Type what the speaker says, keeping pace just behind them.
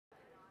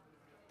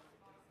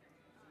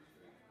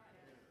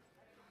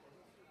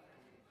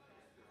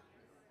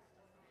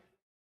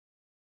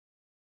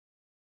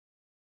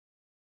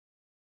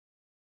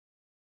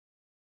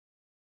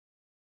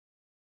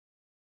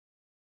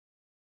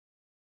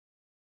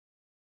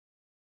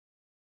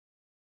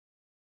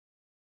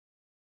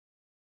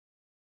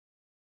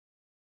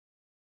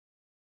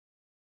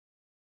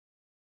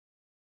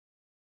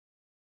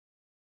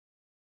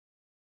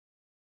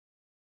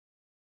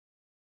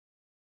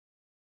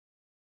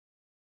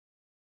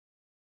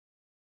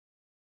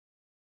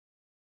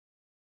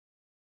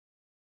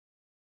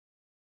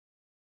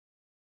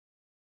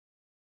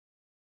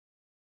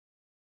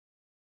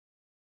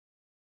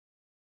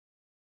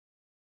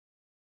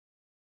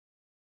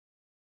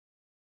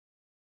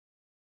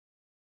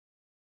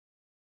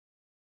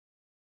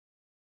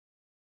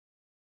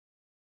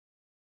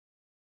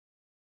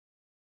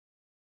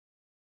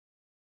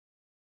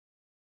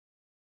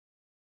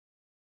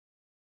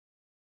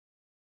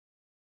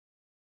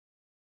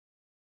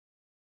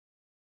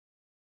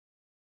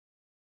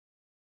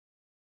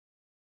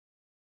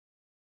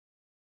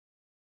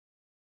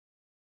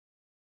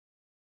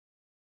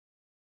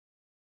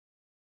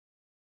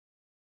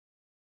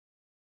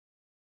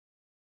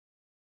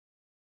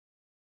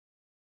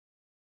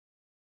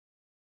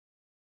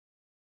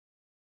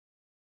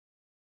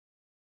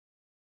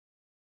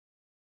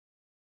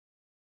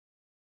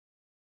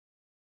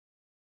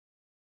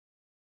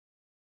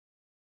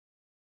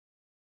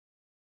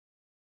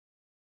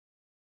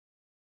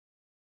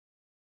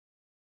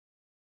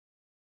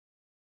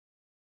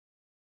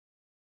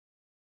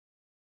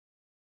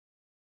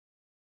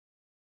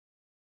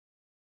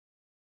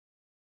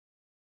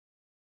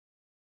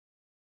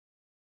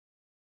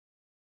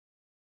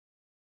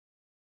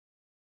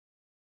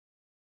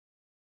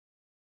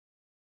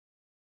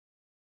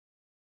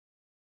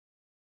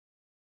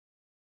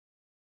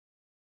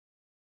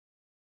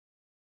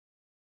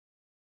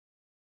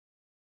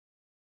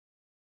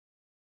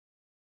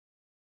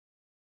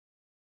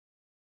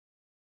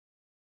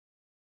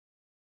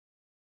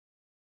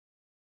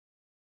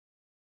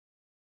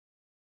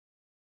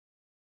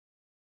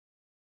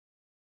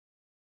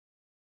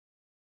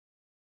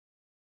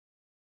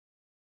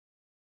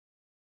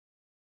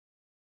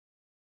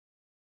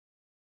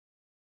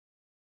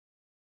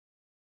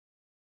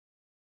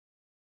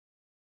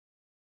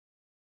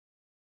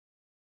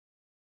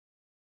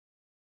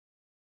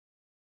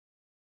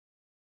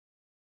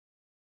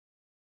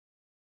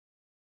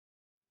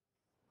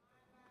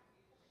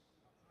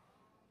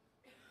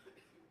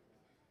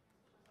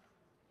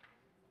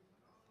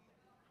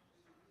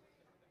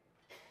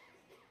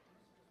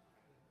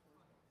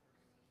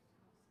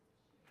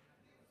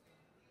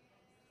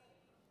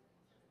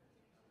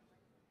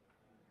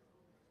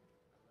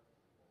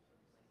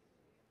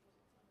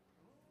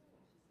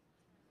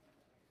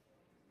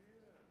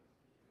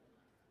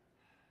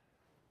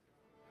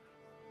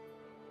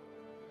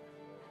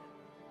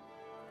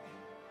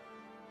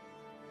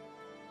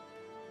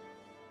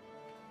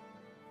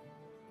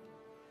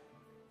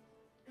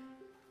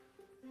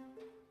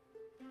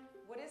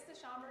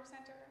Shange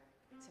Center?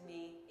 To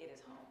me, it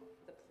is home.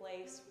 The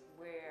place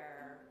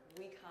where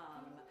we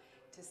come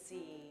to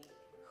see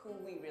who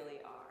we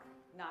really are,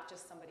 not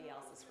just somebody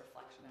else's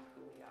reflection of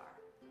who we are.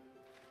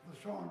 The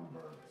Shange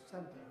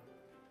Center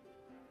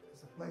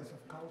is a place of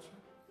culture,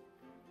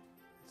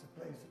 it's a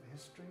place of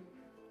history,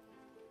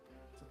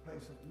 it's a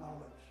place of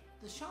knowledge.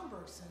 The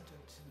Shange Center,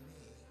 to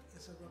me,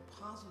 is a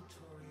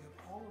repository of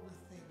all of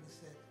the things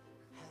that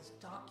has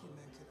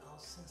documented our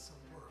sense of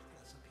worth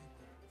as a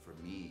people. For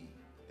me,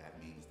 that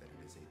means that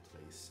it is a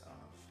place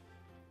of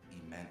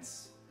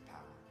immense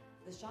power.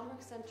 The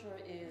Shange Center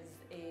is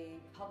a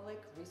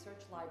public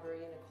research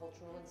library and a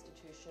cultural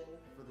institution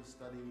for the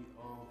study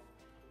of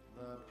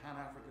the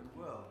Pan-African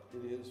world.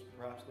 It is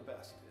perhaps the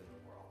best in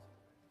the world.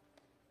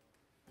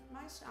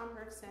 My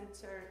Shange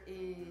Center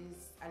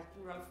is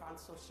Arturo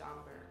Alfonso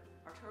Shange.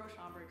 Arturo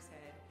Shange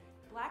said,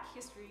 "Black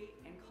history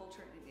and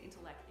culture and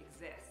intellect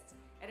exists."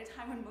 At a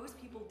time when most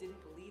people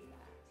didn't believe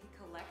that, he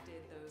collected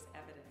those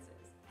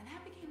evidences. And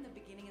that became the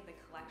beginning of the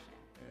collection.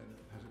 And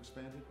has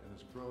expanded and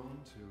has grown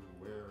to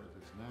where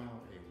it is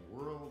now a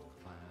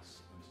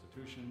world-class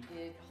institution.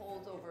 It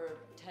holds over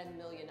 10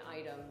 million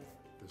items.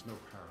 There's no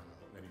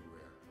parallel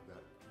anywhere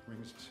that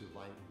brings to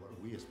light what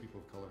we as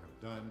people of color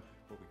have done,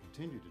 what we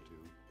continue to do.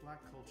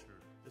 Black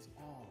culture is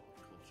all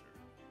of culture.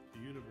 The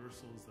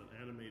universals that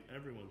animate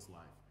everyone's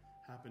life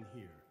happen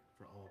here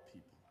for all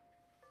people.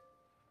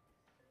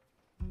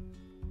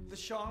 The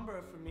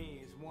Shange for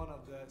me is one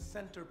of the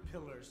center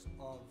pillars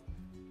of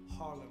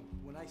Harlem.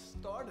 When I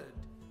started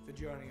the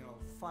journey of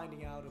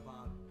finding out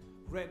about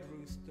Red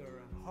Rooster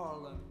and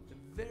Harlem, the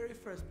very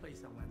first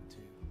place I went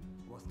to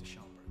was the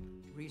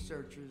Shange.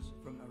 Researchers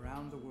from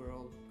around the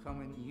world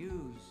come and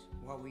use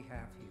what we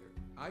have here.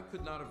 I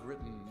could not have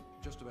written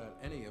just about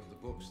any of the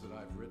books that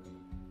I've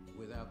written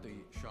without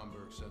the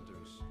Shange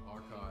Center's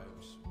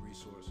archives,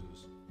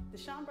 resources. The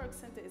Shange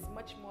Center is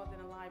much more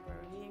than a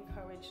library. We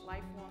encourage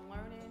lifelong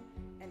learning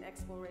and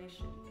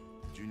exploration.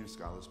 The Junior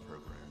Scholars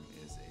Program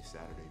is a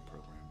Saturday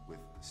program with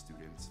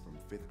students from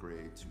 5th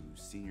grade to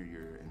senior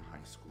year in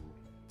high school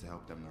to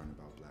help them learn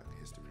about Black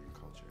history and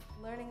culture.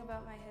 Learning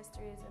about my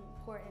history is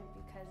important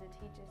because it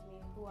teaches me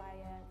who I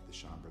am. The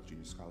Shange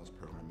Junior Scholars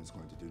Program is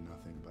going to do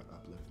nothing but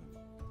uplift them.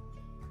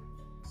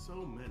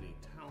 So many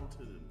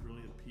talented and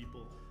brilliant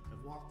people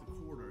have walked the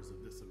corridors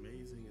of this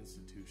amazing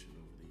institution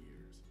over the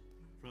years.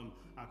 From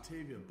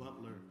Octavia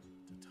Butler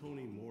to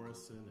Toni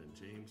Morrison and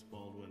James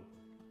Baldwin,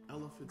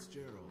 Ella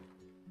Fitzgerald,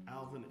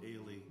 Alvin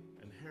Ailey,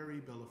 and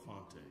Harry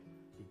Belafonte,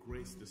 who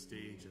graced the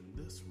stage in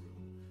this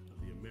room of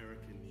the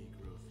American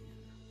Negro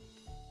Theater.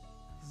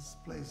 This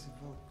place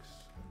evokes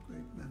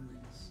great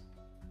memories.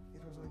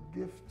 It was a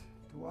gift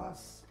to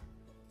us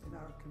in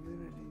our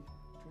community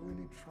to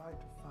really try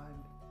to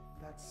find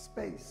that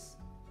space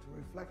to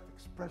reflect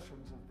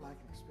expressions of Black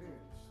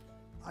experience.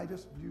 I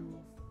just knew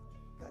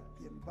that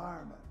the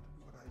environment,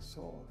 what I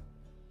saw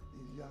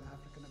these young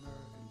African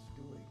Americans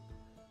doing,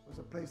 was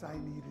a place I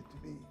needed to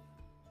be.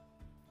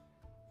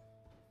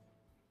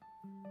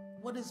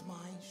 What is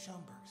my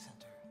Shange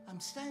Center?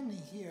 I'm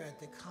standing here at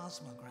the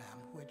Cosmogram,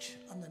 which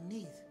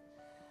underneath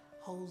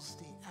holds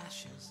the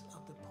ashes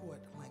of the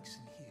poet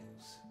Langston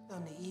Hughes.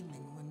 On the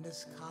evening when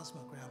this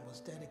Cosmogram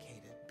was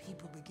dedicated,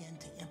 people began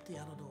to empty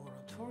out of the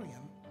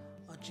auditorium.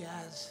 A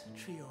jazz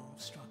trio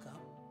struck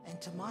up,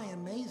 and to my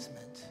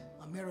amazement,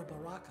 Amira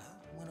Baraka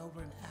went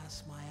over and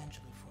asked Maya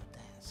Angelou for a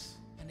dance.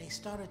 And they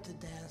started to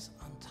dance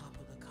on top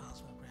of the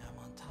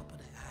Cosmogram, on top of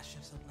the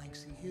ashes of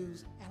Langston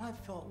Hughes, and I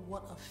felt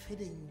what a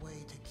fitting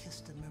way to kiss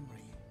the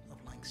memory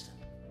of Langston.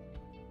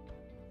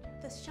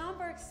 The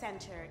Shange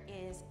Center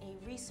is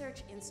a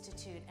research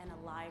institute and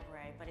a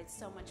library, but it's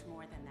so much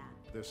more than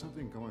that. There's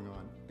something going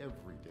on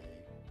every day.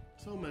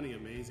 So many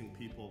amazing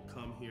people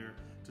come here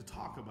to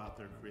talk about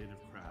their creative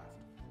craft,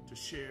 to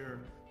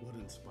share what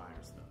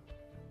inspires them.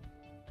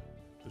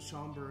 The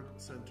Shange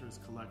Center's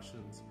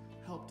collections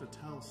help to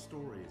tell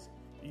stories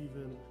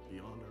even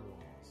beyond our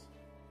walls.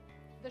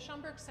 The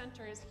Shange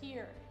Center is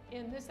here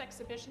in this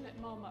exhibition at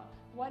MoMA,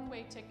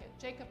 One-Way Ticket,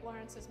 Jacob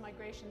Lawrence's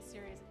Migration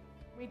Series.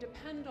 We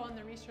depend on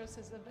the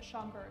resources of the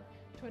Shange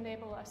to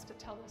enable us to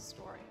tell this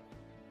story.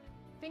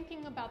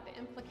 Thinking about the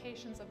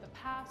implications of the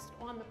past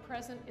on the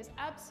present is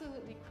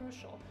absolutely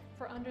crucial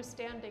for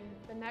understanding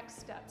the next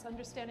steps,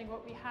 understanding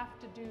what we have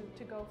to do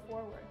to go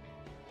forward.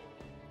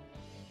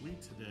 We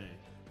today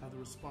have the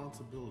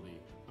responsibility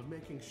of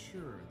making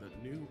sure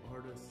that new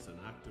artists and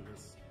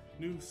activists,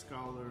 new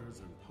scholars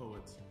and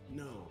poets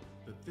know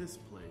that this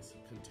place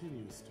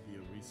continues to be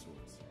a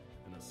resource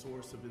and a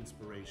source of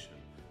inspiration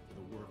for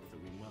the work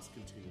that we must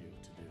continue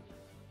to do.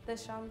 The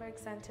Shange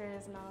Center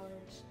is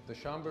knowledge. The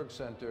Shange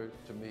Center,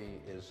 to me,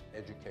 is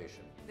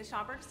education. The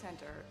Shange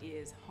Center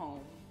is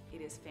home,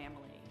 it is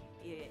family,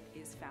 it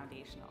is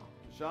foundational.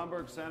 The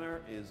Shange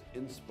Center is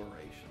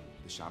inspiration.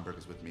 The Shange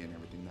is with me in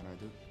everything that I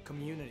do.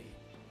 Community,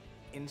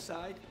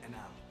 inside and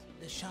out.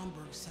 The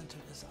Shange Center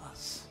is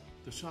us.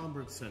 The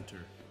Shange Center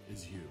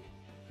is you,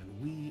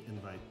 and we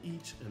invite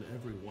each and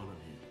every one of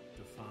you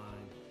to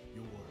find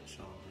your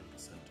Shange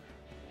Center.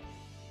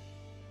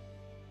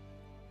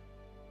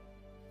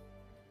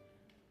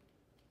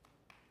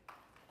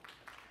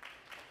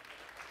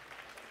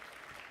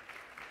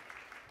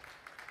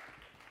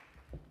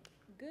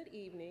 Good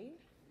evening.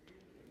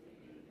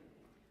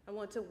 I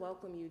want to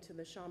welcome you to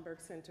the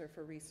Shange Center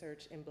for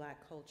Research in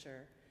Black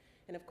Culture.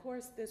 And of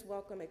course, this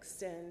welcome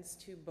extends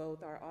to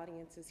both our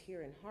audiences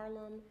here in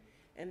Harlem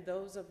and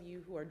those of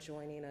you who are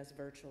joining us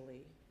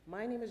virtually.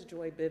 My name is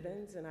Joy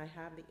Bivens, and I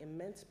have the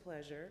immense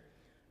pleasure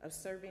of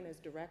serving as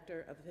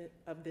director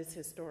of this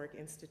historic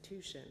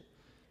institution,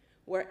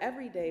 where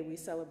every day we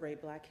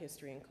celebrate Black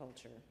history and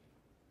culture.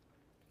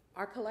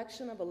 Our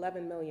collection of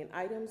 11 million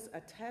items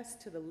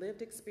attests to the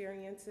lived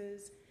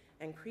experiences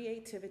and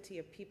creativity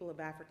of people of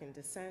African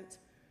descent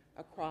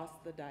across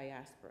the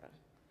diaspora.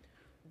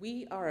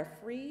 We are a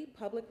free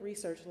public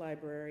research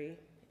library,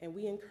 and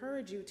we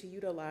encourage you to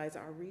utilize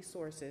our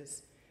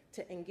resources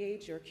to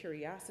engage your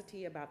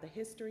curiosity about the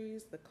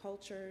histories, the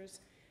cultures,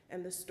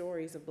 and the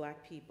stories of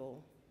Black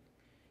people.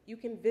 You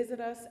can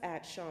visit us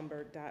at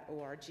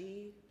schomburg.org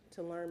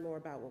to learn more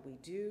about what we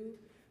do,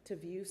 to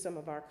view some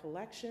of our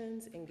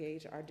collections,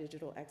 engage our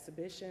digital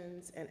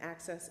exhibitions, and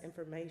access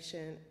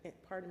information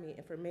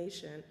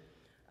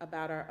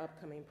about our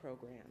upcoming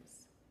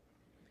programs.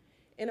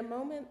 In a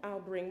moment, I'll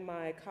bring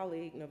my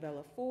colleague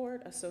Novella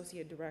Ford,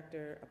 Associate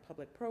Director of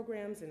Public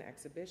Programs and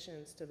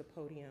Exhibitions, to the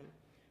podium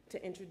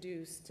to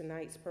introduce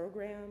tonight's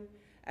program,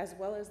 as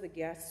well as the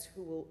guests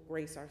who will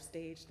grace our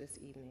stage this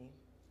evening.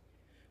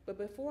 But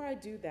before I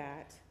do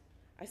that,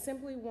 I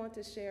simply want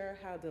to share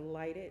how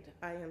delighted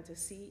I am to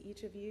see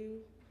each of you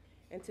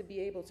and to be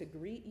able to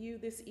greet you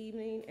this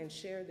evening and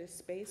share this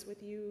space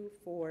with you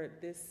for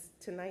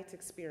tonight's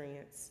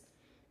experience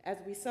as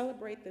we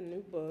celebrate the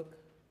new book,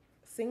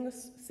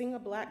 Sing a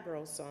Black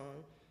Girl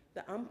Song,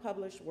 the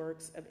unpublished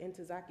works of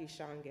Nzotake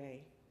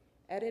Shange,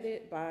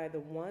 edited by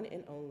the one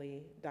and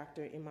only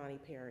Dr. Imani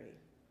Perry.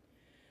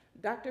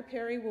 Dr.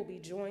 Perry will be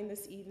joined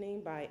this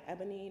evening by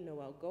Ebony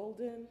Noel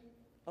Golden,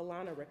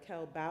 Alana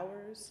Raquel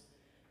Bowers,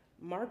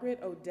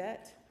 Margaret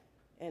Odette,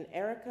 and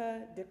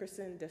Erica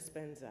Dickerson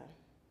Despenza.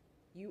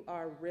 You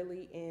are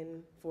really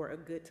in for a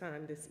good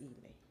time this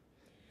evening.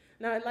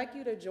 Now, I'd like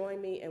you to join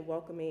me in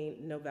welcoming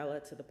Novella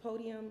to the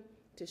podium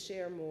to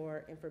share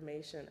more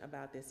information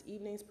about this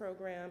evening's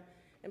program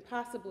and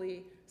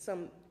possibly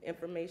some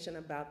information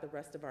about the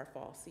rest of our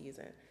fall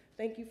season.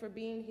 Thank you for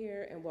being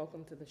here and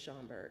welcome to the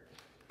Shange.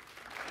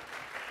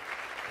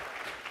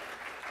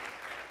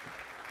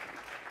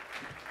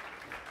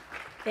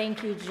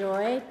 Thank you,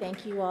 Joy.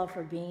 Thank you all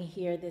for being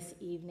here this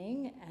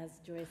evening. As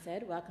Joy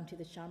said, welcome to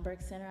the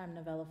Shange Center. I'm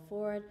Novella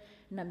Ford,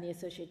 and I'm the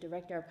Associate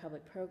Director of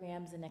Public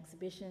Programs and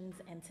Exhibitions.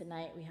 And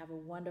tonight we have a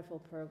wonderful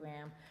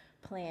program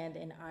planned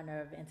in honor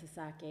of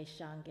Nzotake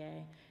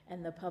Shange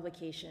and the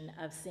publication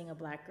of Sing a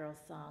Black Girl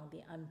Song,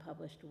 the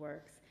unpublished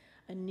works,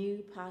 a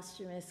new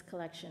posthumous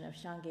collection of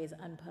Shange's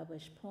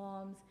unpublished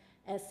poems,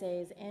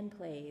 essays, and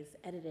plays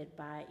edited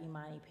by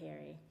Imani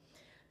Perry.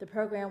 The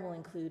program will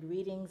include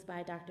readings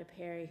by Dr.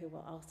 Perry, who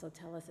will also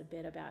tell us a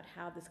bit about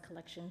how this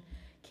collection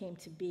came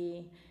to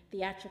be,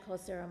 theatrical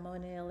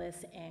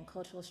ceremonialist and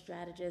cultural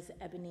strategist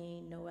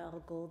Ebony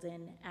Noel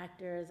Golden,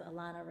 actors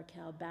Alana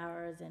Raquel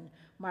Bowers and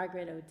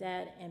Margaret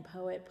Odette, and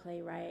poet,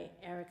 playwright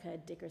Erica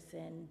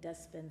Dickerson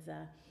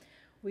Despenza.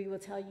 We will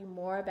tell you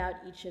more about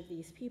each of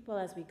these people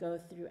as we go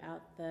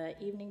throughout the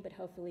evening, but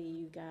hopefully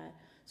you got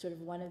sort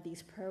of one of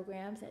these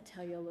programs that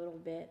tell you a little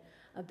bit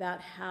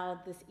about how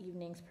this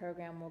evening's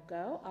program will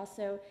go.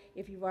 Also,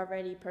 if you've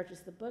already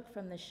purchased the book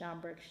from the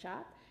Shange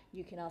shop,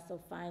 you can also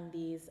find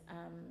these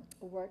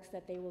works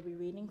that they will be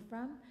reading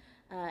from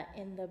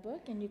in the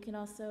book, and you can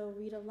also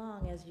read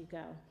along as you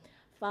go.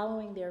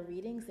 Following their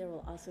readings, there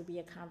will also be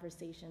a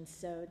conversation.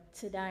 So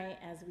tonight,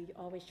 as we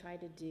always try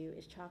to do,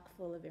 is chock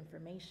full of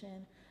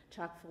information,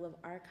 chock full of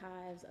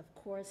archives, of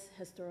course,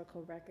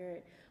 historical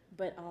record,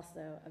 but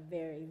also a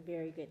very,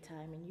 very good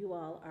time. And you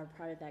all are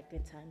part of that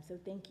good time. So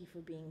thank you for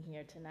being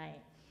here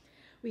tonight.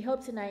 We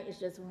hope tonight is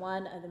just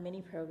one of the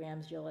many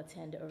programs you'll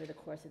attend over the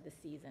course of the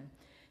season.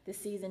 This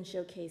season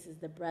showcases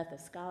the breadth of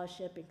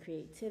scholarship and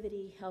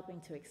creativity, helping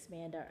to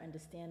expand our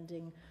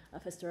understanding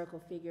of historical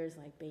figures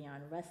like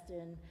Bayard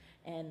Rustin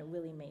and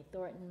Willie Mae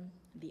Thornton,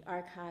 the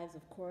archives,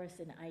 of course,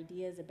 and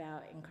ideas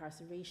about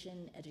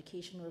incarceration,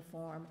 education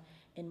reform,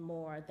 and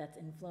more that's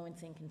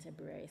influencing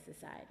contemporary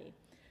society.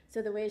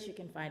 So the ways you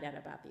can find out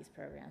about these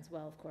programs,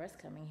 well, of course,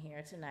 coming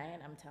here tonight,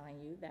 I'm telling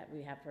you that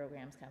we have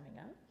programs coming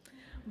up.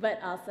 But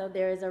also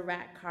there is a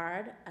rack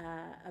card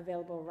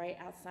available right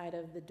outside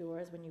of the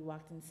doors when you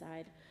walked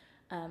inside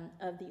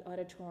of the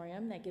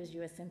auditorium that gives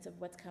you a sense of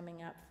what's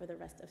coming up for the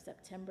rest of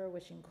September,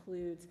 which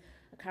includes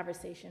a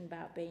conversation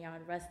about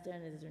Bayard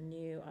Rustin. There's a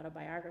new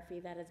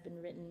autobiography that has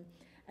been written,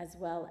 as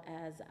well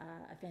as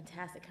a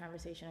fantastic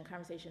conversation, a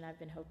conversation I've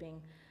been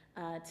hoping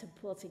to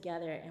pull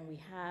together, and we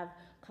have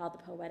called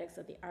The Poetics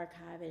of the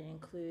Archive. It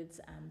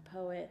includes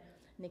poet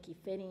Nikki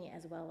Finney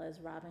as well as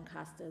Robin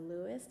Costa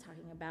Lewis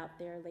talking about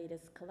their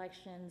latest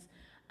collections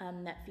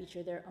that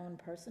feature their own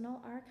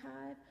personal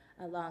archive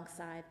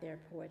alongside their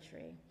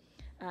poetry.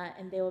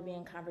 And they will be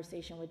in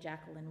conversation with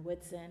Jacqueline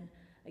Woodson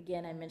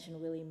Again, I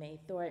mentioned Willie Mae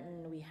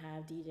Thornton. We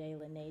have DJ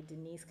Lene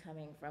Denise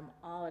coming from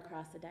all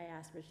across the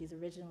diaspora. She's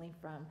originally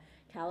from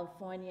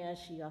California.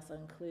 She also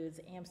includes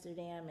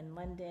Amsterdam and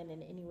London,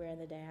 and anywhere in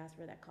the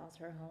diaspora that calls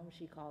her home,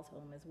 she calls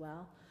home as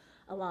well,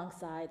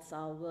 alongside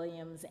Saul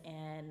Williams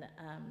and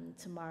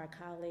Tamara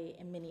Kali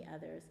and many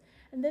others.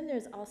 And then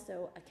there's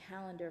also a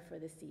calendar for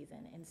the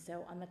season. And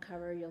so on the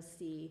cover, you'll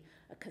see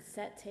a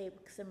cassette tape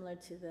similar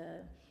to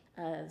the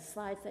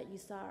slides that you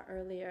saw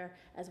earlier,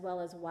 as well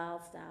as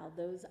Wild Style.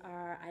 Those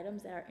are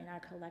items that are in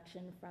our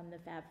collection from the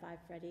Fab Five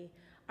Freddy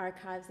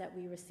archives that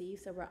we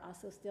received. So we're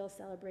also still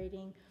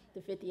celebrating the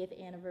 50th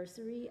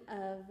anniversary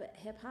of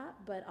hip hop,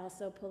 but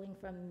also pulling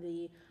from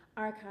the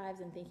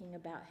archives and thinking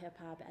about hip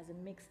hop as a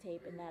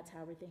mixtape, and that's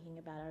how we're thinking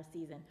about our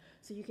season.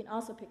 So you can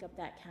also pick up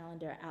that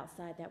calendar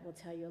outside that will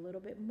tell you a little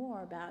bit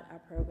more about our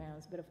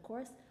programs. But of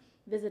course,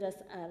 visit us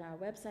on our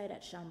website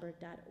at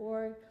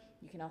schaumburg.org.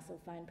 You can also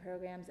find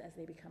programs as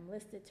they become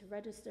listed to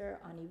register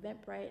on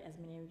Eventbrite, as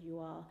many of you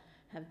all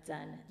have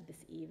done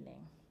this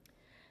evening.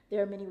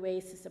 There are many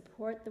ways to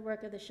support the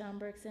work of the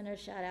Schaumburg Center.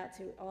 Shout out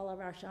to all of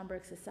our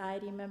Schaumburg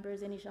Society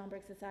members. Any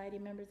Schaumburg Society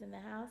members in the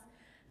house?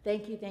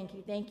 Thank you, thank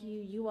you, thank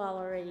you. You all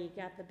already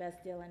got the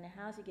best deal in the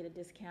house. You get a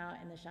discount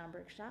in the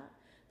Schaumburg shop.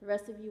 The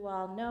rest of you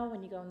all know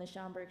when you go in the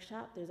Schaumburg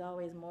shop, there's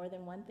always more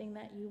than one thing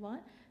that you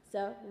want.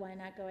 So why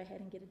not go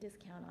ahead and get a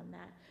discount on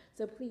that?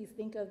 So please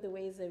think of the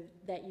ways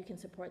that you can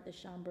support the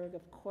Schaumburg.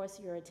 Of course,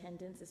 your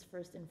attendance is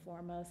first and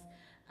foremost,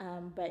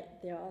 but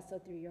they're also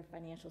through your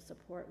financial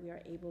support, we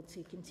are able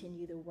to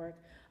continue the work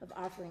of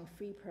offering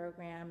free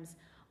programs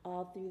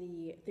all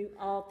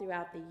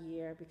throughout the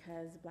year,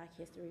 because Black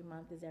History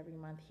Month is every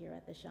month here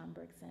at the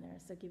Schaumburg Center.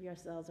 So give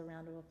yourselves a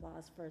round of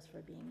applause first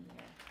for being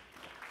here.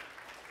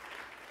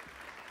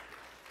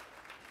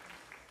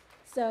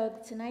 So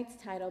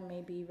tonight's title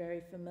may be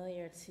very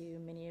familiar to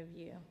many of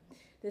you.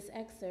 This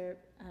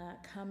excerpt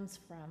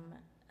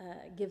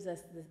gives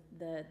us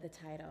the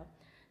title,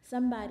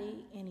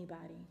 Somebody,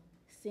 Anybody,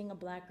 Sing a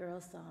Black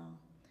Girl Song.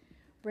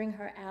 Bring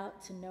her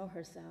out to know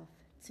herself,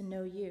 to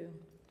know you,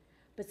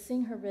 but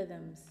sing her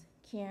rhythms,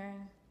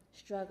 caring,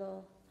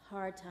 struggle,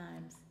 hard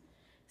times.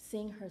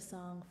 Sing her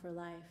song for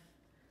life.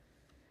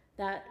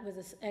 That was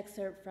an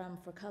excerpt from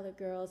For Colored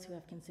Girls Who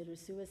Have Considered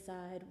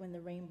Suicide, When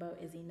the Rainbow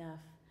Is Enough,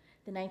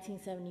 the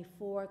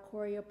 1974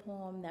 choreo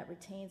poem that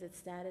retains its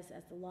status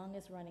as the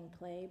longest running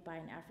play by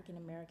an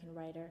African-American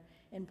writer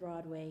in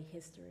Broadway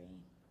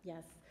history.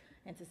 Yes,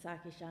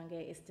 Nzotake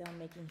Shange is still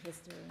making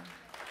history.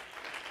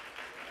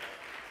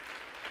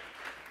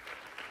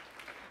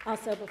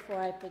 Also,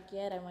 before I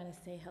forget, I want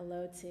to say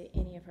hello to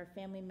any of her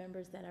family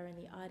members that are in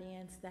the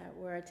audience that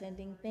were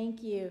attending.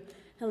 Thank you.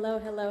 Hello,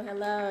 hello,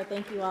 hello.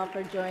 Thank you all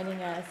for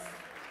joining us.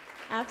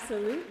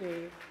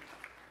 Absolutely.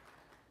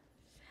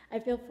 I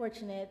feel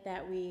fortunate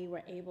that we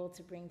were able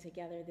to bring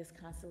together this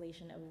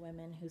constellation of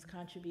women whose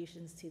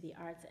contributions to the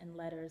arts and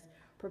letters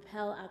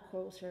propel our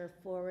culture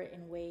forward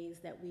in ways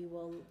that we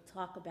will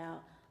talk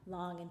about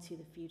long into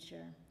the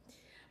future.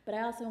 But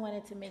I also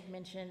wanted to make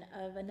mention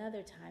of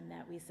another time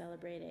that we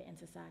celebrated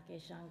Nzotake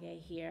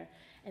Shange here,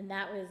 and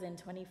that was in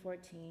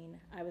 2014.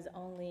 I was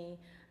only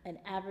an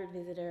avid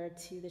visitor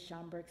to the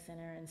Schaumburg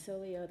Center, and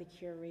Solio, the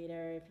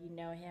curator, if you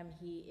know him,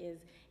 he is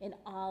in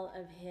all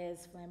of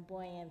his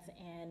flamboyance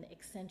and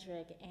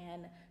eccentric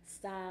and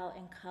style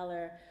and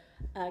color,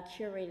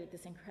 curated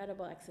this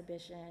incredible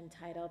exhibition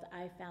titled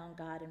I Found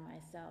God in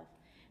Myself.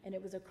 And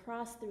it was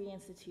across 3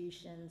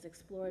 institutions,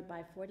 explored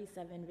by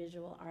 47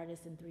 visual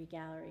artists in 3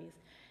 galleries.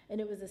 And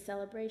it was a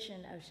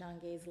celebration of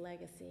Shange's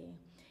legacy.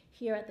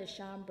 Here at the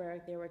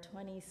Schaumburg, there were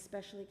 20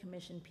 specially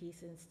commissioned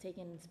pieces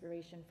taking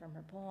inspiration from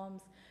her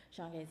poems,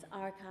 Shange's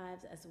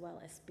archives, as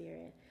well as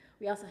spirit.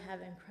 We also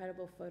have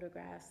incredible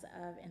photographs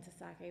of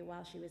Nzotake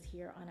while she was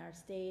here on our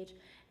stage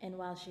and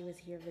while she was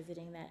here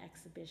visiting that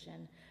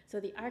exhibition. So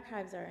the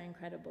archives are an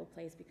incredible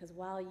place because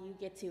while you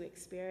get to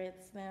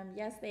experience them,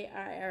 yes, they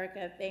are,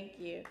 Erica, thank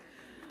you.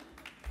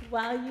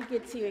 While you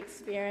get to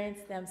experience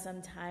them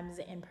sometimes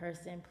in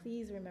person,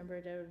 please remember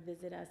to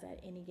visit us at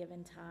any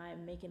given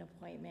time, make an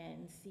appointment,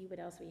 and see what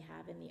else we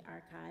have in the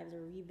archives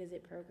or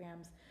revisit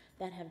programs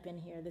that have been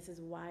here. This is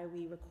why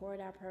we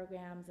record our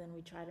programs and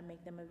we try to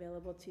make them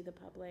available to the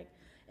public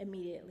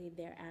immediately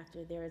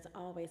thereafter. There is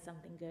always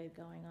something good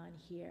going on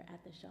here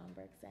at the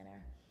Schaumburg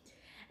Center.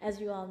 As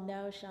you all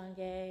know,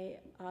 Shange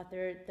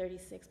authored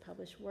 36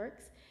 published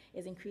works,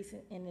 is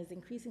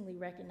increasingly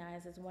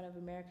recognized as one of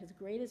America's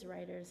greatest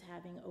writers,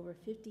 having over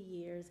 50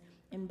 years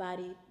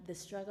embodied the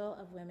struggle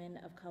of women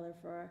of color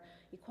for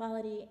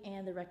equality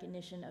and the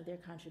recognition of their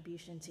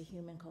contribution to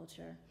human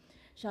culture.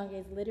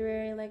 Shange's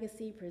literary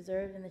legacy,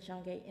 preserved in the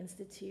Shange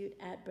Institute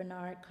at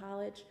Barnard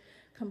College,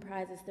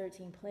 comprises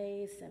 13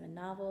 plays, 7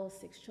 novels,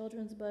 6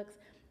 children's books,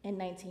 and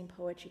 19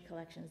 poetry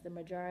collections, the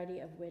majority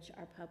of which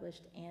are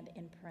published and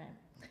in print.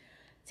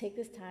 Take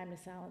this time to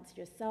silence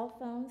your cell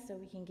phones so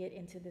we can get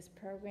into this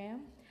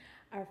program.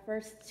 Our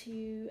first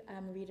 2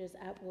 readers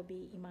up will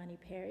be Imani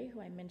Perry,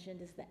 who I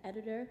mentioned is the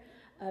editor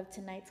of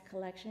tonight's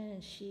collection,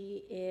 and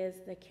she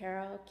is the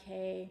Carol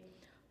K.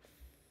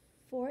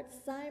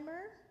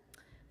 Fortzheimer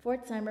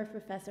Fortzheimer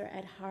Professor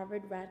at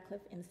Harvard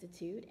Radcliffe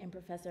Institute and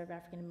Professor of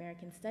African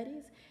American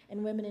Studies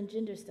and Women and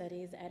Gender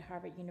Studies at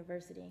Harvard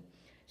University.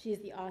 She is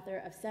the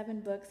author of 7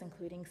 books,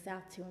 including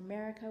South to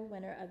America,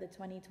 winner of the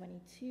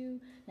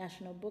 2022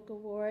 National Book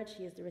Award.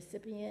 She is the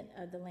recipient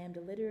of the Lambda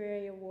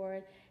Literary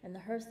Award and the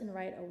Hurston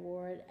Wright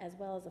Award, as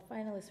well as a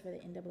finalist for the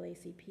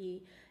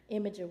NAACP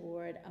Image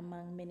Award,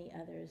 among many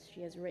others.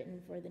 She has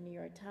written for the New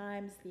York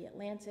Times, The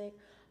Atlantic,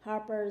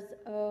 Harper's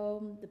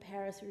OM, the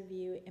Paris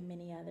Review, and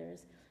many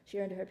others. She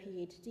earned her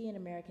PhD in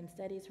American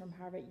Studies from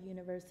Harvard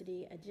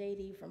University, a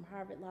JD from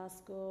Harvard Law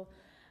School,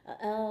 a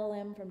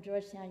LLM from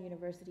Georgetown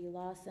University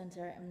Law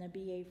Center, and a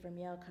BA from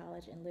Yale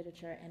College in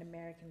Literature and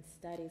American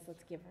Studies.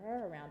 Let's give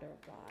her a round of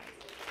applause.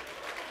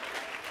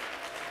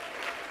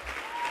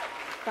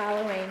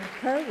 Following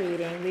her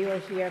reading, we will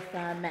hear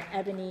from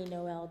Ebony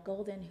Noel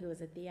Golden, who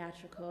is a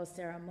theatrical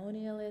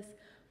ceremonialist,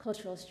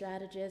 cultural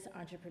strategist,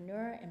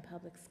 entrepreneur, and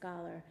public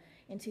scholar.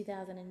 In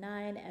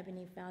 2009,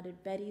 Ebony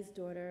founded Betty's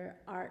Daughter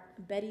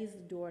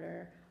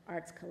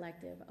Arts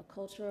Collective, a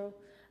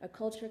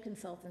culture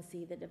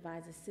consultancy that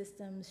devises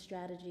systems,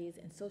 strategies,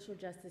 and social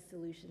justice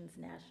solutions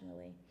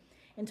nationally.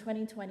 In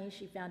 2020,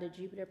 she founded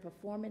Jupiter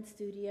Performance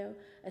Studio,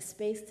 a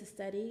space to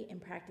study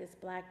and practice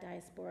Black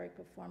diasporic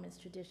performance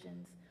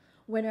traditions.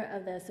 Winner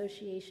of the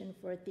Association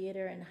for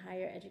Theater and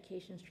Higher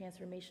Education's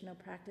Transformational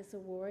Practice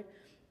Award,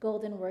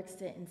 Golden works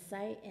to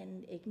incite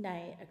and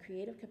ignite a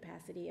creative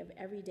capacity of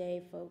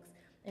everyday folks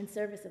in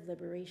service of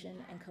liberation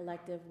and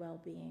collective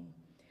well-being.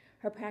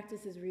 Her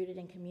practice is rooted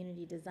in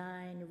community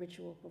design,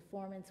 ritual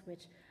performance,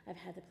 which I've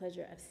had the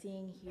pleasure of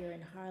seeing here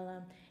in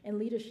Harlem, and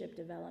leadership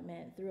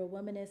development through a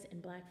womanist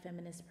and Black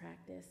feminist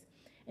practice,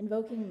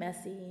 invoking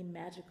messy,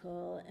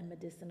 magical, and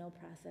medicinal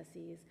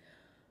processes.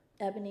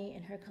 Ebony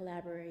and her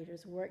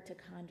collaborators work to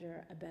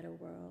conjure a better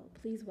world.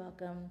 Please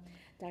welcome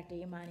Dr.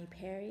 Imani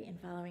Perry, and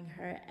following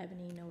her,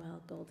 Ebony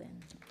Noel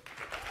Golden.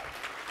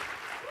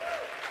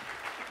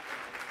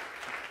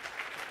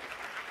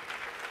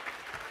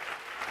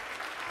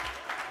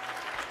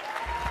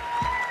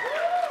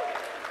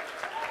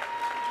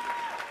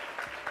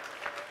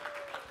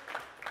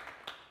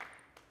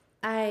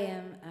 I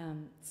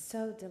am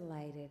so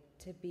delighted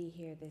to be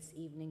here this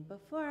evening.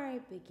 Before I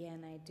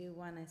begin, I do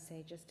want to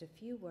say just a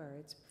few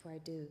words before I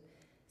do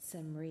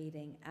some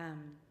reading.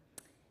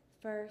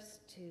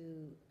 First,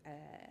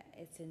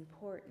 it's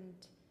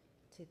important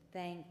to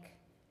thank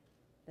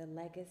the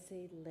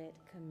Legacy Lit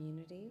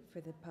community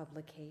for the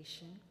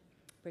publication,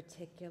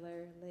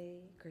 particularly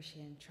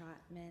Christiane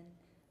Trotman,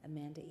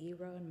 Amanda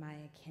Ero, and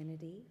Maya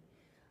Kennedy.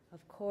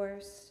 Of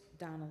course,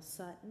 Donald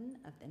Sutton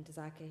of the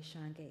Nzotake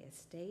Shange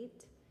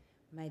estate,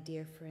 my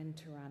dear friend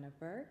Tarana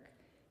Burke,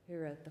 who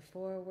wrote the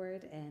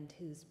foreword and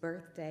whose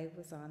birthday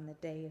was on the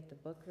day of the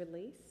book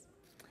release,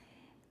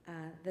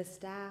 the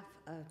staff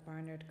of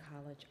Barnard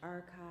College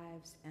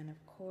Archives, and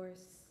of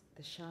course,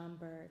 the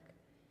Schomburg,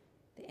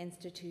 the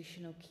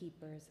institutional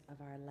keepers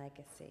of our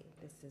legacy.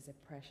 This is a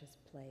precious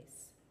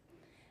place.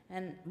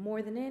 And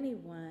more than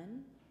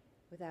anyone,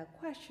 without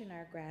question,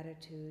 our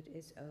gratitude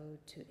is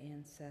owed to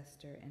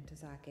ancestor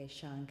Nzotake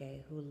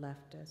Shange, who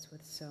left us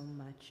with so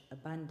much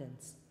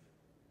abundance.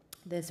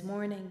 This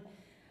morning,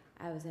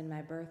 I was in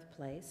my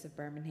birthplace of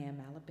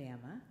Birmingham,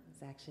 Alabama. It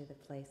was actually the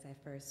place I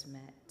first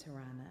met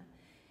Tarana,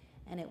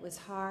 and it was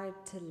hard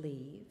to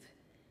leave.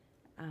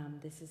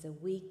 This is a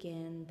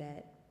weekend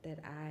that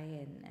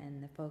I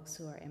and the folks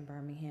who are in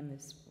Birmingham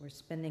were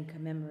spending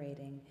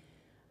commemorating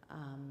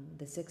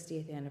the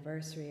 60th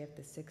anniversary of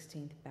the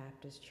 16th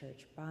Baptist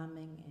Church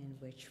bombing, in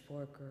which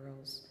 4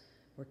 girls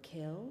were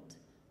killed,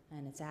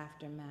 and its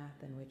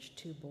aftermath, in which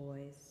 2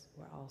 boys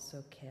were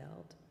also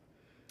killed.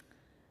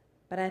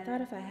 But I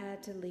thought if I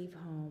had to leave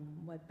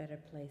home, what better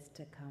place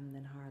to come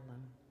than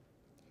Harlem,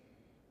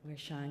 where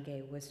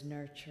Shange was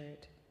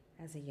nurtured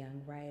as a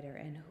young writer,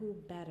 and who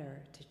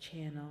better to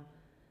channel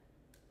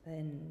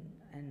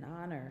and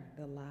honor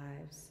the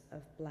lives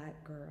of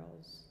Black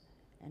girls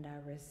and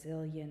our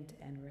resilient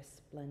and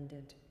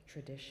resplendent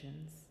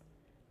traditions,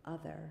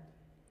 other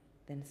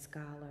than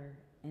scholar,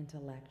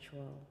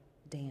 intellectual,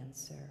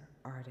 dancer,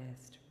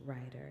 artist,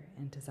 writer,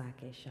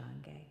 Nzotake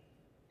Shange.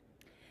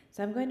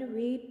 So I'm going to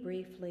read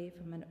briefly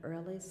from an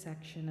early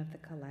section of the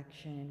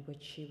collection in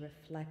which she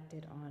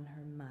reflected on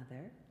her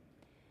mother,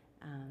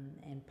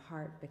 in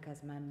part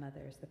because my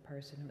mother is the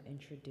person who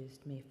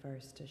introduced me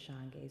first to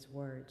Shange's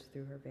words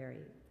through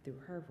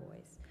her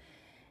voice.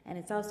 And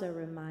it's also a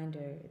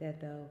reminder that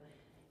though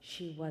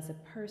she was a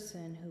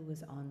person who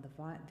was on the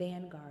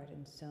vanguard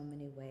in so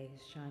many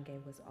ways, Shange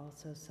was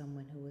also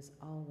someone who was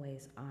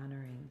always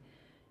honoring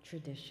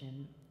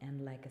tradition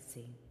and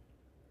legacy.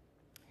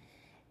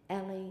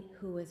 Ellie,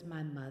 who is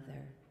my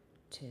mother,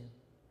 too.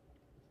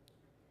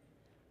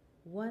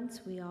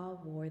 Once we all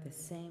wore the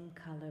same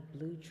color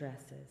blue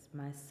dresses,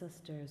 my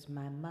sisters,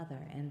 my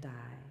mother, and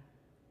I.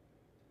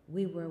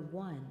 We were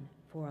one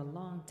for a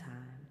long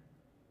time.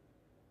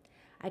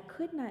 I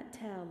could not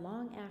tell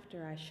long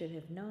after I should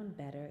have known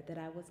better that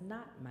I was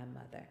not my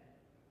mother.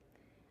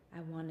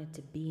 I wanted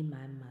to be my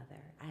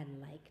mother. I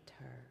liked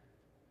her.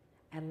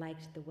 I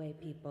liked the way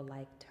people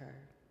liked her.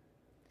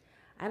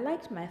 I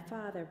liked my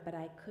father, but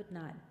I could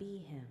not be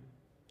him.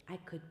 I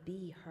could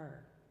be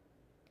her.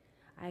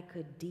 I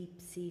could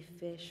deep-sea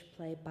fish,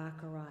 play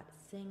baccarat,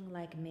 sing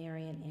like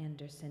Marian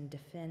Anderson,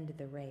 defend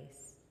the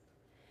race.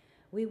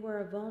 We were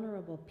a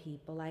vulnerable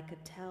people. I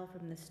could tell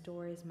from the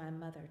stories my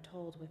mother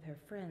told with her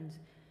friends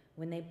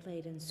when they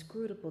played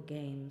inscrutable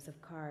games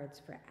of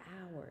cards for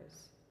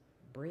hours.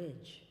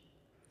 Bridge.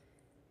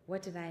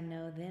 What did I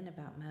know then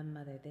about my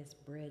mother, this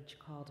bridge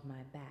called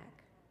my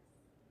back?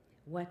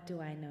 What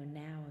do I know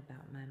now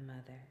about my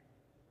mother?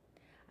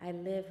 I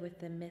live with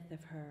the myth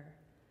of her,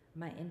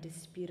 my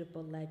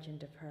indisputable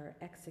legend of her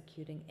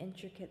executing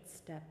intricate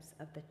steps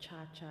of the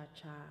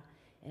cha-cha-cha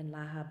in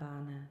La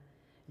Habana,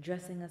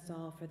 dressing us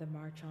all for the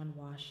March on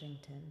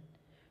Washington,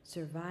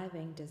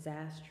 surviving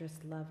disastrous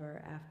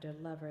lover after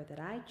lover that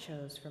I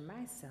chose for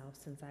myself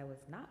since I was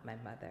not my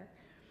mother.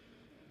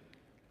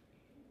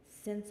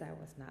 Since I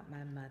was not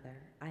my mother,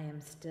 I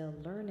am still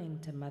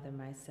learning to mother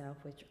myself,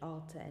 which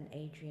Alta and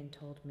Adrian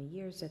told me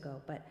years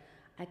ago, but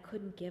I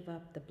couldn't give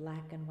up the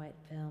black and white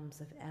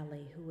films of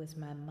Ellie, who was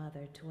my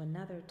mother, to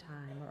another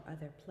time or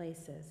other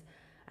places.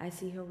 I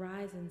see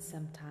horizons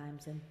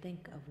sometimes and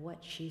think of what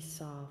she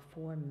saw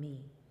for me.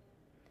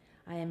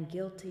 I am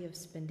guilty of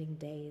spending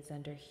days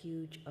under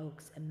huge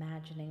oaks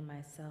imagining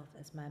myself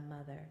as my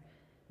mother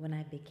when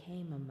I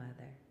became a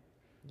mother,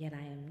 yet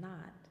I am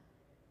not.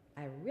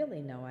 I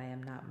really know I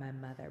am not my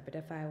mother, but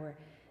if I were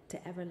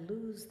to ever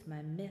lose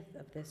my myth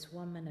of this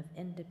woman of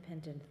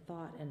independent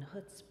thought and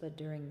chutzpah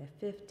during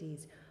the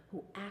 50s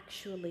who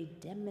actually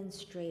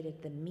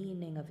demonstrated the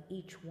meaning of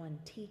each one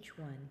teach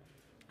one,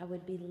 I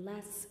would be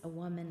less a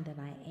woman than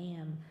I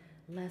am,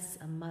 less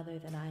a mother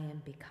than I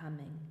am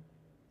becoming.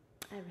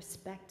 I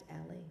respect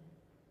Ellie.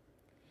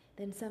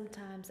 Then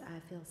sometimes I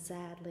feel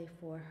sadly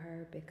for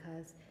her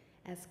because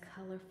as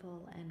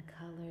colorful and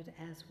colored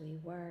as we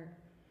were,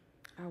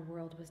 our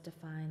world was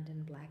defined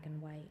in black and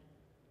white.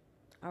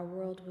 Our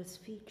world was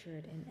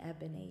featured in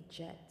ebony,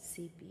 jet,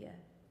 sepia.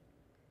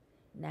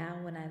 Now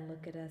when I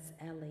look at us,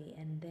 Ellie,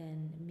 and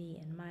then me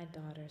and my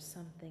daughter,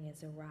 something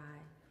is awry.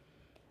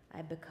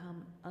 I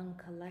become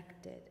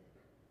uncollected.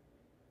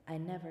 I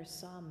never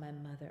saw my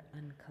mother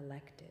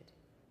uncollected.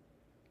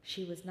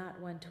 She was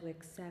not one to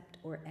accept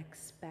or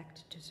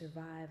expect to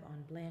survive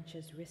on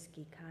Blanche's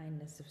risky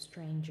kindness of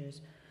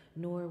strangers,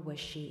 nor was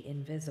she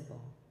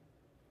invisible.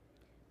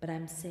 But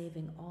I'm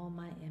saving all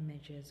my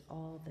images,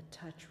 all the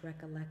touch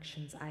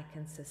recollections I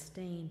can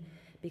sustain,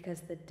 because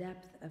the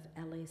depth of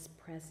Ellie's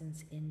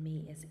presence in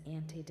me is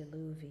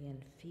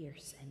antediluvian,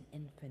 fierce, and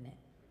infinite,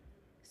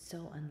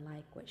 so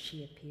unlike what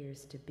she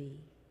appears to be,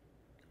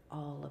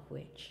 all of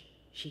which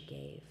she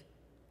gave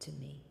to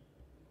me.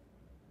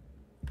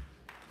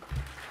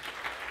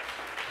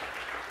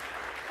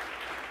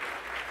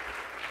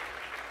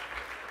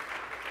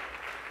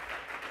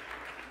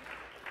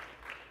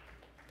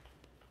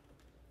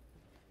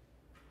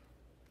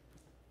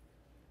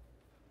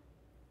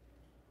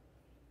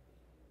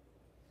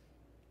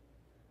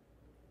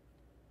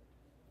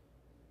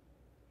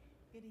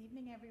 Good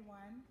evening,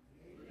 everyone.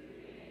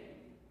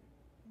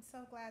 I'm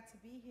so glad to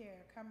be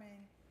here,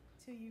 coming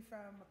to you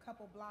from a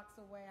couple blocks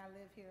away. I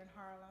live here in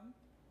Harlem.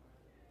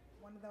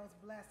 One of those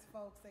blessed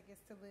folks that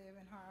gets to live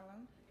in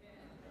Harlem.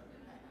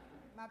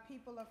 My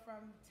people are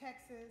from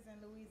Texas and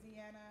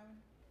Louisiana,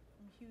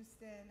 from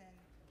Houston and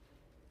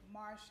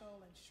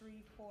Marshall and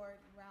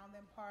Shreveport, around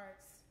them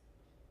parts.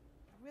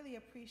 I really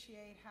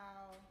appreciate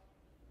how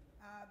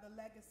the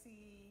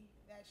legacy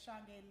that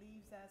Shange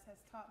leaves us has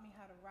taught me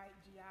how to write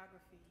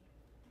geography,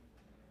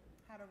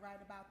 how to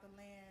write about the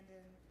land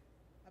and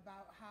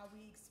about how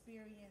we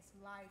experience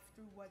life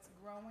through what's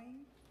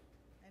growing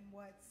and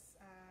what's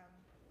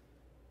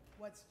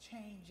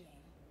changing,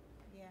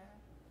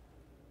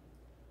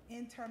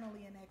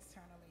 internally and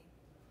externally.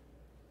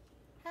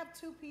 I have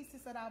two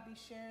pieces that I'll be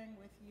sharing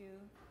with you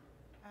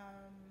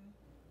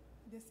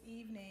this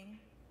evening,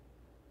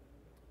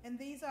 and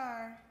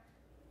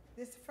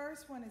this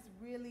first one is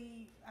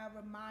really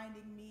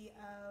reminding me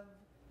of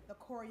the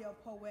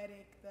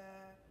choreo-poetic,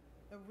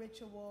 the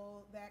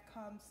ritual that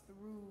comes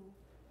through,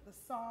 the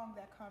song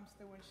that comes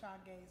through in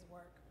Shange's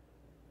work.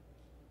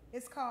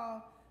 It's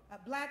called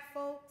Black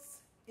Folks,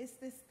 it's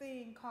this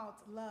thing called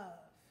love.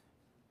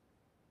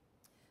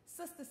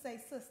 Sister say,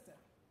 sister,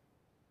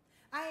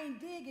 I ain't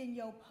digging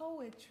your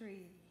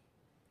poetry.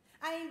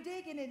 I ain't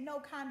digging it no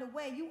kind of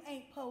way. You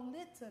ain't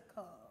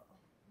political.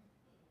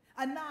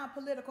 A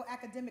non-political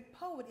academic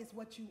poet is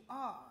what you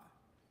are.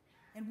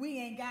 And we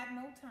ain't got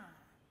no time.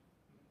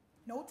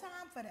 No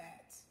time for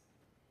that.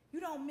 You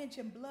don't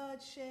mention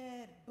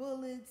bloodshed,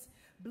 bullets,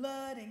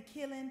 blood, and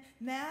killing.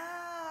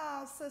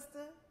 Now,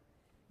 sister,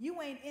 you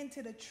ain't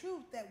into the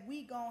truth that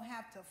we gonna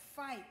have to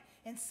fight,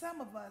 and some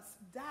of us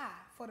die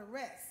for the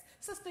rest.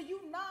 Sister,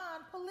 you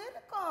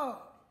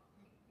non-political,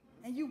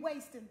 and you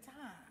wasting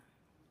time.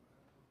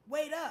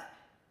 Wait up.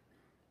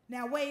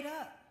 Now wait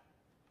up.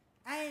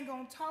 I ain't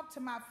gonna talk to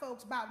my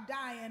folks about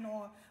dying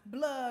or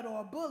blood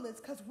or bullets,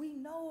 because we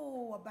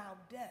know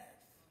about death.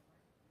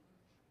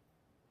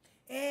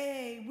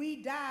 Hey,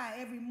 we die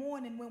every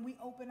morning when we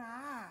open our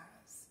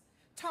eyes.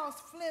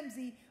 Toss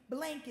flimsy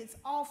blankets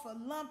off a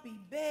lumpy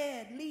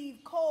bed, leave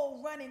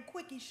cold running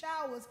quickie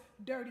showers,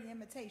 dirty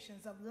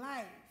imitations of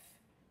life.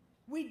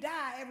 We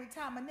die every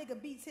time a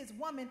nigga beats his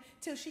woman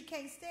till she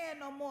can't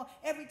stand no more.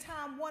 Every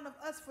time one of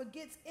us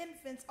forgets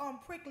infants on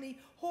prickly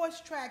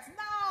horse tracks.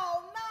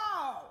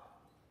 No.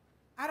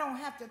 I don't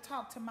have to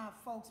talk to my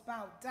folks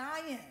about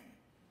dying.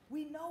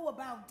 We know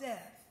about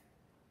death.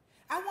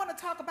 I want to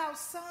talk about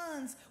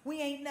suns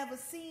we ain't never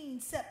seen,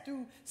 except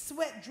through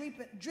sweat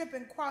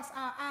dripping across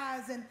our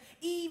eyes, and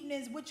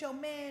evenings with your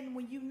man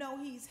when you know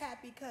he's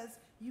happy because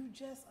you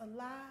just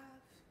alive.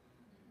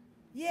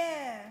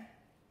 Yeah.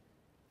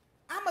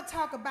 I'm going to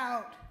talk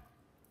about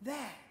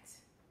that.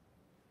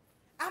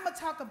 I'm going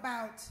to talk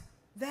about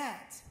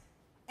that.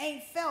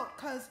 Ain't felt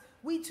because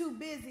we too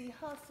busy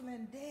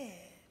hustling dead.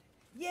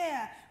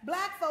 Yeah,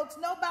 black folks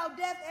know about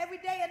death,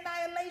 everyday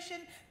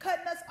annihilation,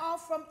 cutting us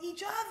off from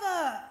each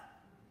other.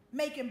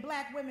 Making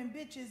black women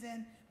bitches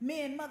and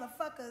men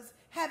motherfuckers,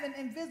 having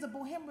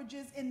invisible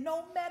hemorrhages and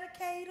no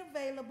Medicaid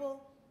available.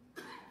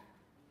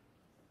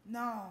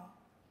 No.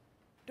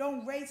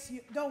 Don't raise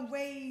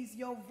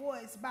your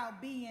voice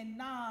about being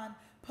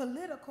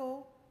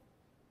non-political.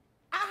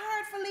 I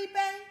heard, Felipe,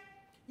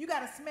 you got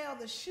to smell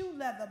the shoe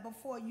leather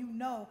before you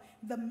know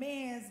the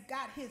man's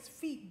got his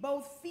feet,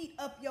 both feet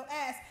up your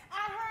ass.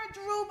 I heard,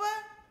 Jaruba,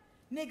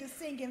 niggas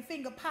singing,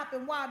 finger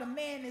popping while the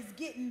man is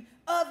getting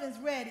ovens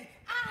ready.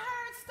 I heard,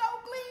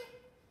 Stokely,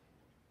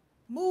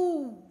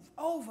 move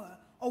over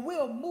or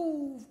we'll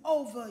move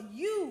over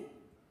you.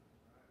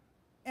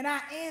 And I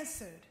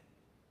answered.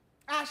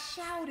 I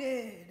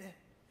shouted.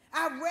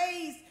 I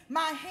raised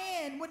my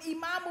hand when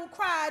Imamu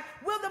cried,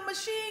 will the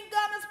machine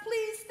gunners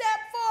please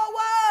step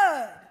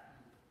forward?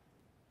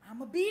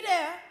 I'ma be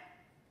there.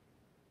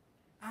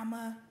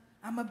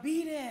 I'ma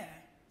be there.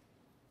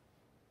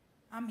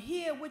 I'm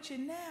here with you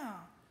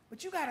now,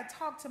 but you gotta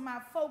talk to my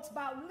folks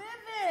about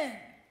living.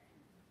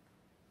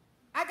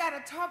 I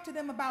gotta talk to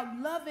them about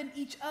loving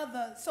each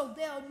other so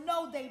they'll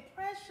know they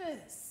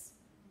precious.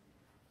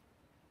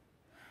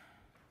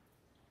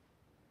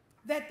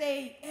 That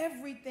they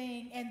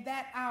everything and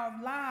that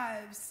our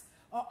lives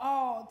are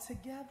all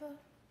together.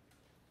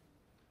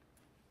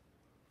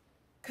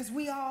 Because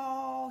we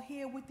all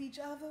here with each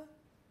other.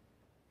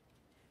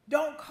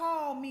 Don't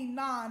call me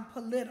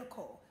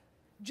non-political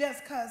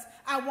just because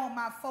I want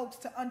my folks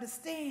to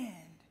understand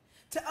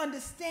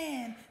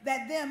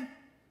that them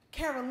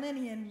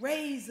Carolinian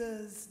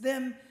razors,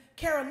 them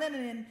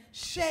Carolinian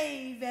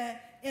shave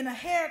and a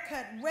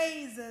haircut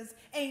razors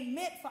ain't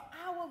meant for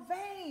our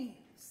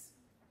veins.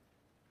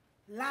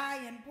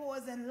 Lying,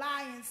 poison,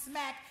 lying,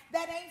 smack,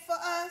 that ain't for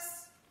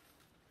us.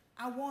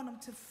 I want them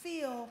to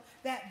feel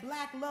that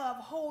black love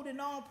holding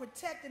on,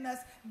 protecting us,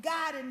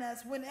 guiding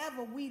us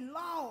whenever we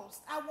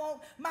lost. I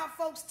want my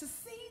folks to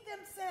see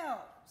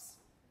themselves,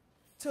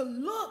 to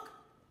look,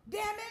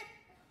 damn it,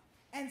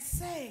 and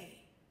say,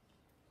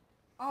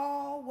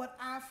 all what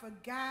I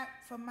forgot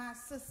for my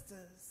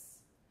sisters,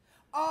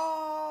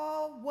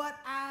 all what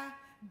I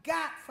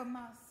got for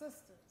my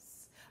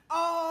sisters,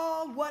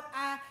 all what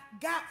I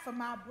got for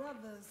my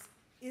brothers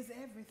is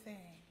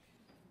everything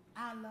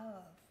I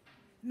love.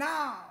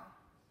 Now,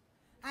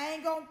 I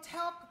ain't gonna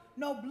talk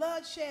no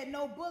bloodshed,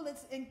 no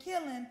bullets and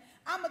killing.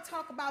 I'm gonna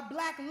talk about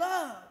black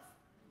love.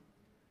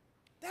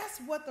 That's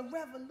what the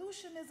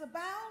revolution is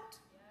about.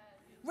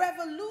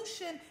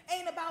 Revolution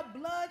ain't about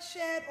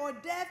bloodshed or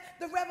death.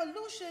 The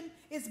revolution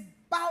is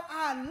about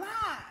our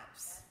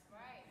lives.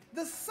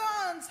 The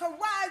suns,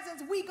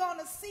 horizons we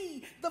gonna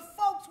see, the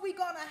folks we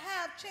gonna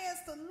have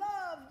chance to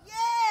love,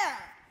 yeah.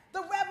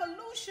 The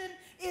revolution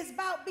is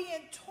about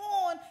being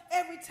torn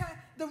every time.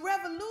 The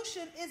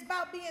revolution is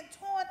about being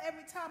torn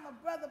every time a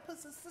brother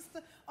puts a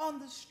sister on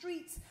the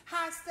streets,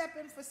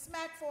 high-stepping for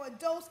smack for a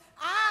dose.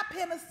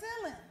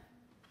 Penicillin.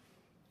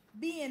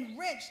 Being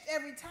wrenched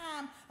every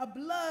time a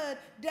blood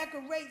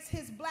decorates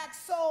his black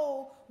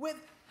soul with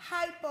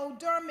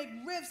hypodermic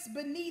rifts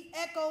beneath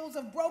echoes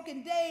of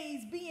broken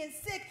days. Being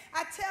sick,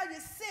 I tell you,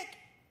 sick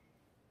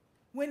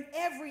when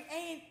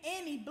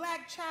any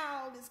black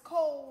child is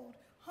cold,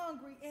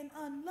 hungry, and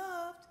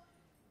unloved.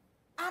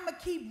 I'ma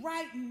keep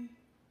writing.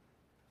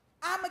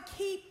 I'ma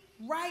keep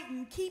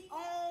writing, keep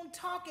on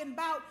talking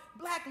about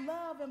black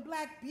love and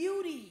black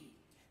beauty.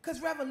 Because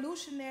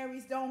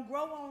revolutionaries don't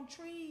grow on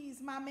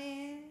trees, my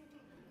man.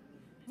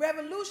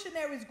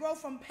 Revolutionaries grow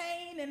from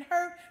pain and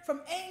hurt,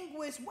 from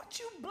anguish. What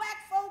you black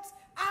folks,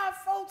 our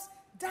folks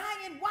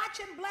dying,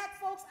 watching black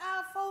folks,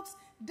 our folks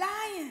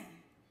dying.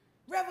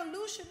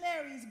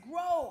 Revolutionaries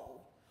grow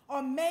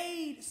or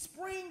made,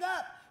 spring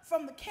up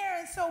from the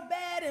caring so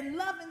bad and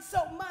loving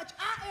so much.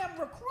 I am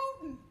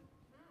recruiting.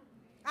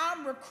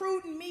 I'm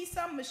recruiting me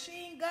some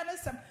machine gunners,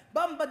 some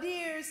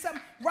bombardiers,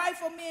 some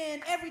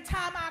riflemen every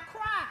time I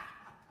cry.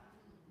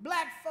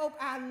 Black folk,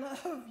 I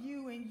love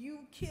you, and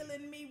you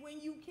killing me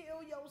when you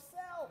kill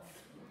yourself.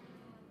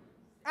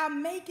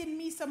 I'm making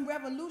me some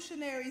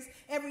revolutionaries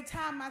every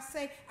time I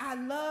say, I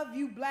love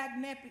you, black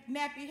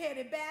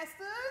nappy-headed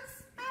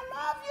bastards. I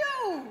love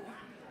you.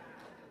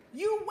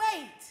 You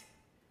wait.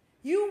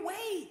 You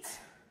wait.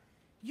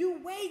 You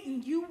wait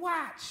and you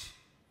watch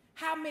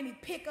how many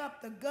pick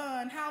up the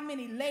gun, how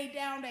many lay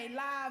down their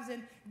lives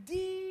and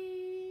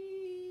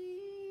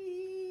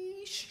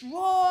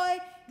destroy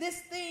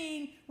this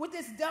thing with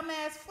this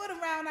dumbass foot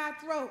around our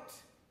throat.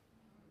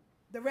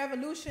 The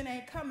revolution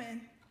ain't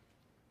coming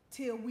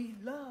till we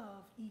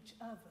love each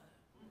other.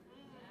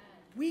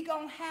 We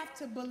gonna have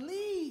to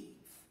believe,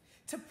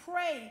 to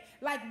pray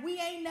like we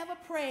ain't never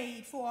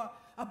prayed for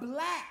a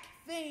black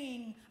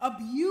thing, a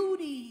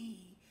beauty,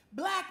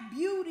 black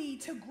beauty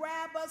to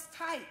grab us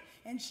tight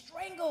and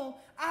strangle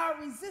our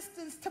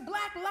resistance to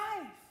black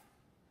life.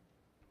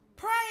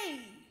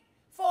 Pray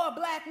for a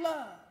black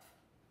love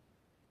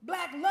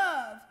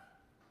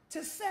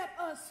to set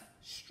us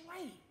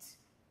straight.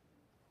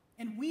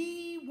 And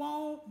we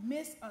won't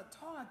miss a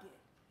target,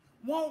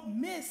 won't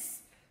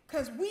miss,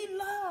 because we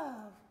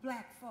love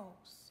black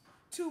folks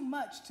too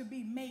much to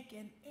be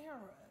making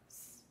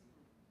errors.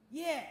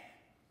 Yeah,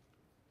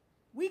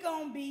 we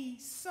gonna be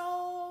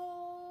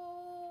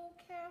so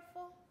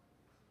careful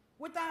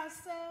with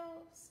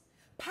ourselves.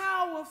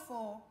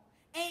 Powerful,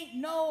 ain't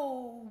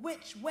no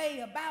which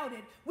way about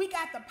it. We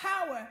got the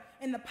power,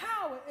 and the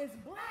power is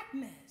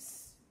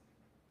blackness.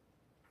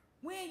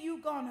 When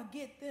you gonna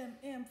get them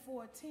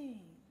M14s?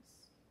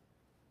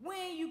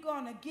 When you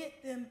gonna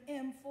get them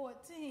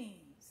M14s?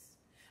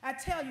 I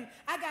tell you,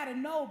 I gotta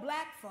know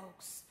black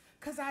folks,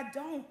 because I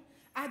don't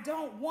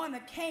wanna,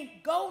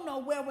 can't go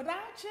nowhere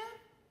without you.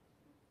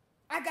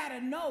 I gotta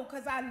know,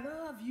 because I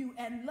love you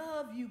and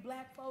love you,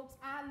 black folks.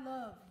 I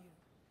love you.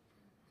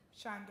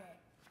 Shange.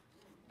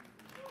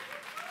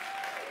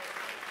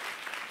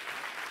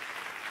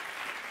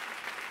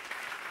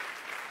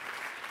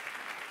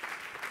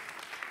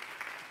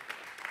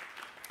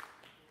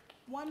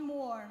 One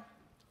more,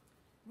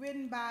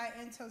 written by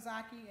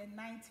Nzotake in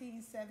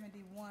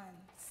 1971,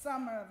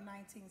 summer of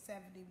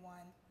 1971.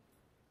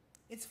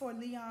 It's for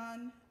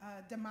Leon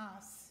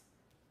Damas,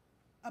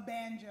 a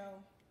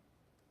banjo.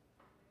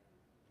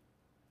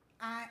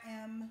 I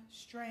am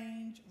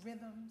strange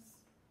rhythms,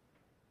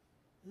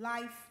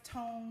 life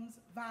tones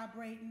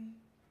vibrating.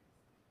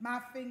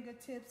 My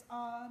fingertips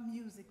are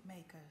music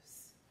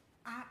makers.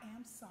 I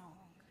am song.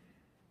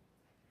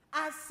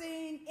 I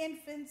sing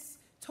infants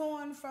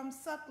torn from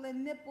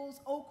suckling nipples,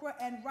 okra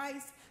and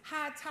rice,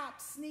 high-top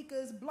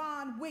sneakers,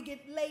 blonde wigged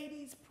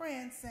ladies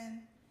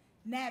prancing,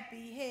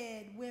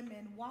 nappy-head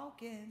women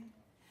walking.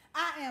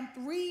 I am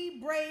 3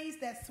 braids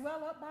that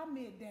swell up by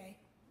midday.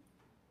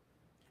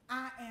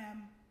 I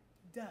am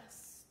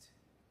dust.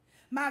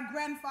 My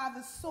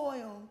grandfather's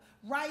soil,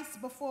 rice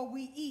before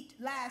we eat,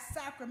 last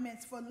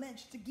sacraments for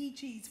Lynch to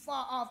Geechee's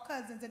far-off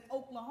cousins in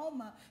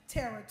Oklahoma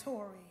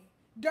territory.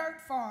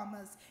 Dirt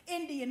farmers,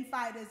 Indian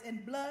fighters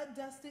in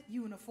blood-dusted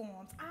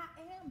uniforms.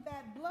 I am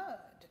that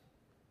blood,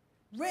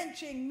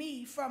 wrenching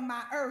me from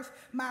my earth,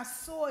 my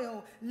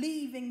soil,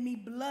 leaving me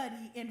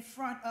bloody in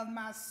front of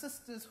my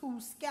sisters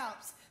whose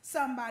scalps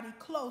somebody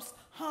close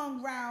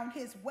hung round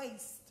his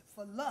waist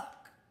for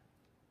luck.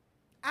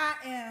 I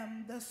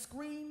am the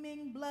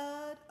screaming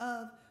blood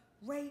of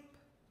rape,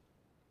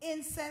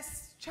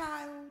 incest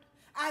child.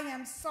 I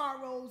am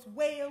sorrow's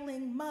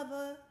wailing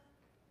mother.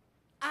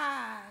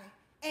 I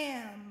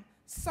am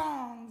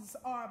songs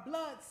are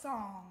blood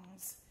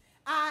songs.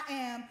 I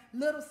am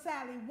little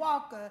Sally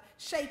Walker,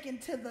 shaken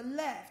to the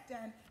left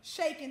and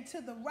shaken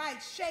to the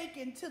right,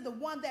 shaken to the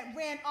one that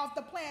ran off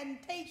the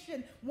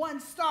plantation one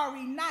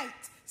starry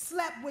night,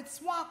 slept with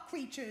swamp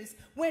creatures,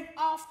 went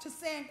off to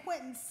San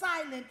Quentin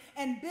silent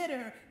and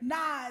bitter,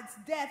 nods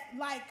death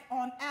like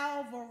on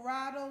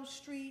Alvarado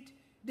Street,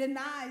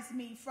 denies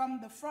me from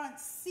the front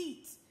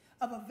seat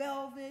of a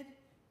velvet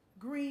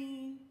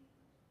green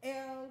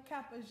El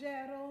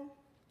Capogero.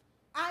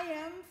 I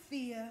am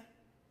fear.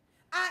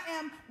 I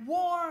am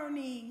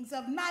warnings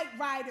of night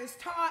riders,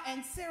 tar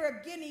and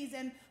syrup guineas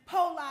and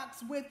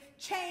Polacks with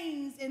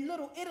chains in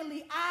Little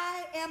Italy.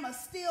 I am a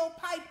steel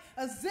pipe,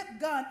 a zip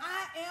gun.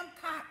 I am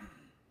cotton,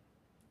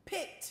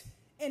 picked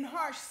in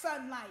harsh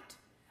sunlight,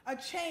 a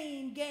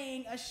chain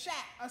gang, a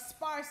shack, a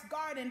sparse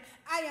garden.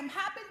 I am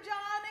Hoppin'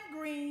 John and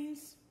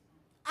Greens.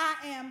 I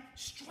am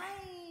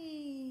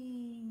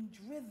strange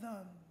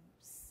rhythms.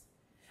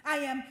 I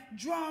am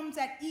drums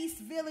at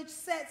East Village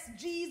sets,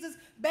 Jesus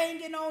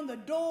banging on the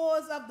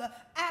doors of the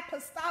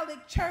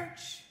Apostolic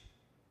Church.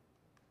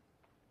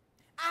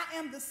 I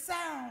am the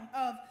sound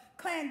of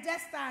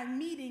clandestine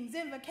meetings,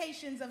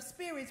 invocations of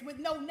spirits with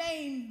no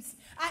names.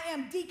 I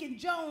am Deacon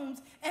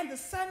Jones and the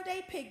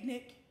Sunday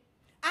picnic.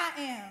 I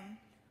am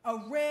a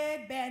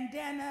red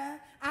bandana.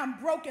 I'm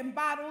broken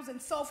bottles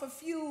and sulfur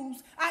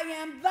fuels. I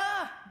am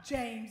the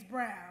James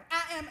Brown.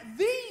 I am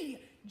the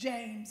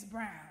James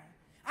Brown.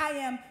 I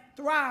am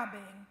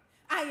throbbing.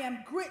 I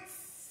am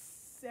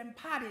grits and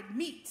potted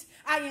meat.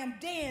 I am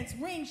dance,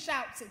 ring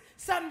shouts, and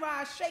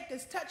sunrise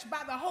shakers touched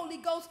by the Holy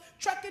Ghost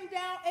trucking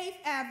down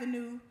 8th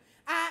Avenue.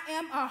 I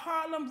am a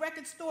Harlem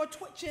record store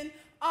twitching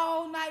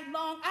all night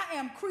long. I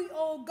am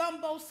Creole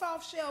gumbo,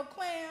 soft shell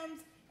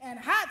clams, and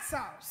hot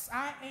sauce.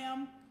 I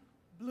am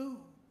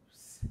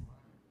blues.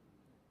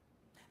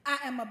 I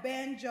am a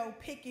banjo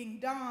picking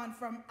dawn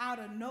from out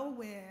of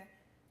nowhere.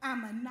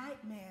 I'm a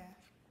nightmare.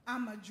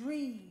 I'm a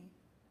dream.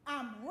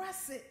 I'm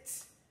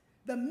russet,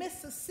 the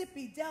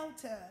Mississippi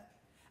Delta.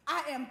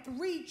 I am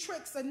 3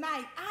 tricks a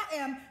night. I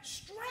am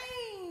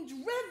strange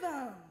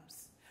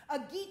rhythms. A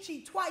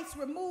Geechee twice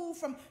removed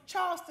from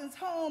Charleston's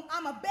home.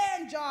 I'm a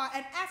banjar,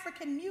 an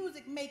African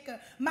music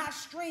maker. My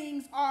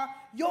strings are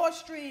your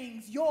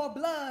strings, your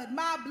blood,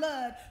 my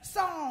blood.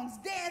 Songs,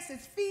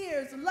 dances,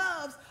 fears,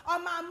 loves are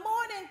my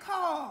morning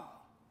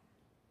call.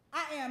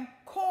 I am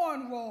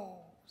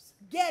cornrows,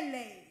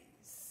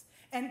 geles,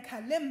 and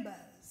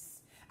kalimbas.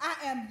 I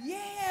am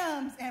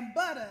yams and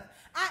butter.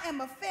 I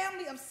am a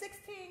family of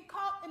 16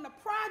 caught in the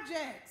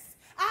projects.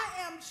 I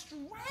am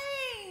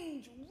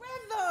strange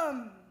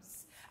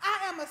rhythms.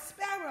 I am a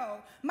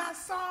sparrow. My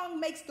song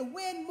makes the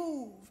wind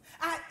move.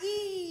 I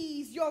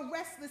ease your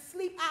restless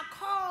sleep. I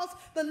cause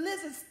the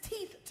lizard's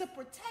teeth to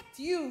protect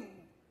you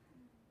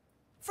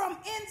from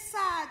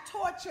inside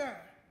torture.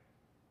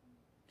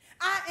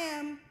 I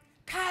am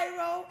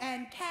Cairo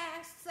and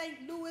Cass,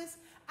 St. Louis.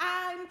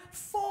 I'm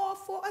 4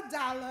 for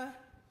 $1.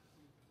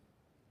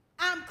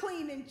 I'm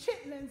cleaning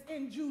chitlins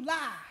in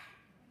July.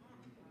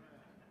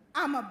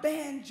 I'm a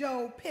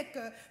banjo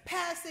picker,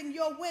 passing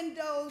your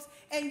windows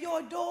and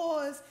your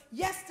doors.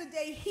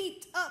 Yesterday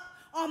heaped up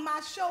on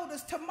my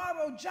shoulders,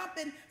 tomorrow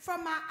jumping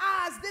from my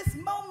eyes. This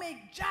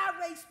moment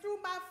gyrates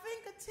through my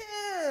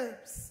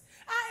fingertips.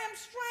 I am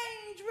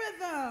strange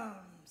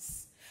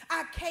rhythms.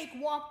 I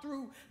cakewalk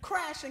through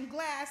crashing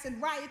glass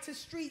and riotous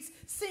streets,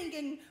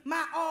 singing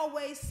my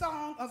always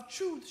song of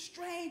truth,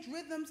 strange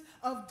rhythms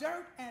of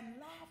dirt and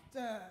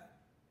laughter.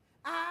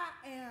 I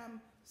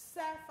am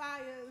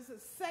Sapphire's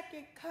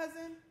second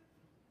cousin.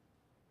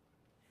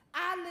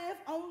 I live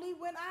only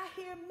when I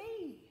hear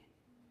me.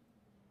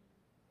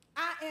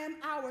 I am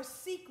our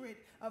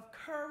secret of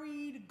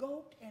curried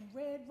goat and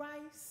red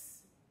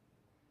rice.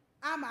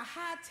 I'm a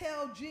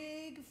hightail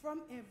jig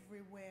from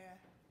everywhere.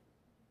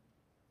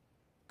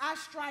 I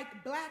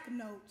strike black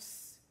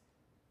notes,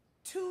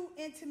 too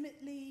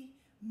intimately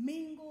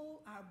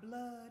mingle our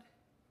blood.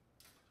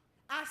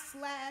 I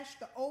slash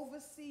the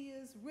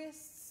overseer's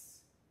wrists.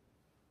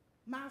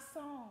 My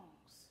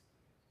songs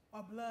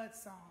are blood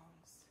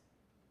songs.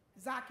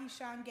 Zaki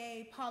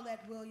Shange,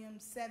 Paulette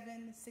Williams,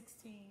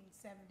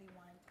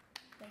 7/16/71.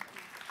 Thank you.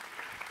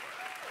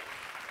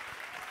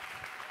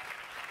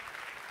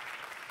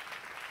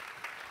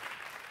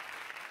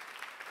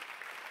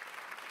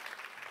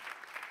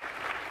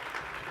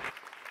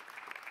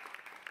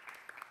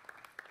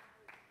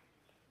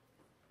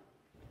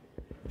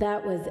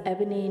 That was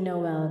Ebony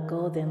Noel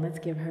Golden. Let's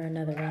give her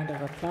another round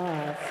of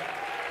applause.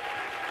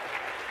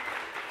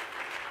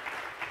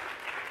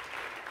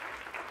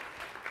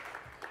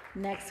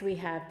 Next, we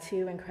have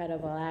 2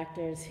 incredible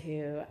actors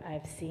who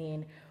I've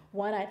seen.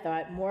 One I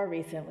thought more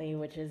recently,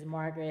 which is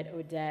Margaret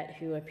Odette,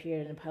 who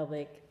appeared in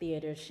Public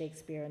Theater's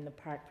Shakespeare in the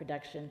Park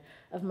production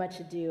of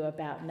Much Ado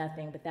About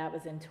Nothing, but that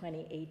was in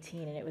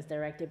 2018, and it was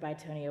directed by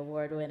Tony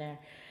Award winner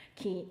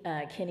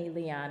Kenny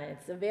Leon, and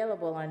it's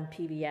available on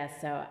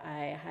PBS, so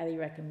I highly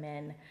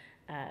recommend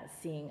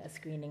seeing a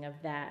screening of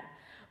that.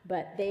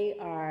 But they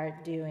are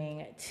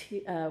doing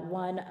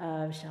one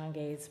of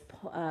Shange's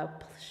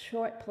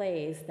short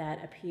plays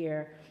that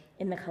appear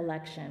in the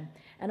collection.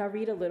 And I'll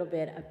read a little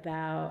bit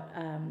about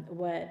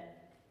what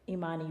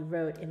Imani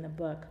wrote in the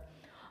book.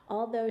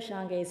 Although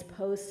Shange's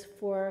posts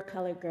for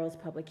Colored Girls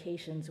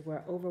publications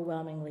were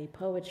overwhelmingly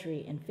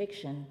poetry and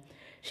fiction,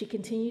 she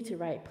continued to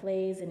write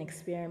plays and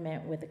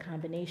experiment with a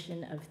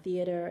combination of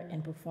theater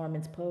and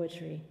performance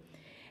poetry.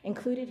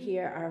 Included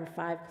here are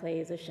 5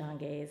 plays of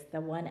Shange's, the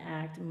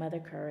 1-act Mother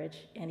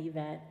Courage and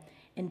Yvette,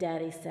 and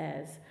Daddy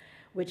Says,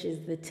 which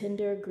is the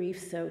tender,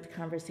 grief-soaked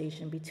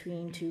conversation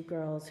between 2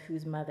 girls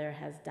whose mother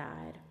has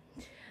died.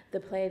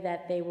 The play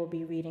that they will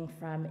be reading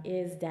from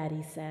is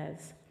Daddy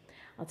Says.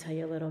 I'll tell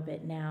you a little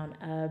bit now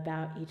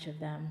about each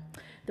of them.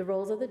 The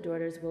roles of the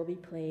daughters will be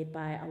played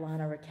by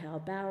Alana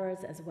Raquel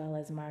Bowers as well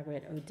as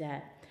Margaret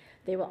Odette.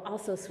 They will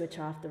also switch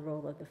off the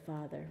role of the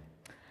father.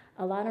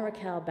 Alana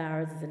Raquel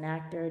Bowers is an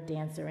actor,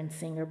 dancer, and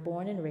singer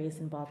born and raised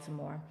in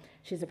Baltimore.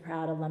 She's a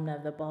proud alumna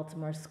of the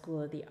Baltimore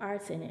School of the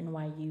Arts and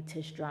NYU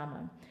Tisch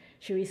Drama.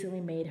 She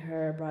recently made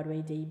her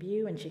Broadway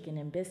debut in Chicken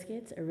and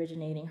Biscuits,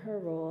 originating her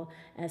role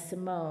as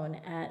Simone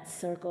at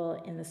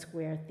Circle in the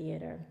Square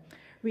Theater.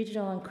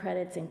 Regional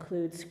credits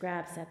include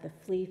Scraps at the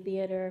Flea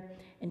Theater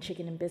and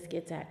Chicken and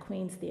Biscuits at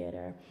Queens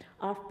Theater.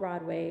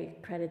 Off-Broadway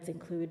credits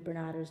include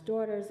Bernardo's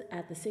Daughters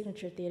at the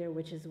Signature Theater,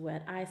 which is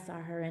what I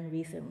saw her in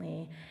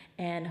recently,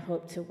 and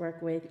hope to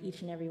work with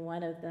each and every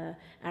one of the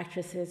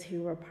actresses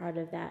who were part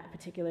of that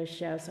particular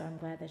show, so I'm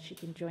glad that she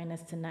can join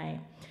us tonight.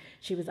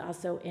 She was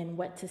also in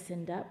What to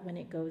Send Up When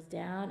It Goes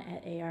Down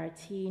at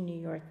ART New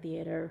York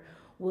Theater,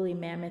 Woolly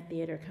Mammoth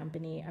Theater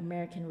Company,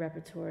 American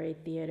Repertory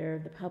Theater,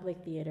 the Public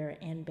Theater,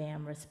 and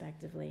BAM,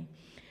 respectively.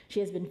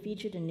 She has been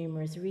featured in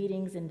numerous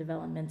readings and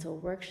developmental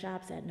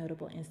workshops at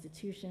notable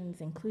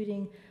institutions,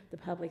 including the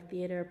Public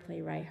Theater,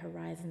 Playwright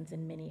Horizons,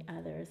 and many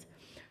others.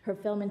 Her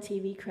film and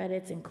TV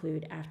credits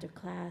include After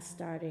Class,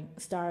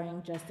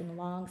 starring Justin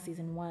Long,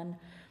 Season 1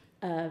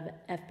 of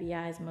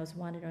FBI's Most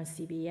Wanted on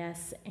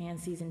CBS, and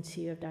Season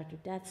 2 of Dr.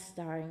 Death,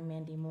 starring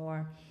Mandy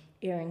Moore,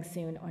 airing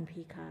soon on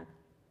Peacock.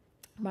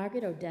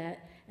 Margaret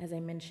Odette, as I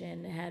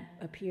mentioned, had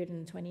appeared in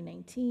the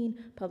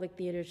 2019 Public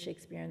Theater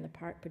Shakespeare in the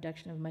Park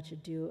production of Much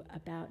Ado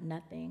About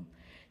Nothing.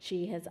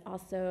 She has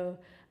also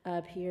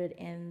appeared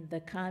in The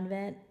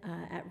Convent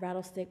at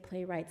Rattlestick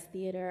Playwrights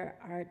Theater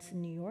Arts,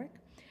 New York.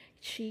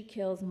 She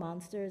Kills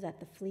Monsters at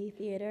the Flea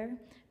Theater,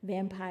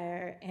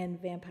 Vampire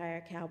and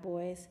Vampire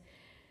Cowboys,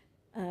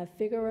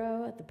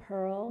 Figaro at the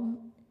Pearl,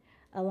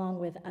 along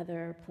with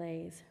other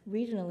plays.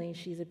 Regionally,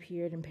 she's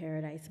appeared in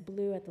Paradise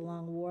Blue at the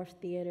Long Wharf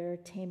Theater,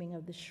 Taming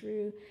of the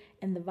Shrew,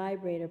 and the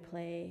Vibrator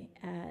play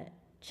at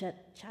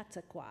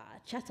Chautauqua.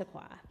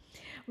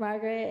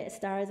 Margaret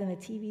stars in the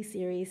TV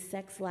series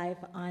Sex Life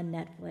on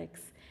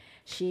Netflix.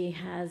 She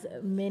has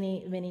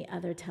many, many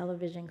other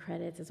television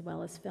credits as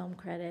well as film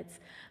credits,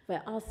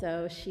 but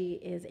also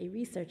she is a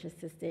research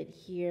assistant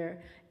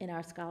here in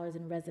our Scholars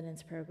in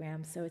Residence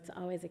program, so it's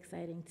always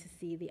exciting to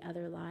see the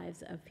other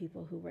lives of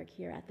people who work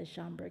here at the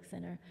Schomburg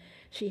Center.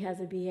 She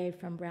has a BA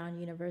from Brown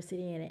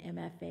University and an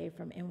MFA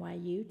from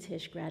NYU,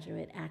 Tisch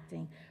Graduate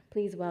Acting.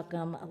 Please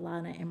welcome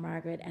Alana and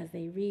Margaret as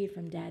they read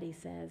from Daddy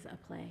Says, a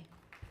play.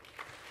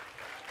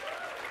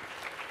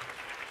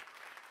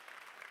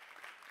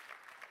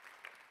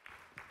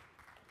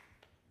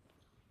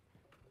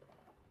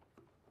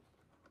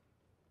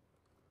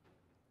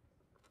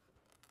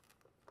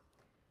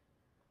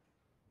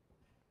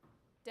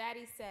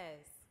 Daddy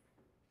Says,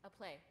 a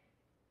play.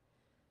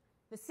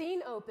 The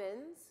scene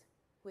opens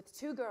with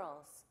two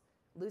girls,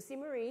 Lucy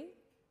Marie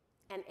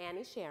and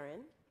Annie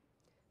Sharon,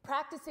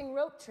 practicing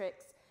rope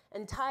tricks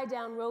and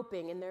tie-down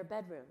roping in their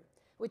bedroom,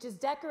 which is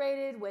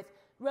decorated with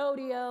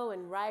rodeo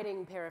and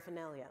riding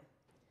paraphernalia.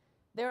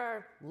 There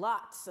are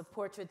lots of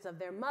portraits of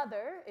their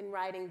mother in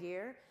riding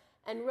gear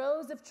and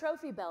rows of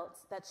trophy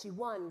belts that she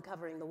won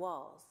covering the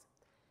walls.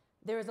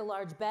 There is a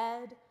large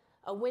bed,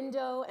 a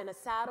window, and a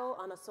saddle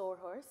on a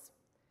sawhorse.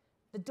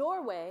 The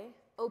doorway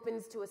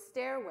opens to a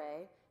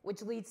stairway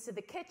which leads to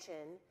the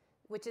kitchen,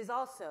 which is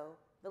also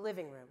the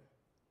living room.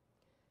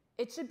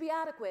 It should be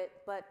adequate,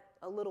 but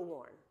a little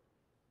worn.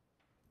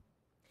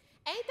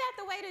 Ain't that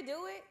the way to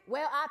do it?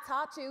 Well, I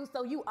taught you,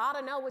 so you ought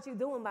to know what you're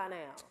doing by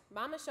now.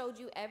 Mama showed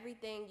you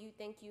everything you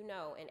think you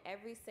know and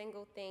every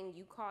single thing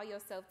you call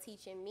yourself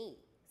teaching me.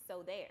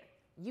 So there.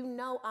 You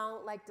know I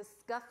don't like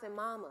discussing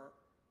Mama,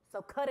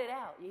 so cut it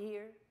out, you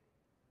hear?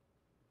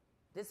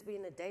 This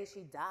being the day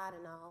she died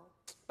and all.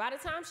 By the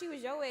time she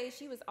was your age,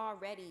 she was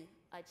already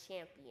a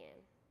champion.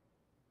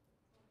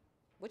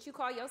 What you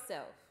call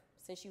yourself,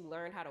 since you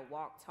learned how to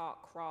walk,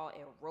 talk, crawl,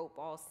 and rope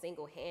all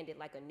single-handed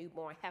like a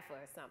newborn heifer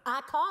or something?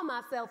 I call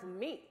myself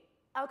me,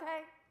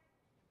 okay?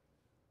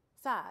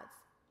 Besides,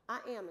 I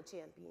am a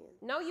champion.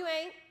 No, you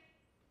ain't.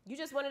 You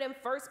just one of them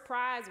first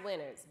prize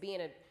winners.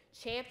 Being a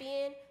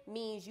champion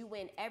means you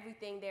win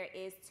everything there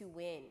is to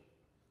win.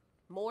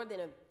 More than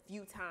a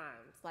few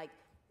times, like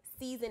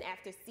season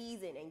after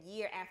season and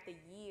year after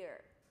year.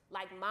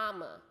 Like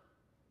Mama,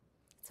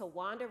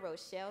 Tawanda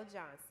Rochelle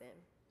Johnson.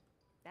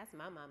 That's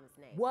my mama's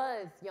name.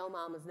 Was your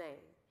mama's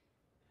name?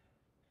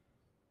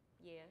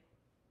 Yeah.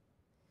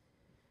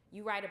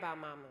 You right about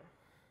Mama.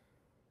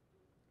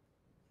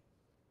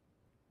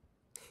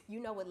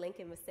 You know what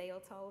Lincoln Maseo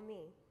told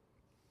me?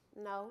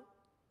 No.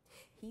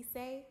 He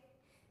say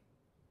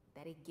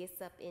that it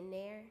gets up in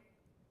there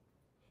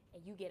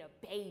and you get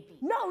a baby.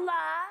 No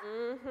lie.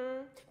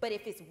 Mm-hmm. But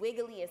if it's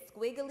wiggly and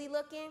squiggly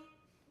looking,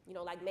 you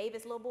know, like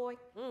Mavis' little boy.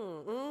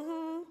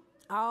 Mm-hmm.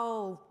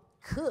 All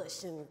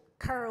cush and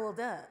curled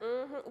up.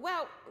 Mm-hmm.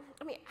 Well,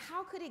 I mean,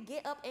 how could it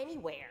get up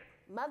anywhere?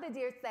 Mother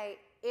dear say,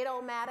 it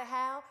don't matter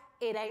how,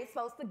 it ain't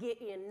supposed to get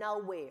in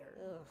nowhere.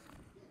 Ugh.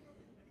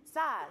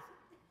 Besides,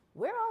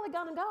 where all it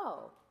gonna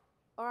go?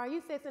 Or are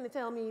you fixing to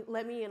tell me,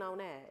 let me in on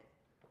that?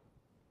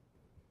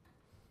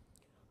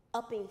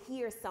 Up in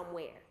here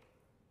somewhere.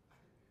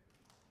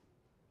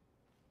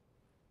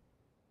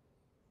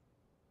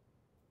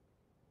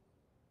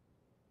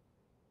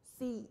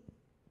 See,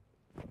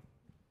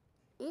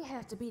 it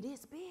has to be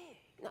this big.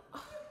 No.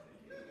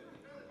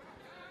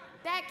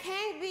 That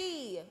can't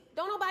be.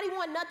 Don't nobody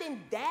want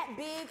nothing that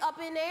big up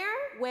in there.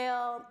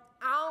 Well,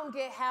 I don't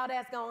get how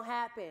that's gonna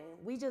happen.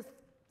 We just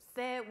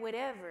said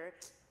whatever.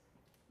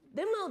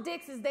 Them little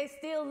Dixies, they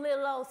still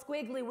little old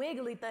squiggly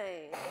wiggly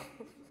things.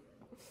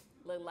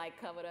 Look like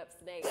covered up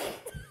snakes.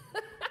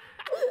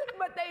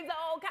 But they's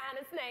all kind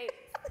of snakes.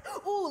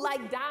 Ooh,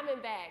 like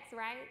diamondbacks,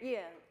 right?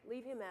 Yeah,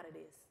 leave him out of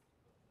this.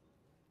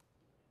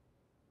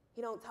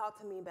 He don't talk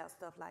to me about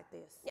stuff like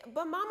this. Yeah,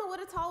 but Mama would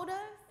have told us,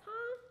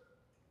 huh?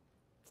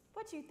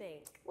 What you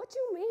think? What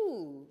you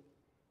mean?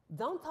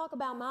 Don't talk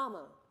about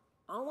Mama.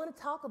 I don't want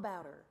to talk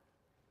about her.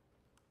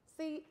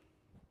 See,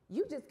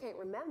 you just can't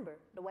remember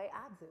the way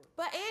I do.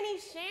 But Annie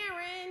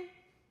Sharon,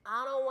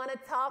 I don't want to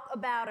talk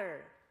about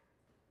her.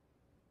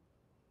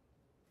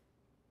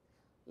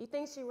 You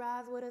think she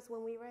rides with us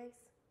when we race?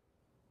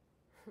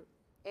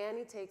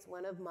 Annie takes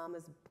one of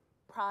Mama's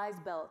prize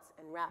belts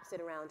and wraps it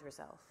around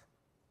herself.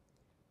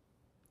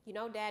 you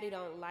know Daddy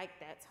don't like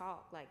that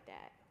talk like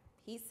that.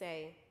 He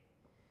say,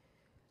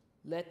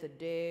 let the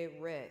dead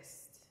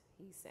rest,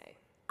 he say.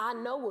 I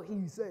know what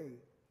he say.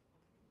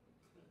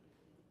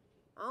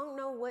 I don't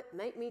know what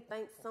make me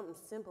think something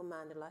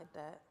simple-minded like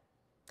that.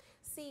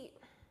 See,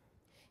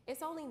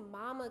 it's only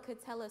Mama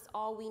could tell us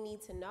all we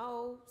need to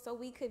know so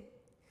we could,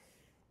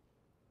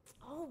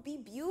 be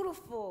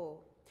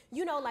beautiful.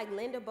 You know, like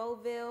Linda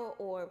Beauville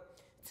or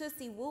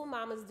Tootsie Woo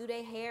mamas do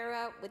their hair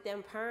up with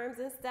them perms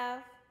and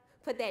stuff.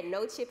 Put that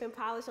no chip and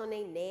polish on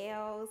their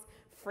nails,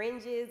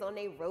 fringes on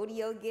their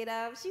rodeo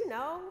get-ups, you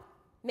know.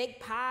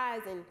 Make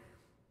pies and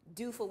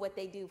do for what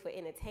they do for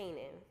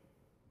entertaining.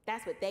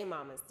 That's what they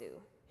mamas do.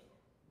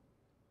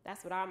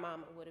 That's what our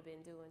mama would have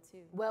been doing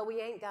too. Well,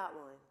 we ain't got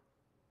one.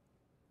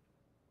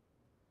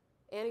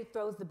 Annie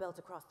throws the belt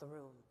across the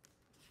room.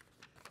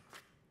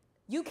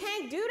 You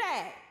can't do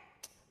that.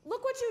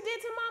 Look what you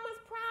did to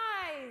Mama's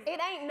prize.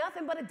 It ain't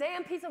nothing but a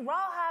damn piece of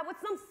rawhide with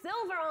some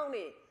silver on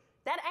it.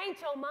 That ain't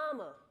your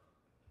mama.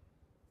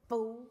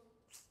 Fool.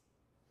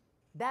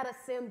 That a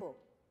symbol.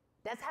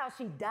 That's how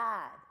she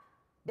died.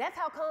 That's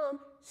how come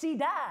she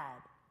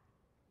died.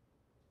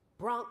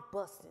 Bronc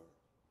busting.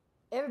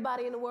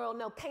 Everybody in the world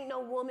know can't no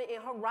woman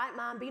in her right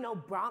mind be no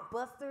bronc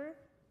buster.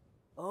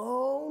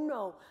 Oh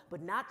no,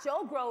 but not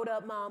your growed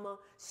up mama.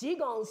 She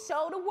gonna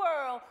show the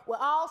world what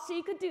all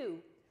she could do.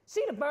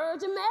 She the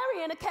Virgin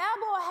Mary in a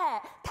cowboy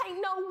hat. Can't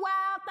no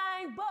wild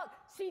thing buck.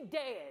 She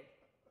dead.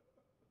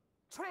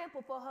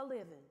 Trample for her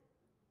living.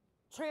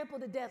 Trample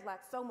to death like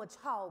so much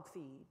hog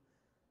feed.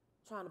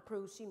 Trying to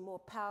prove she more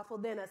powerful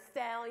than a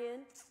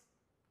stallion.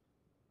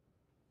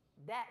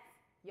 That's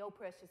your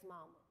precious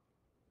mama.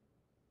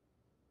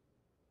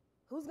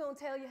 Who's gonna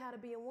tell you how to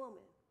be a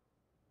woman?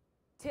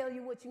 Tell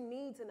you what you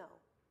need to know.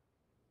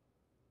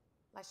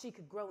 Like she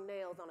could grow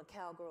nails on a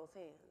cowgirl's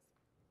hands.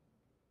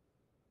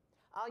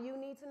 All you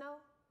need to know,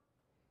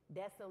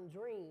 that's some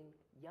dream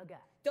you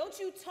got. Don't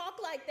you talk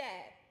like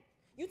that.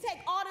 You take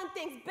all them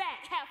things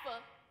back, heifer.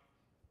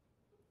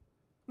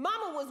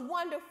 Mama was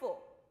wonderful.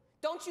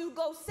 Don't you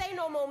go say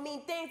no more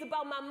mean things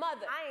about my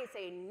mother. I ain't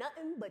say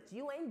nothing, but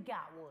you ain't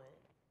got one.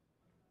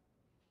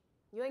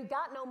 You ain't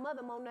got no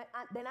mother more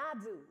than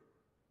I do.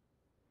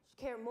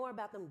 She cared more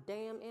about them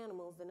damn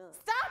animals than us.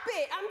 Stop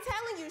it! I'm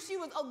telling you, she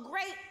was a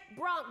great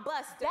bronc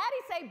buster.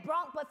 Daddy say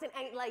bronc busting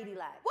ain't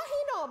ladylike. What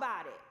he know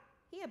about it?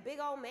 He a big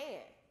old man.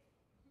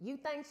 You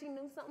think she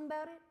knew something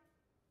about it?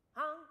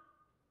 Huh?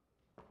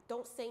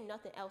 Don't say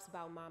nothing else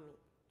about Mommy.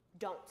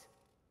 Don't.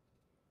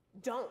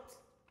 Don't.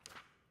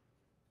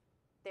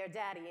 Their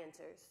daddy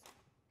enters.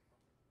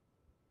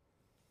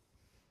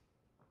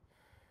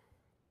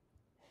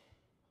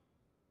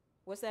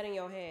 What's that in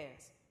your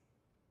hands?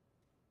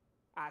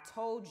 I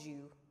told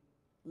you,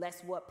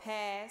 let's what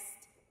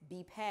passed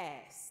be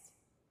past.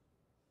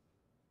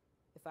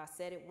 If I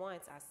said it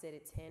once, I said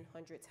it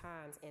 100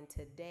 times, and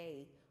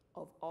today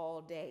of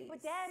all days.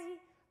 But Daddy,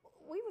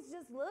 we was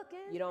just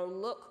looking. You don't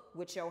look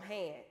with your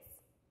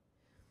hands.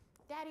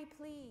 Daddy,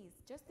 please,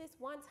 just this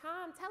one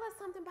time, tell us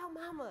something about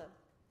Mama.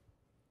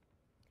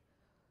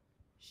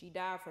 She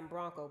died from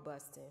bronco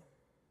busting,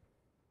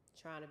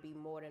 trying to be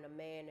more than a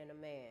man and a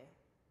man.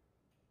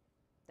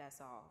 That's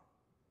all.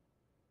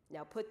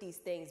 Now put these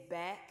things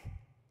back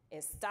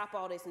and stop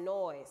all this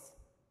noise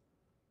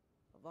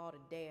of all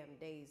the damn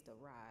days to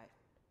ride.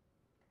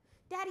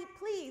 Daddy,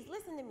 please,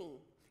 listen to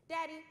me.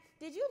 Daddy,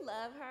 did you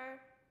love her?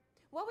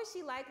 What was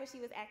she like when she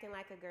was acting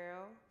like a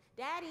girl?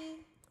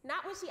 Daddy,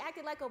 not when she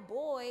acted like a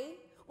boy.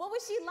 What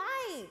was she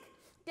like?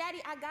 Daddy,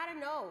 I gotta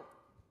know.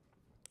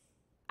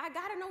 I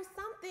gotta know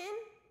something.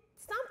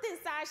 Something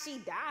size she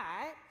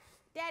died.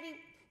 Daddy,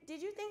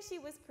 did you think she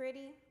was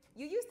pretty?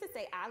 You used to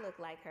say I look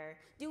like her.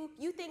 Do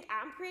you think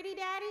I'm pretty,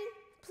 Daddy?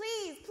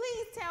 Please,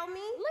 please tell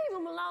me. Leave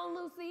him alone,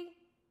 Lucy.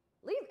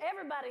 Leave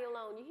everybody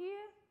alone, you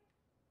hear?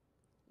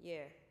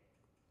 Yeah.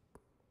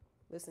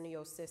 Listen to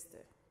your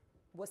sister.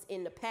 What's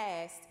in the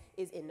past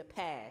is in the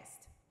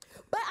past.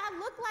 But I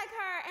look like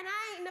her and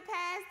I ain't in the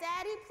past,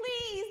 Daddy.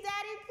 Please,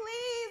 Daddy,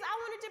 please.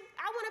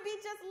 I want to be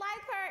just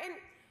like her and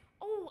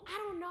I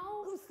don't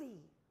know. Lucy,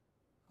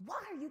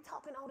 why are you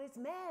talking all this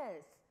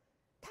mess?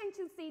 Can't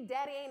you see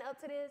Daddy ain't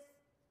up to this?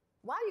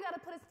 Why you gotta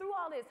put us through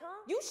all this,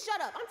 huh? You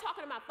shut up. I'm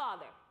talking to my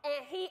father.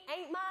 And he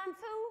ain't mine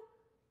too?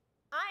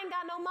 I ain't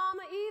got no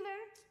mama either.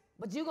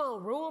 But you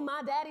gonna ruin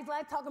my daddy's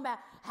life talking about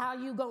how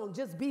you gonna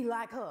just be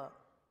like her.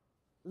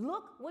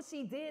 Look what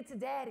she did to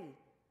Daddy.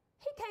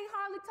 He can't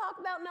hardly talk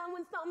about nothing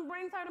when something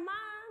brings her to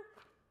mind.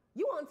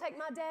 You wanna take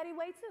my daddy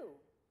away too?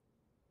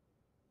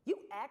 You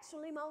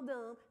actually more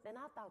dumb than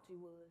I thought you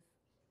was.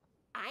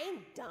 I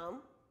ain't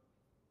dumb.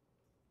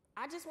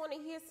 I just want to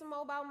hear some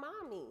more about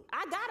Mommy.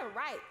 I got her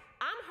right.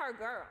 I'm her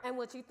girl. And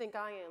what you think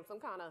I am, some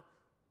kind of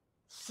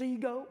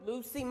she-goat?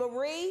 Lucy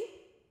Marie?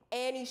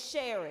 Annie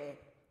Sharon,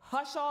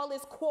 hush all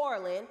this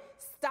quarreling.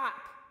 Stop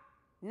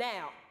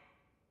now.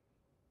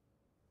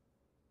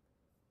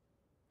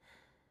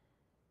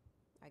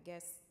 I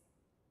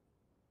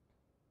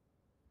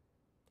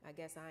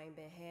guess I ain't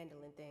been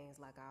handling things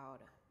like I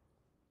oughta.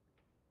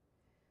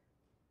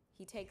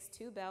 He takes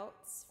 2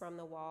 belts from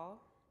the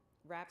wall,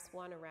 wraps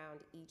one around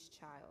each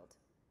child.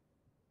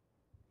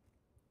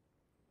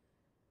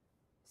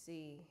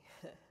 See,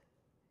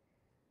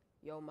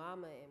 your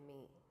mama and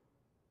me,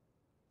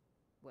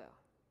 well,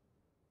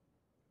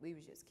 we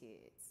was just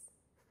kids.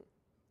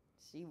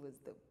 She was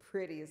the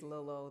prettiest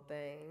little old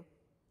thing.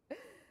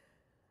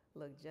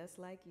 Looked just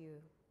like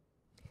you.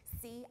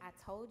 See, I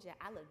told you,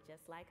 I look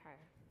just like her.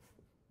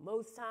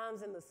 Most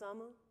times in the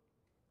summer,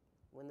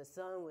 when the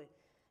sun would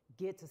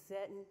get to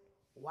setting,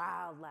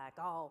 wildlife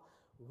all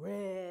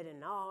red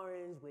and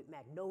orange with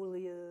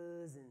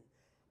magnolias and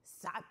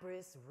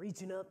cypress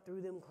reaching up through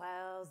them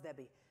clouds that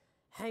be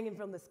hanging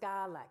from the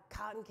sky like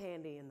cotton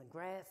candy and the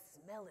grass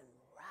smelling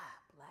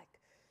ripe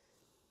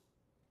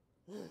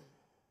like,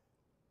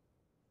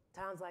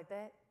 Times like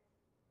that,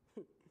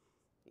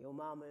 your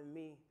mama and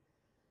me,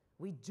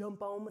 we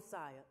jump on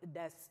Messiah.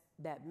 That's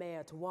that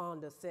mare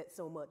Tawanda set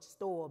so much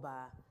store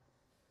by.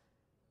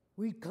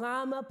 We'd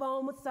climb up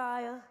on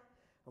Messiah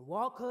and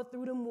walk her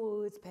through them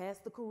woods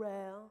past the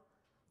corral,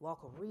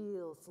 walk her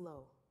real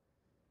slow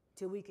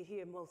till we could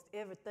hear most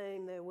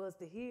everything there was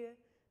to hear.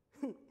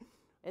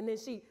 And then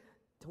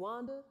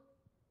Tawanda,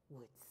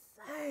 would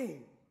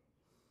sing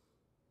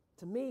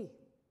to me.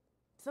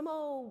 Some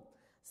old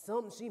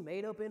something she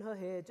made up in her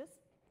head, just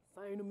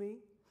sang to me.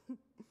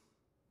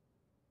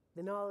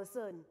 Then all of a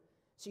sudden,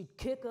 she'd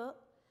kick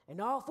up, and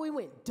off we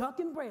went,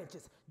 ducking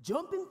branches,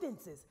 jumping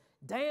fences.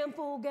 Damn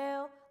fool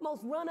gal,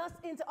 most run us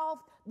into off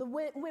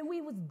when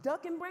we was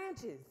ducking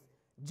branches,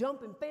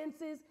 jumping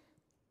fences.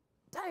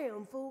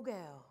 Damn fool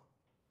gal,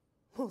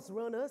 most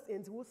run us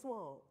into a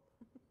swamp.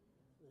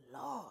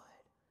 Lord,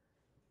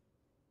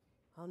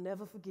 I'll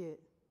never forget.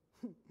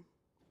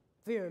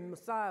 Fearing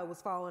Messiah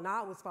was falling,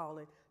 I was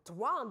falling.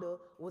 Tawanda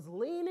was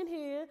leaning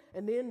here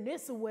and then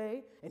this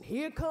away, and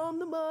here come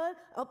the mud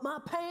up my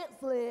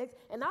pants legs,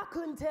 and I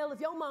couldn't tell if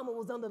your mama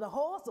was under the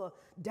horse or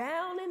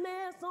down in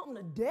there, something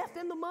to death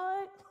in the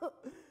mud.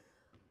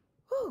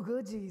 Oh,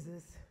 good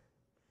Jesus.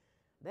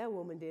 That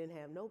woman didn't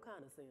have no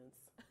kind of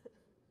sense.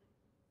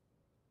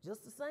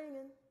 Just the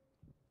singing,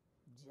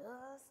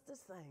 just the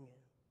singing.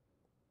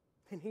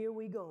 And here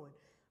we going,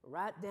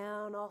 right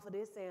down off of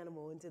this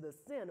animal into the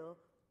center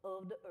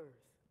of the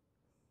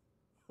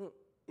earth.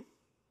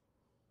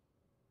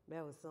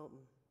 That was something.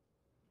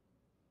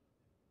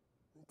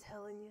 I'm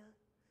telling you,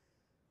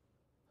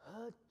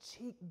 her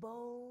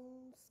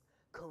cheekbones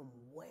come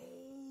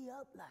way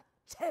up like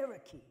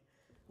Cherokee,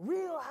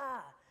 real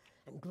high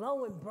and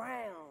glowing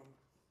brown.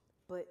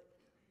 But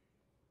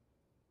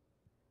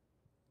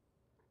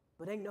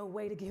ain't no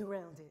way to get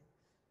around it.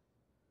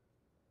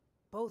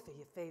 Both of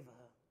you favor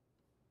her.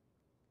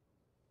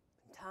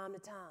 From time to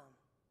time,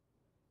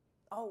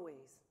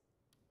 always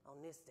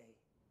on this day.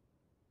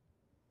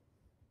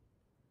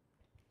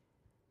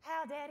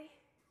 How, Daddy?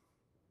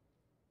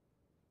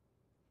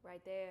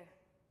 Right there,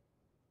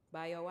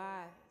 by your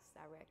eyes,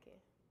 I reckon.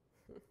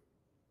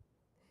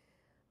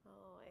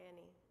 Oh,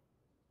 Annie.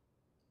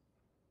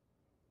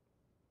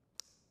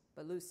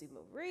 But Lucy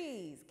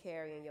Marie's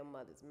carrying your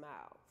mother's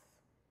mouth.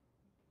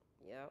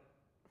 Yep.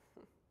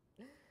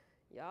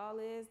 Y'all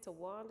is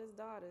Tawanda's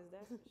daughters,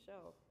 that's for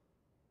sure.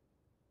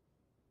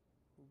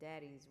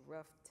 Daddy's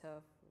rough,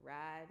 tough,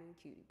 riding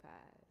cutie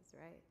pies,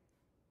 right?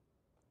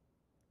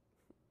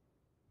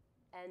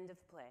 End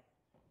of play.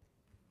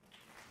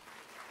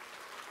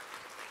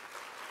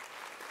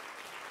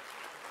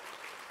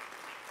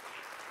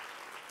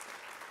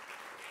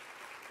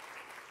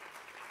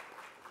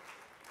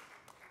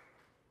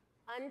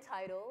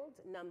 Untitled,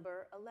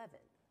 number 11.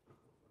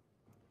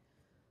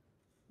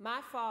 My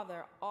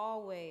father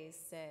always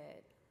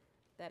said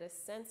that a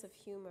sense of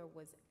humor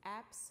was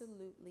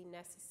absolutely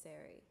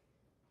necessary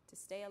to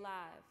stay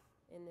alive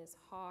in this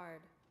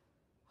hard,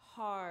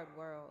 hard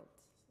world.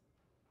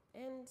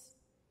 And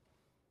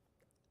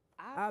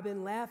I've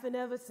been laughing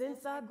ever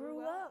since I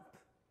grew up.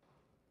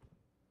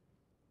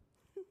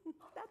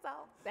 That's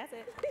all. That's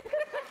it.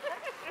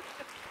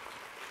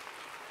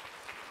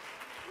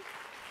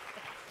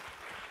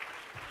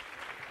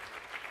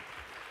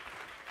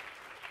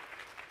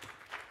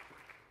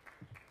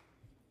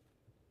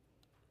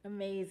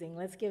 Amazing.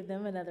 Let's give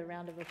them another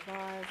round of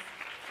applause.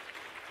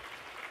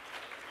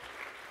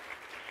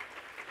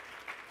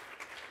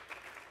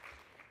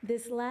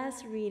 This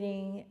last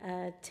reading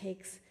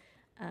takes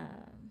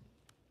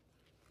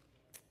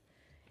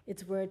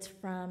its words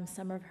from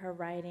some of her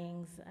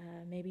writings,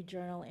 maybe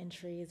journal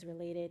entries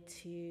related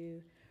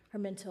to her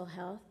mental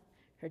health,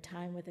 her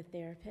time with a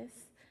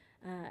therapist,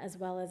 as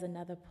well as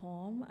another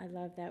poem. I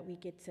love that we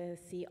get to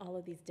see all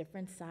of these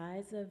different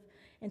sides of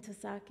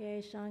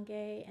Nzotake,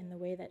 Shange, and the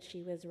way that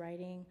she was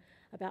writing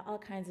about all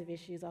kinds of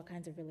issues, all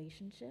kinds of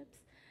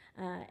relationships.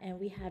 And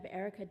we have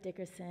Erica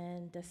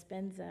Dickerson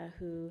Despenza,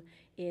 who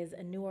is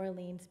a New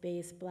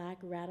Orleans-based Black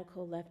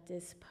radical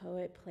leftist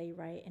poet,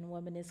 playwright, and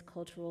womanist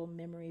cultural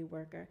memory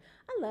worker.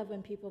 I love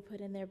when people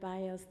put in their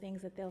bios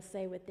things that they'll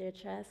say with their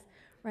chest,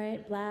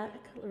 right? Black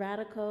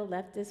radical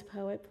leftist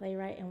poet,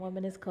 playwright, and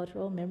womanist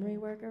cultural memory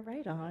worker,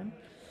 right on.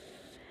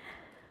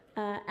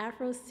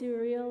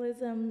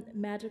 Afro-surrealism,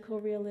 magical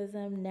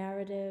realism,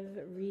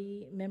 narrative,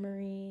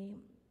 memory,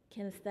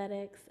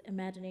 kinesthetic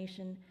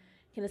imagination,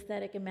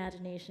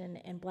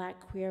 and Black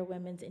queer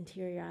women's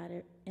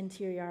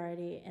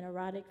interiority and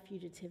erotic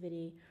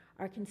fugitivity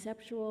are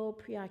conceptual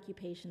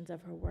preoccupations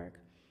of her work.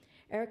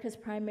 Erica's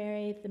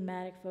primary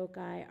thematic foci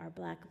are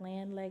Black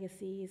land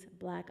legacies,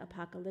 Black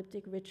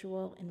apocalyptic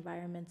ritual,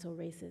 environmental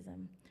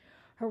racism.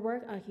 Her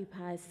work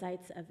occupies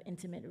sites of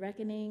intimate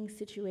reckoning,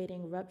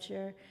 situating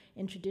rupture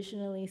in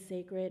traditionally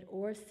sacred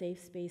or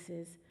safe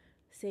spaces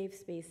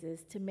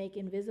to make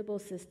invisible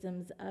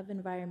systems of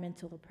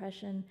environmental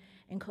oppression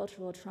and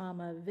cultural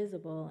trauma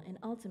visible, and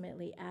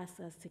ultimately asks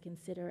us to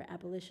consider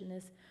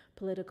abolitionist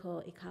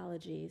political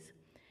ecologies.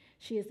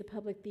 She is the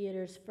Public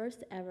Theater's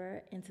first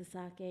ever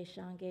Nzotake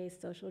Shange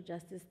social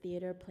justice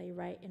theater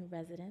playwright in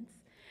residence.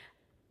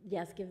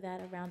 Yes, give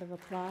that a round of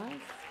applause.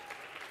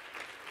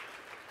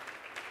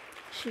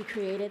 She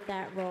created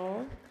that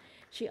role.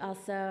 She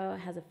also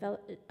has a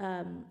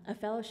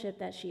fellowship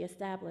that she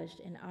established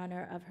in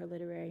honor of her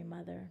literary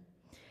mother.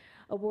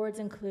 Awards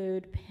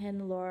include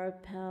Penn Laura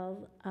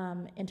Pell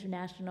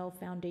International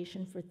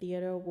Foundation for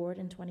Theater Award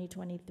in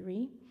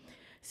 2023,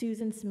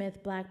 Susan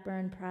Smith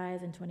Blackburn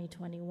Prize in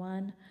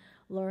 2021,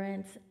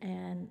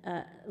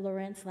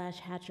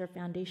 Lawrence/Hatcher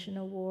Foundation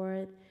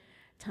Award,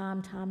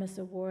 Tom Thomas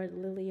Award,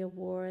 Lilly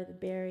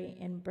Award, Barry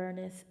and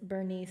Bernice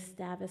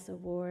Stavis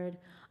Award,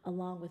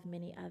 along with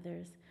many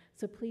others.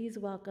 So please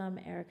welcome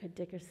Erica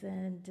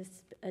Dickerson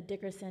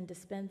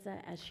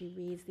Despenza as she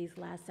reads these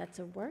last sets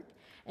of work.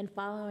 And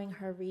following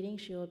her reading,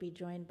 she will be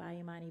joined by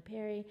Imani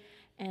Perry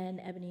and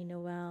Ebony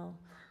Noel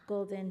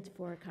Golden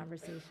for a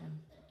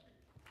conversation.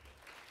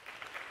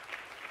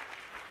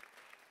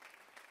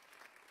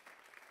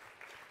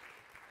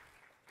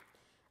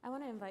 I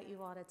want to invite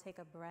you all to take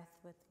a breath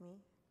with me.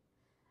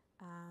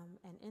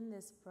 And in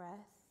this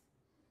breath,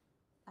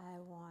 I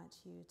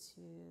want you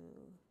to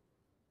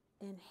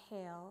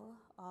inhale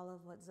all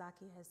of what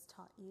Zaki has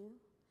taught you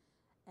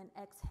and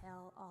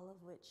exhale all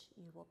of which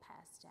you will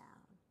pass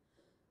down.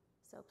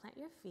 So plant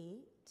your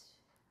feet.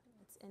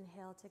 Let's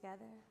inhale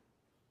together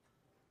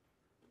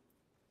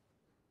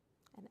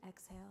and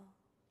exhale.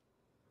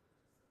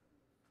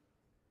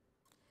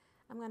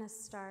 I'm going to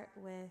start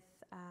with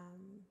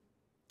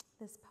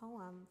this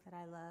poem that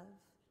I love.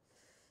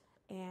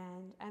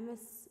 And I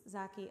miss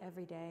Zaki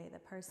every day, the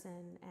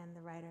person and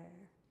the writer.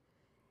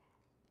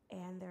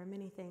 And there are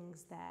many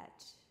things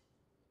that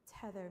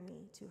tether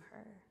me to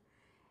her,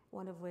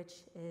 one of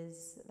which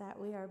is that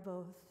we are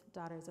both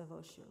daughters of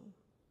Oshun.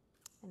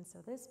 And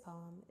so this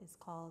poem is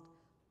called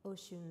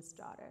Oshun's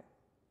Daughter.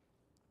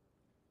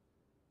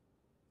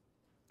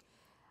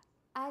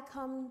 I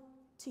come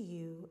to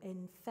you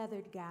in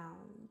feathered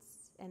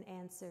gowns and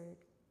answered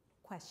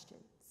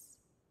questions.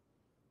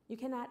 You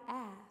cannot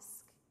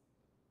ask.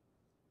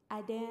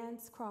 I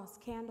dance cross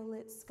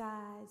candlelit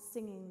skies,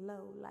 singing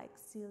low like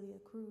Celia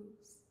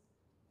Cruz.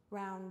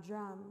 Round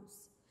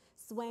drums,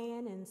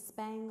 swaying in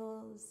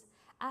spangles,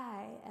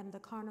 I am the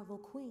carnival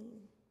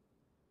queen.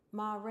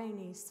 Ma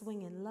Rainey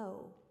swinging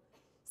low,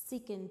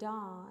 seeking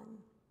dawn,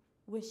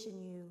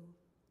 wishing you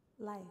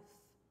life.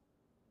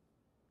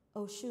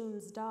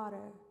 Oshun's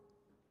daughter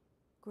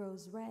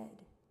grows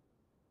red.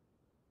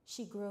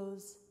 She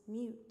grows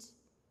mute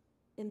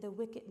in the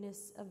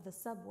wickedness of the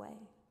subway,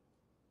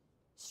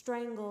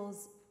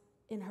 strangles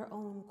in her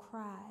own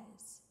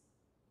cries,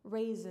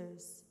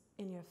 razors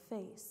in your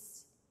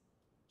face,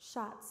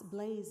 shots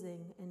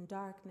blazing in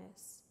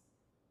darkness.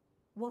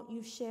 Won't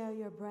you share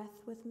your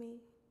breath with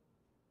me?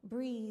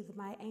 Breathe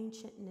my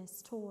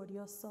ancientness toward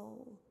your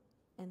soul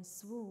and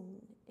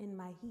swoon in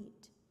my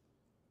heat.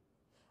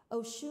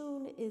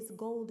 Oshun is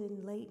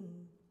golden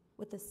laden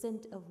with the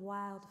scent of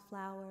wild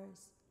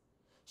flowers.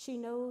 She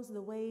knows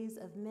the ways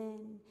of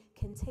men,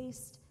 can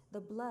taste the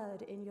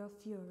blood in your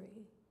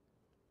fury.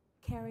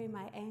 Carry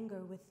my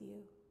anger with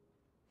you.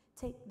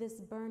 Take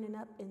this burning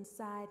up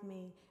inside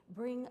me.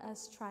 Bring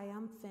us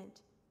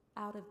triumphant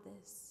out of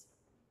this.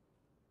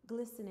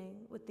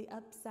 Glistening with the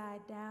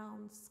upside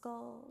down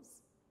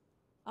skulls,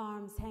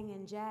 arms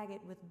hanging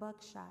jagged with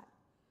buckshot.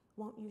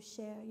 Won't you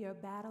share your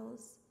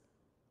battles?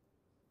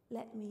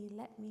 Let me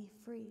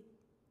free.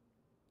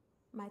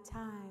 My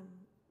time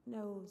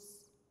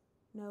knows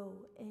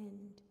no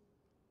end.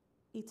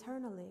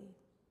 Eternally,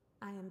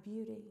 I am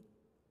beauty.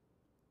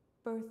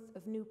 Birth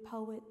of new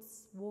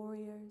poets,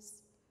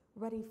 warriors,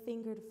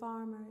 ruddy-fingered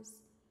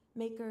farmers,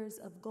 makers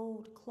of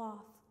gold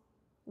cloth,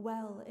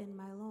 well in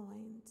my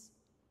loins.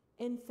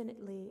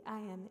 Infinitely, I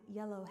am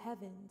yellow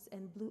heavens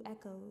and blue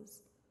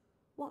echoes.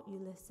 Won't you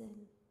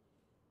listen?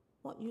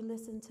 Won't you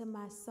listen to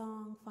my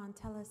song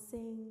Fontella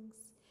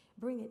sings?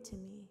 Bring it to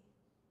me.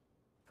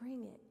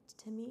 Bring it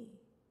to me.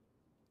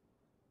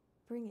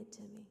 bring it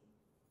to me.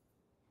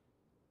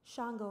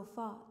 Shango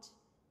fought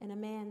in a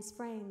man's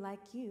frame like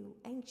you,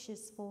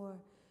 anxious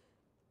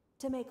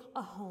to make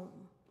a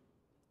home,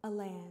 a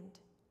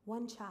land,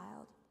 one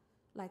child,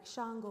 like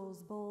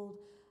Shango's bold,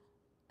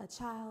 a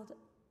child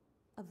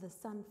of the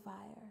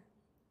sunfire,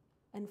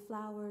 and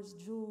flowers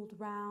jeweled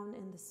round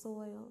in the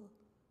soil.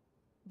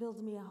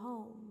 Build me a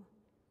home,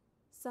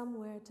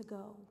 somewhere to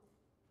go.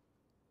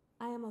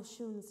 I am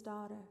Oshun's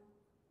daughter.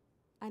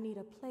 I need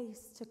a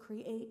place to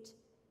create,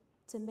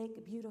 to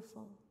make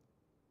beautiful.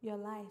 Your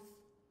life,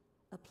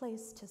 a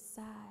place to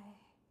sigh.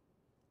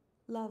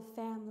 Love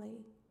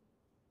family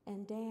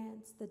and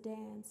dance the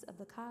dance of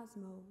the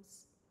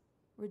cosmos,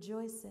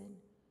 rejoicing,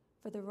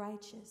 for the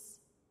righteous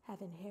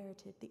have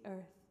inherited the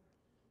earth.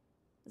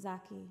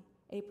 Zaki,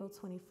 April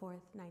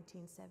 24th,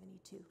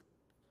 1972.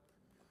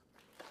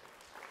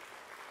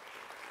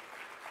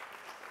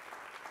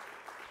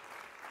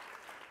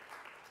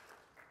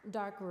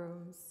 Dark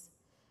Rooms.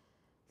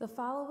 The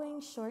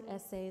following short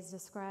essays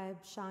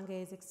describe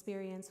Shange's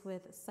experience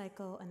with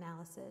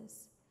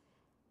psychoanalysis.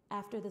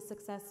 After the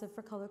success of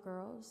For Colored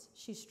Girls,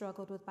 she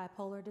struggled with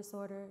bipolar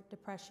disorder,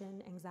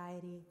 depression,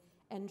 anxiety,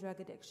 and drug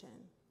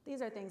addiction.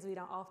 These are things we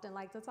don't often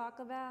like to talk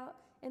about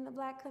in the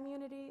Black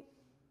community,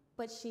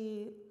 but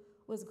she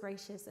was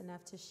gracious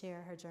enough to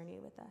share her journey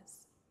with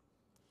us.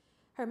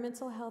 Her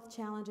mental health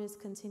challenges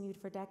continued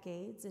for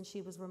decades, and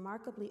she was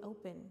remarkably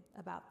open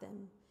about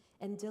them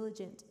and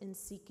diligent in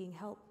seeking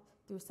help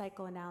through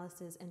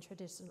psychoanalysis and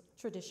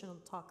traditional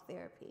talk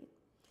therapy.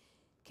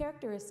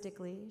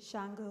 Characteristically,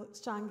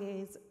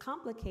 Shange's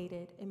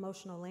complicated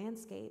emotional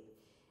landscape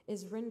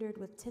is rendered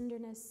with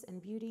tenderness and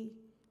beauty,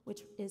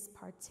 which is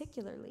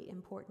particularly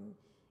important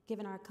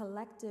given our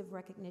collective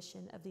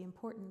recognition of the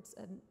importance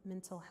of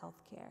mental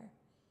health care.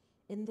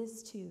 In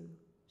this too,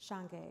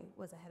 Shange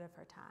was ahead of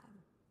her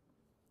time.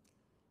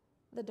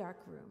 The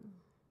Dark Room.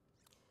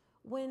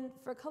 When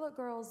For Colored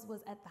Girls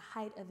was at the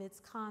height of its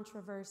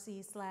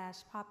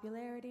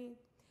controversy/popularity,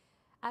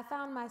 I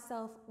found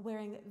myself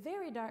wearing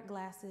very dark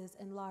glasses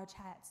and large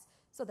hats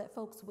so that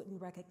folks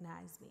wouldn't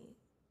recognize me.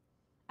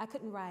 I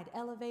couldn't ride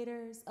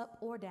elevators up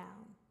or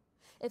down.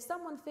 If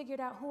someone figured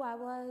out who I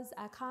was,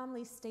 I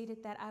calmly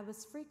stated that I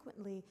was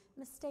frequently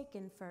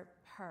mistaken for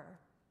her.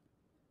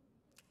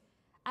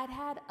 I'd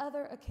had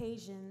other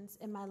occasions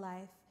in my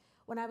life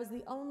when I was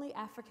the only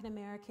African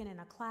American in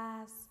a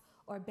class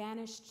or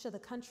banished to the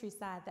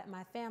countryside that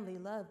my family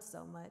loved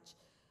so much,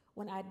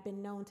 when I'd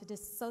been known to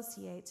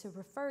dissociate to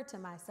refer to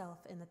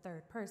myself in the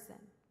third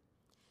person.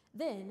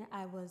 Then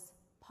I was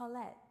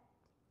Paulette.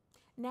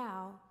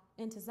 Now,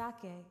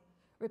 Nzotake,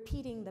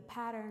 repeating the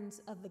patterns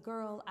of the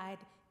girl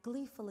I'd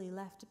gleefully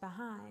left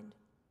behind.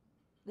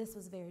 This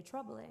was very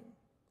troubling.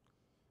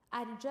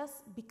 I'd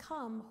just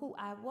become who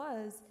I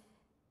was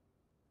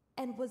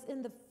and was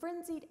in the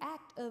frenzied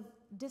act of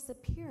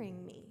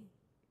disappearing me.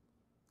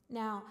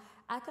 Now,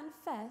 I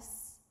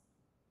confess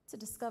to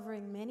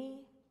discovering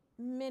many,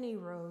 many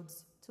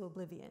roads to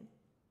oblivion,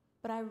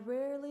 but I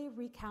rarely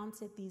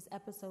recounted these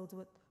episodes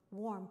with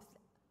warmth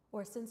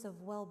or a sense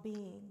of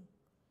well-being.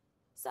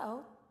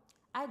 So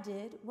I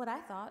did what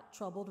I thought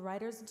troubled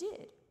writers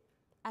did.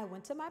 I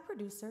went to my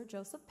producer,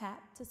 Joseph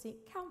Papp, to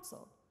seek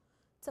counsel.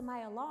 To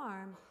my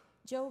alarm,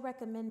 Joe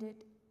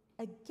recommended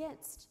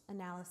against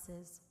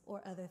analysis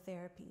or other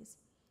therapies,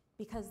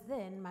 because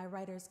then my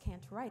writers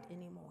can't write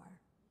anymore.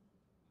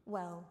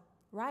 Well,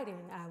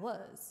 writing I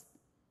was.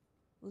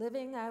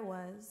 Living I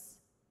was.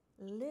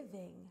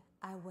 Living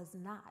I was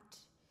not,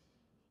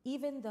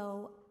 even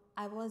though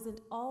I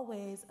wasn't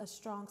always a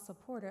strong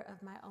supporter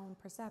of my own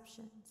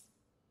perceptions.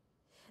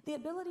 The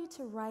ability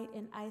to write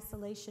in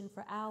isolation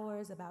for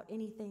hours about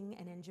anything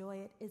and enjoy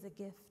it is a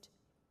gift,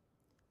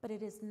 but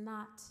it is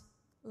not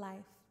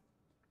life.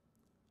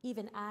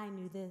 Even I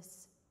knew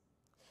this.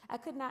 I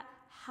could not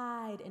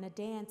hide in a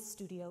dance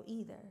studio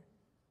either.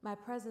 My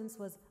presence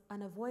was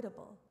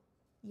unavoidable,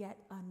 yet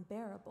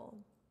unbearable.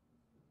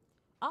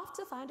 Off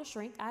to find a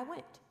shrink I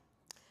went.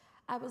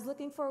 I was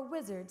looking for a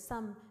wizard,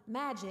 some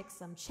magic,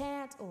 some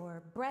chant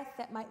or breath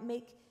that might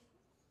make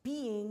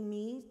being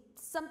me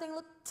something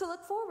to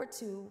look forward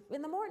to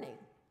in the morning.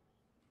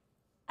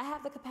 I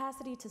have the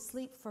capacity to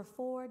sleep for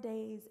 4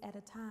 days at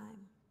a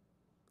time,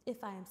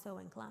 if I am so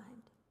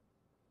inclined.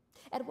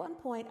 At one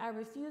point, I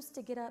refused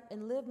to get up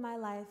and live my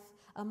life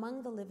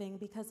among the living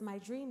because my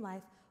dream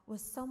life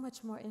was so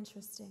much more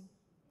interesting.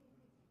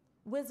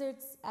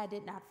 Wizards I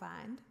did not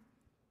find.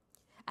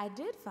 I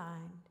did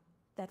find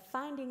that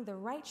finding the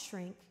right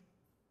shrink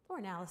or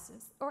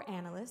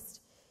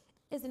analyst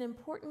is an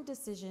important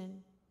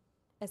decision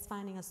as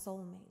finding a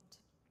soulmate.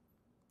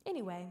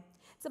 Anyway,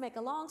 to make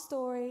a long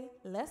story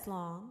less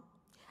long,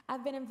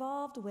 I've been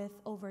involved with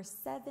over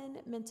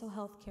 7 mental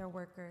health care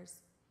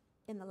workers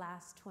in the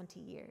last 20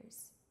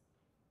 years.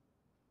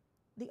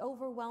 The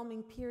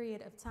overwhelming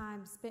period of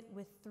time spent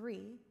with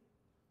 3,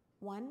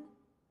 1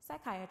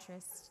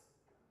 psychiatrist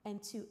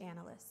and 2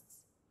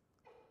 analysts.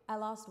 I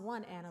lost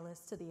 1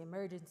 analyst to the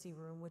emergency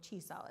room, which he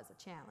saw as a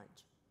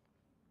challenge.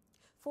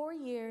 4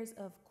 years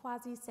of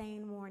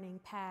quasi-sane mourning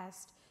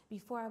passed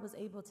before I was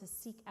able to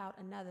seek out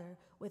another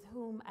with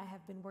whom I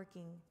have been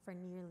working for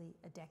nearly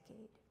a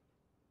decade.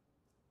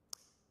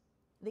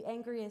 The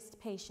angriest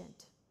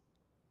patient.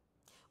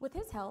 With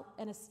his help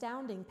and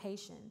astounding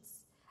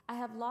patience, I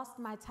have lost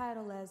my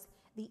title as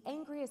the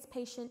angriest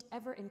patient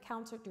ever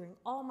encountered during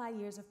all my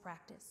years of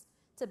practice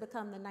to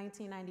become the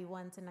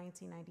 1991 to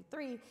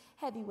 1993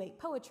 heavyweight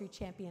poetry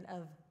champion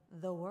of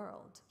the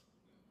world.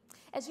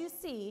 As you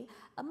see,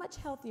 a much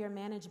healthier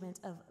management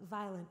of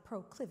violent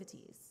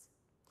proclivities.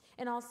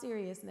 In all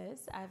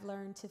seriousness, I've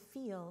learned to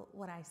feel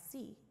what I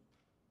see.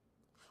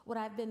 What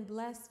I've been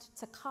blessed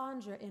to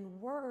conjure in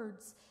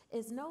words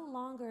is no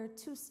longer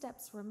 2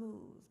 steps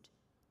removed.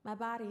 My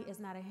body is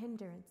not a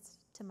hindrance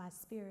to my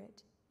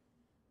spirit,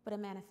 but a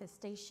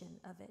manifestation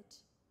of it.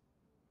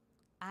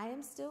 I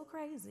am still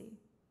crazy,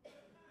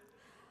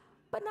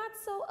 but not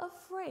so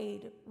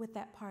afraid with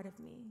that part of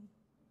me.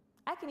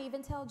 I can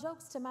even tell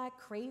jokes to my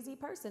crazy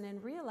person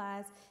and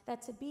realize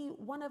that to be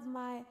one of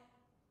my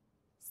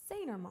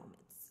saner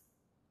moments.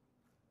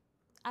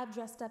 I've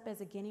dressed up as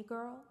a guinea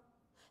girl,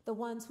 the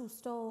ones who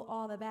stole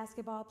all the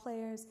basketball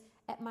players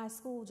at my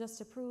school just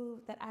to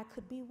prove that I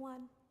could be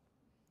one.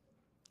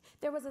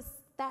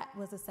 That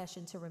was a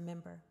session to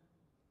remember.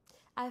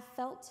 I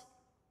felt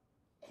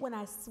when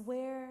I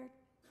swear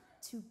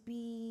to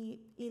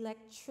be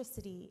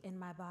electricity in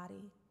my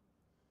body.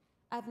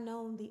 I've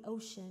known the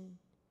ocean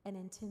and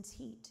intense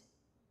heat.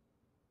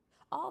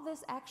 All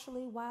this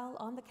actually while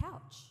on the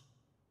couch.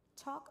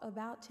 Talk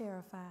about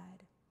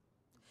terrified.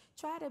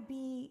 Try to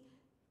be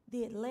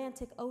the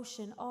Atlantic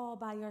Ocean all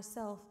by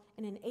yourself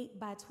in an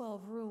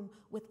 8x12 room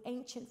with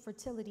ancient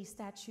fertility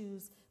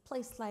statues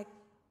placed like,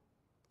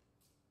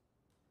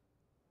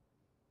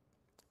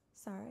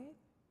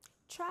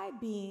 Try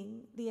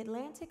being the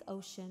Atlantic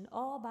Ocean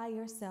all by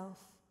yourself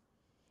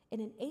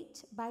in an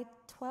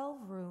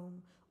 8x12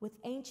 room with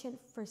ancient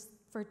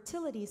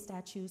fertility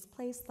statues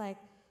placed like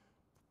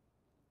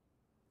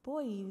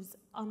buoys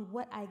on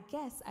what I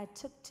guess I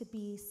took to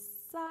be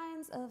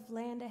signs of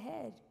land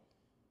ahead.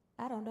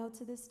 I don't know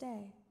to this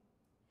day.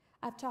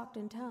 I've talked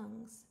in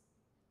tongues.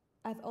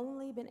 I've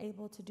only been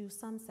able to do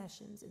some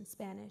sessions in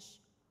Spanish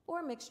or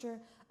a mixture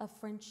of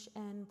French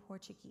and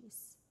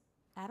Portuguese.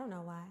 I don't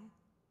know why.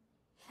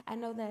 I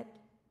know that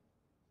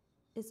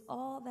is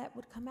all that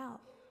would come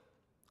out.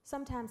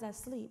 Sometimes I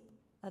sleep,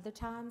 other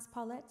times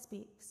Paulette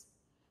speaks.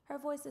 Her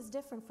voice is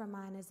different from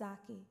mine,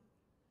 Nzotake.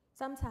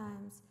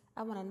 Sometimes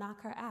I want to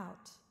knock her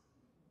out.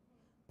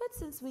 But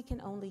since we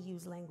can only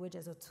use language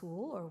as a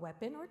tool or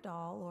weapon or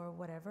doll or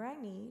whatever I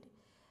need,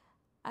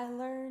 I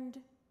learned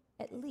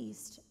at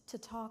least to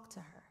talk to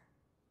her.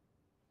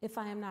 If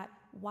I am not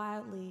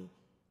wildly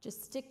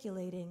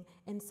gesticulating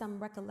in some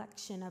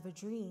recollection of a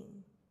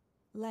dream,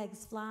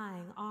 legs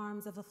flying,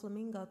 arms of a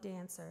flamingo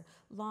dancer,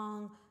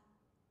 long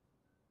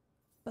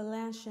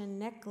Balanchian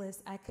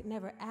necklace I could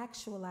never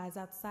actualize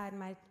outside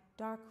my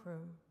dark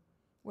room,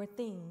 where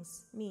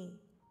things, me,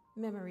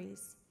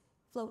 memories,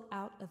 float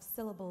out of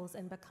syllables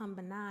and become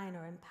benign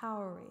or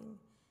empowering,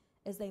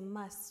 as they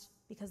must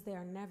because they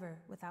are never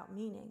without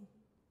meaning.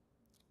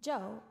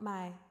 Joe,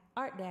 my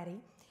art daddy,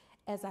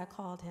 as I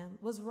called him,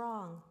 was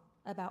wrong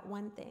about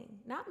one thing,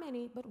 not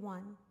many, but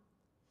one.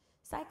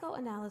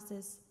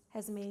 Psychoanalysis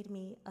has made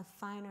me a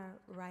finer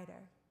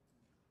writer,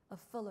 a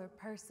fuller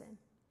person,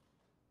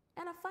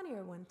 and a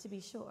funnier one, to be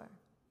sure.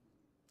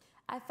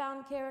 I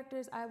found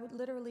characters I would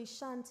literally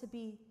shun to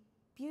be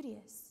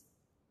beauteous.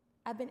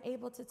 I've been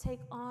able to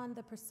take on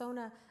the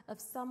persona of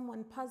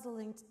someone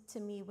puzzling to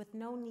me with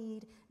no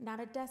need, not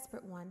a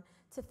desperate one,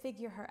 to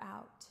figure her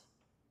out.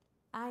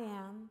 I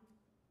am,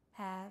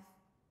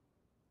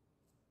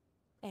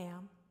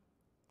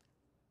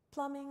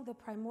 plumbing the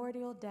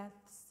primordial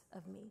depths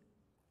of me.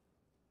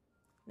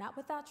 Not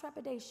without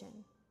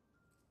trepidation,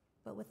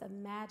 but with a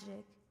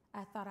magic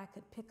I thought I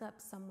could pick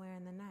up somewhere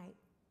in the night.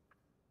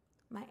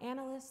 My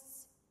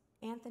analyst's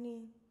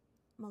Anthony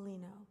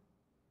Molino.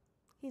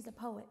 He's a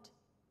poet.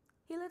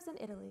 He lives in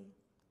Italy,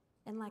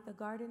 and like a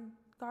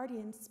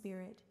guardian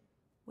spirit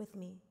with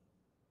me.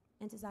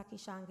 Nzotake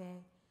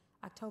Shange,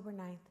 October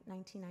 9th,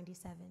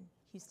 1997,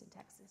 Houston,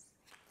 Texas.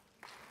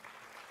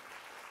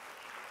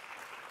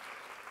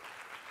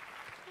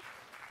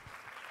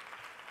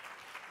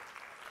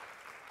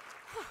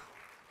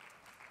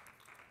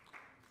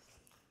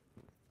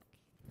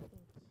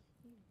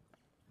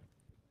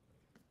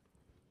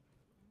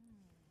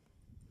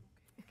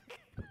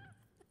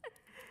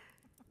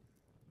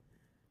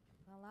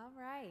 Well, all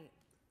right.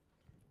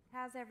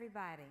 How's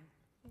everybody?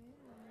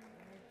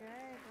 Very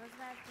good. Wasn't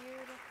that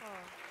beautiful?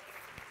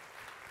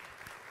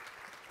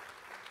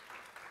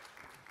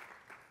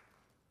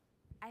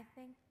 I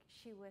think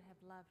she would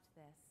have loved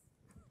this.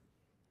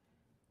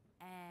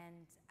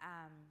 And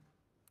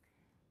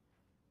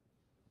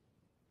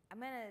I'm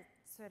going to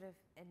sort of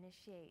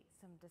initiate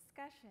some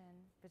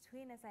discussion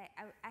between us.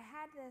 I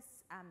had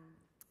this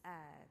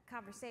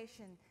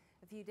conversation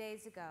a few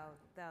days ago,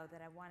 though,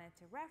 that I wanted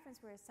to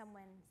reference, where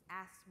someone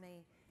asked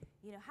me,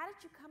 you know, how did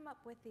you come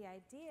up with the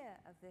idea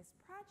of this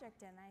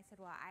project? And I said,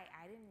 well,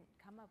 I didn't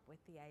come up with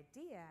the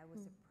idea. I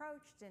was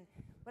approached, and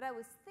what I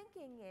was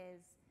thinking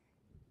is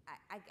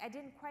I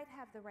didn't quite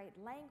have the right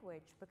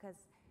language, because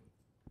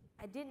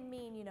I didn't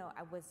mean, you know,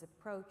 I was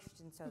approached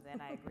and so then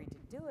I agreed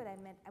to do it. I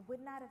meant I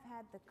would not have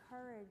had the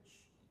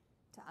courage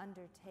to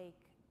undertake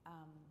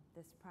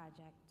this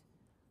project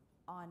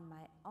on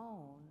my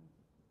own.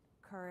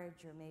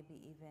 Courage, or maybe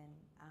even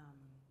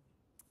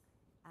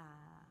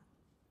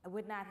I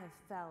would not have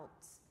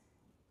felt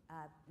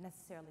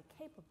necessarily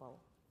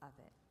capable of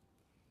it.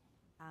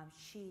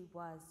 She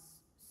was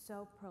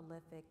so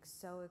prolific,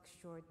 so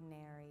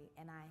extraordinary,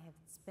 and I have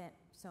spent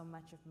so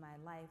much of my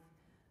life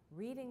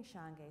reading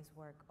Shange's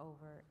work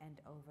over and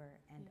over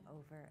and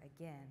over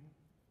again.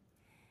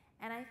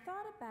 And I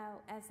thought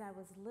about, as I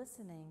was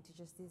listening to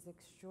just these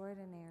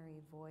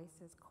extraordinary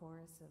voices,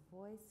 chorus of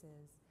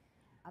voices,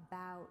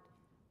 about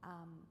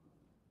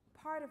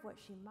part of what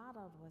she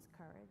modeled was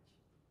courage,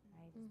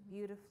 right? It's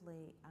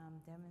beautifully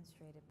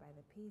demonstrated by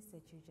the piece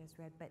that you just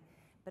read, but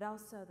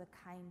also the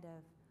kind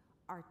of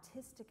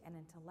artistic and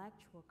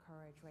intellectual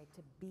courage, right,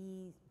 to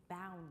be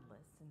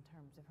boundless in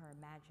terms of her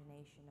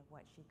imagination of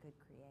what she could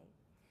create.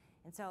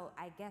 And so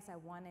I guess I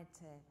wanted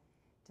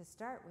to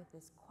start with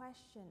this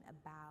question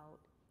about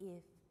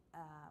if,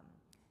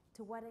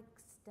 to what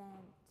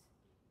extent,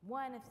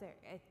 one, if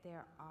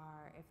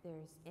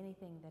there's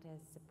anything that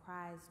has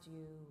surprised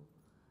you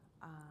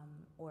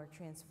or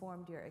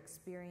transformed your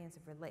experience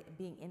of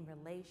being in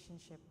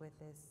relationship with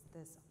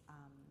this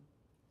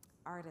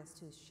artist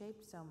who's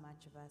shaped so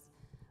much of us,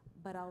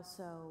 but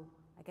also,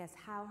 I guess,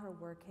 how her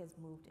work has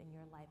moved in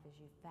your life as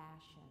you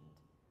fashioned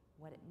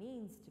what it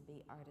means to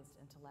be artists,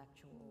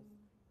 intellectuals,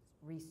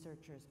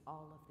 researchers,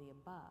 all of the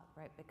above,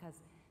 right?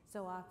 Because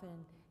so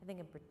often, I think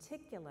in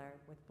particular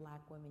with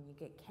Black women, you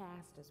get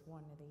cast as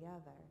one or the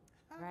other,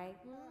 right?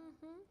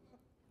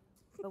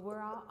 But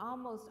we're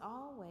almost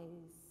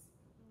always,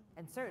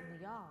 and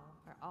certainly y'all,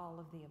 are all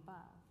of the above.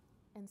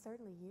 And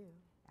certainly you.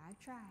 I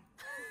try.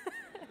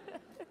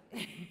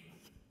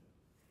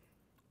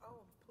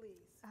 Oh,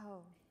 please.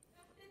 Oh,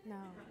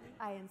 no,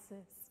 I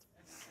insist.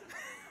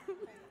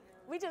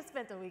 We just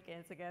spent the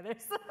weekend together,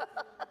 so.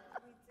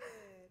 We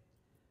did.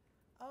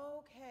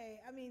 Okay,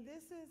 I mean,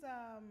 this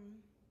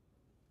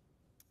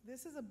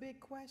is a big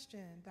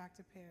question,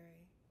 Dr.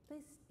 Perry.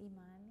 Please,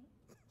 Imani.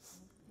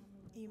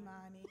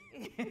 Imani.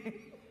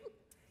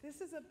 This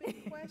is a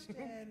big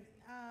question.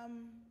 How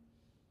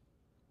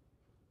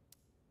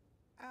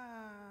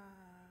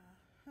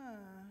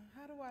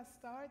do I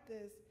start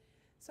this?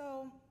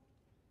 So,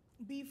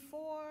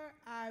 before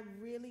I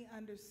really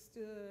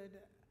understood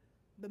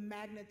the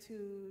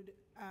magnitude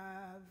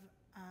of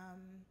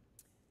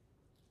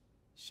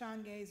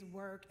Shange's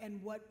work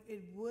and what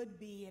it would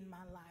be in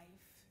my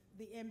life,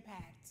 the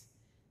impact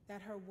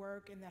that her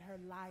work and that her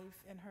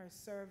life and her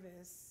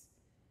service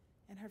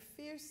and her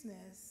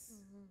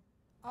fierceness,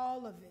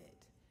 all of it.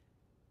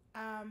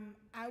 I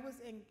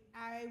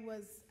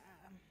was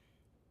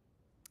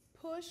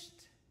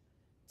pushed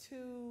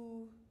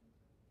to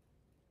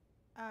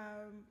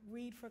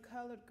read for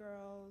colored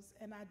girls,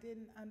 and I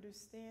didn't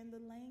understand the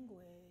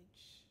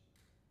language,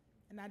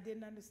 and I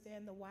didn't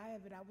understand the why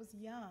of it. I was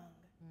young.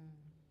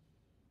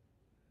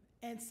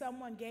 And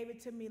someone gave it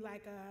to me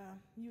like a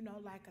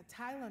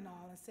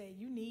Tylenol and said,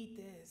 you need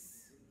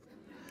this.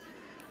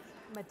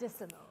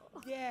 Medicinal.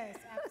 Yes,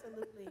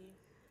 absolutely.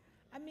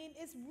 I mean,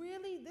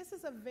 this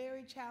is a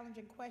very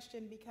challenging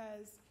question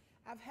because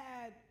I've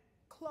had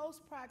close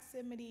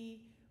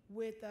proximity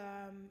with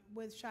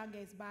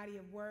Shange's body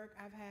of work.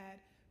 I've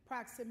had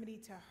proximity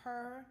to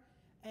her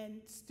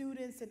and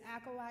students and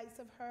acolytes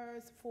of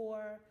hers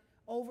for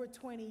over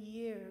 20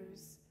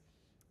 years.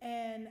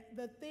 And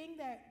the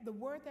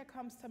word that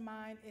comes to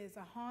mind is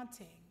a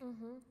haunting.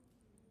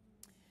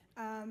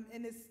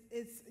 And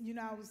it's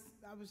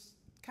I was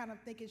kind of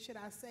thinking, should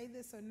I say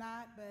this or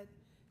not? But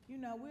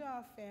we're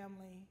all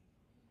family.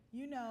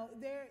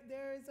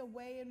 There is a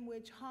way in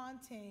which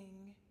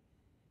haunting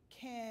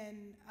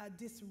can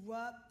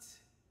disrupt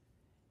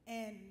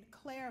and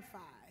clarify.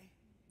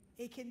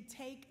 It can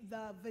take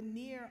the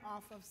veneer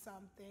off of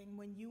something.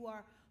 When you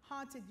are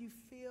haunted,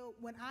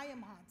 when I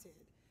am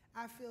haunted,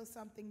 I feel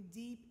something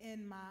deep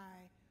in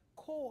my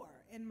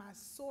core, in my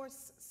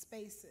source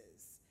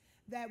spaces,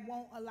 that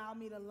won't allow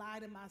me to lie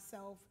to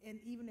myself, and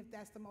even if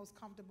that's the most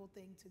comfortable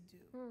thing to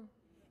do.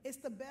 It's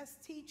the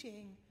best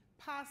teaching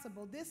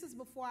possible. This is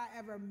before I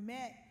ever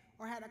met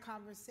or had a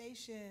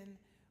conversation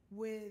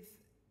with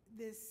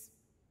this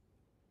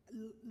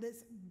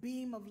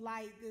beam of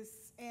light,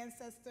 this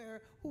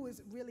ancestor who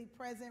is really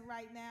present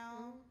right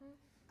now.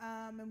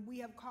 And we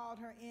have called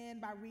her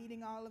in by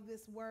reading all of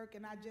this work,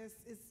 and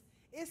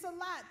it's a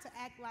lot to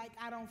act like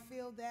I don't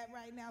feel that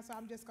right now, so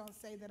I'm just gonna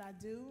say that I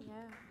do. Yeah.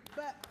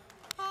 But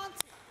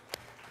haunted,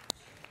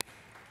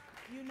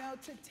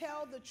 to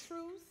tell the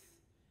truth,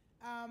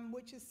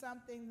 which is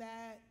something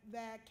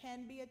that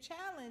can be a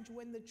challenge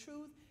when the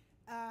truth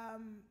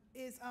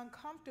is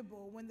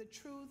uncomfortable, when the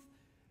truth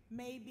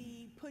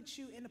maybe put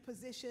you in a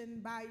position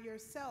by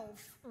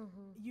yourself,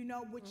 you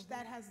know, which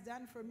that has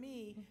done for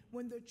me,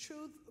 when the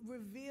truth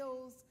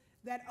reveals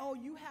that, oh,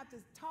 you have to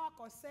talk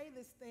or say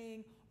this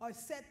thing or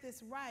set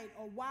this right,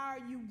 or why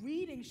are you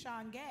reading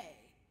Shange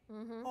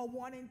or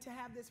wanting to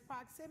have this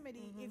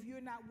proximity if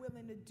you're not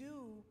willing to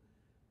do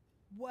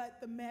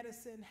what the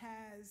medicine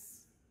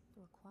has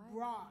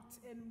brought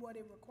and what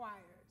it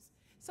requires.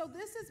 So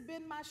this has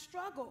been my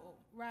struggle,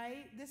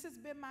 right? This has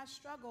been my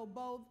struggle,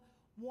 both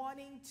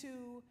wanting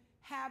to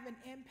have an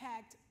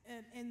impact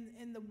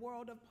in the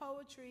world of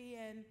poetry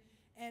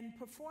and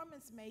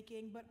performance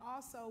making, but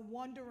also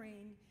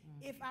wondering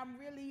if I'm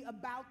really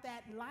about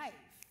that life.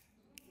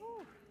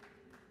 Ooh.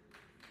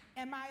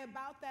 Am I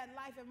about that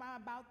life? Am I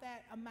about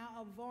that amount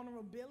of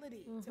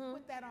vulnerability? To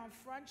put that on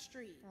Front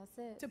Street. That's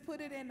it. To put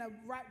it in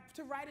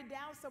to write it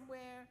down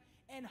somewhere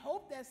and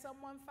hope that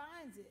someone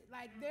finds it.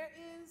 Like there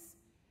is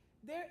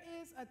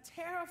a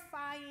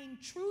terrifying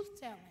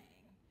truth-telling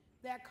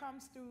that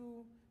comes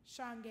through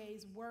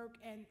Shange's work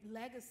and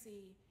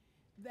legacy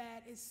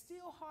that is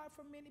still hard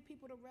for many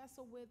people to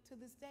wrestle with to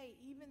this day.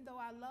 Even though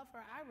I love her,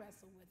 I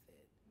wrestle with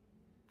it.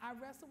 I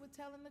wrestle with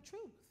telling the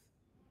truth.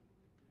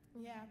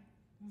 Yeah.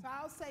 So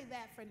I'll say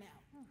that for now.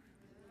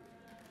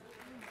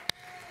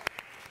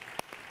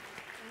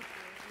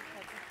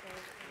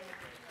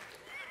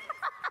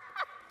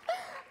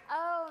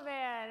 Oh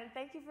man,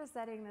 thank you for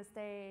setting the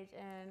stage,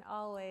 and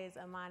always,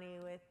 Imani,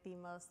 with the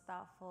most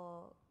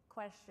thoughtful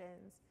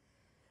questions.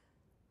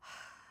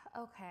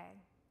 Okay.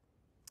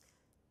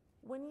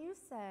 When you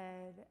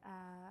said,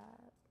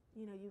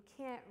 you know, you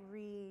can't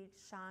read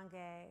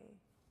Shange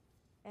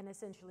and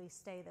essentially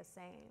stay the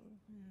same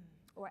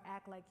or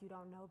act like you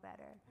don't know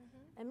better,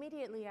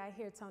 immediately I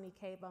hear Tony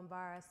K.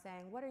 Bambara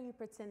saying, what are you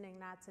pretending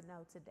not to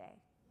know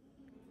today?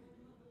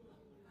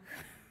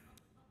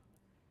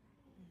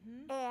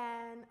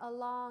 And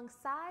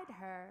alongside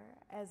her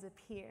as a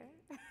peer,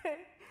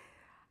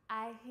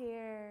 I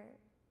hear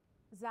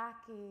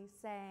Zaki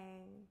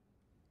saying,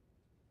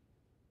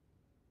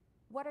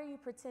 what are you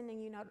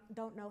pretending you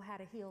don't know how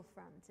to heal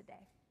from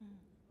today?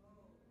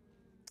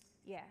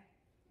 Yeah.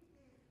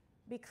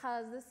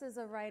 Because this is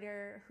a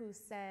writer who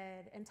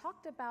said and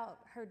talked about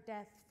her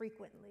death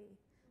frequently.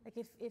 Like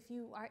if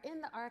you are in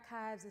the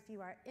archives, if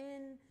you are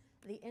in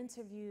the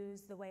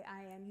interviews the way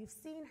I am, you've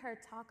seen her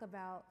talk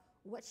about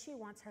what she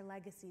wants her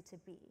legacy to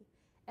be.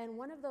 And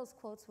one of those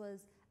quotes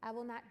was, I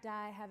will not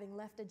die having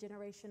left a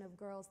generation of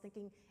girls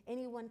thinking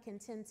anyone can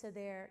tend to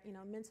their, you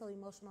know, mental,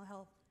 emotional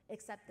health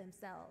except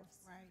themselves.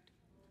 Right.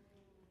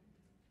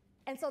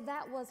 And so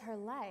that was her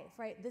life,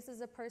 right? This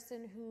is a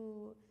person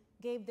who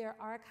gave their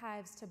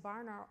archives to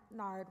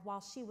Barnard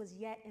while she was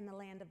yet in the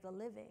land of the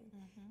living,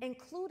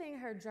 including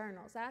her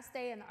journals. I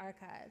stay in the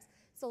archives.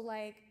 So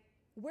like,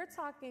 we're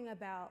talking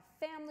about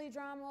family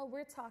drama,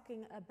 we're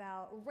talking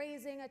about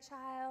raising a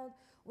child,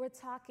 we're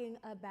talking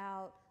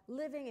about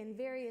living in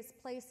various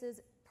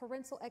places,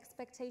 parental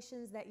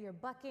expectations that you're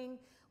bucking,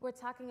 we're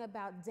talking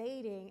about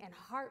dating and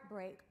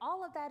heartbreak.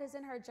 All of that is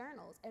in her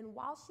journals. And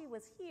while she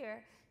was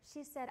here,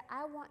 she said,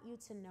 I want you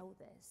to know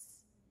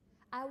this.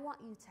 I want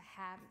you to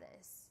have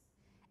this.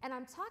 And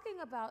I'm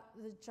talking about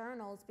the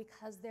journals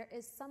because there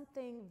is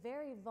something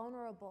very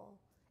vulnerable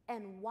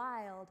and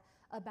wild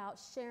about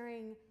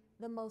sharing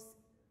the most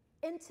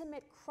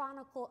intimate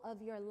chronicle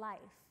of your life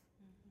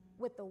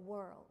with the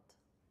world.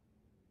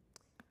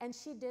 And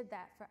she did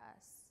that for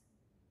us.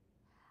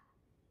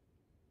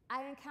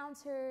 I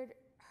encountered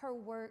her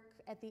work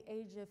at the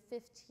age of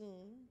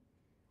 15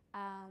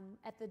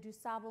 at the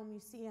DuSable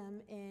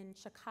Museum in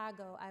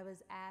Chicago. I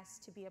was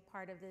asked to be a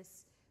part of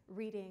this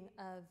reading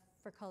of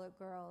For Colored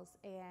Girls,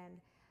 and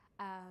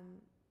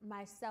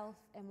myself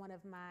and one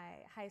of my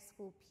high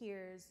school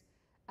peers,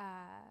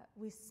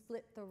 we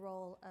split the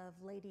role of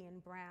Lady in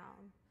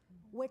Brown,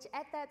 which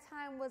at that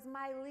time was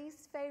my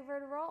least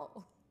favorite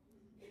role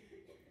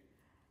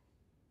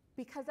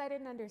because I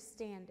didn't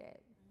understand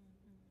it.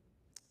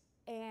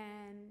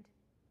 And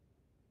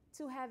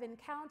to have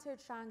encountered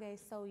Shange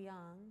so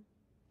young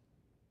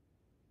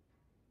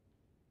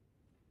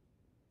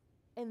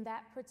in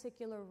that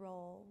particular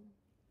role,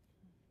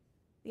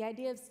 the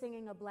idea of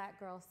singing a Black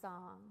girl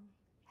song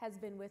has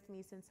been with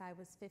me since I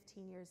was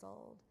 15 years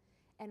old.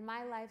 And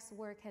my life's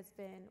work has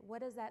been,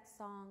 what does that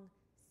song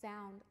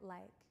sound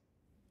like?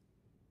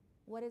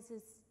 What is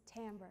his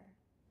timbre?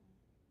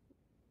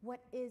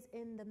 What is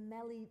in the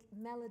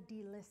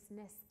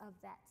melodylessness of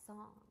that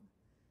song?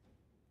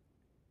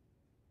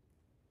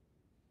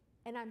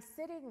 And I'm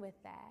sitting with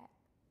that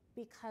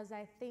because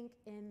I think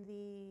in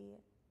the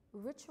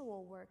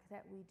ritual work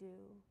that we do,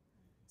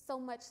 so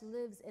much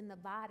lives in the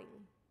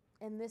body.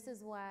 And this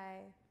is why,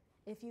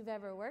 if you've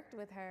ever worked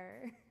with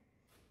her,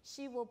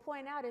 she will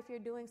point out if you're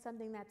doing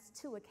something that's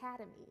too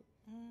academy,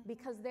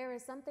 because there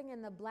is something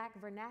in the Black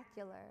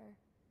vernacular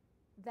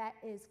that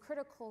is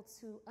critical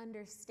to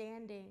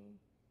understanding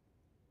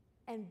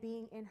and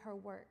being in her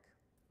work.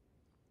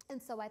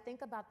 And so I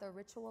think about the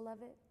ritual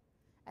of it.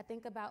 I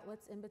think about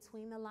what's in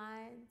between the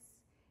lines,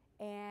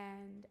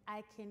 and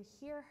I can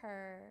hear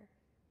her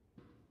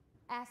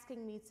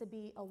asking me to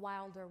be a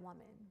wilder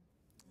woman.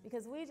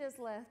 Because we just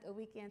left a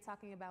weekend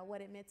talking about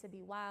what it meant to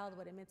be wild,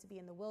 what it meant to be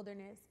in the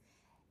wilderness.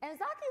 And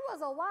Zaki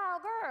was a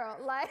wild girl,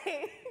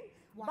 like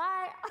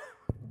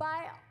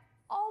by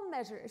all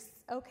measures,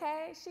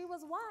 okay? She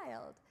was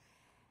wild.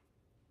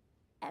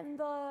 And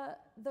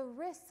the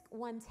risk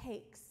one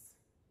takes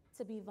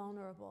to be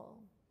vulnerable,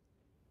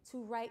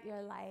 to write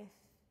your life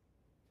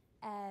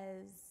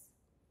as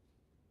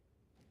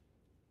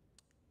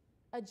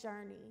a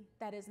journey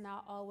that is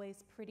not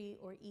always pretty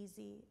or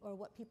easy or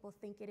what people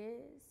think it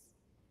is.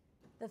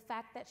 The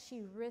fact that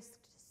she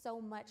risked so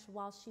much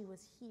while she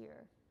was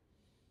here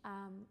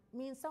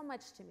means so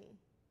much to me.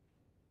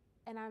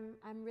 And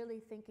I'm really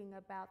thinking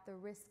about the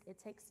risk it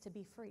takes to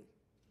be free.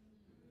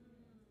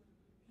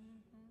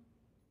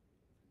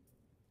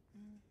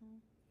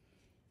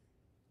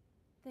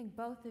 I think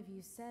both of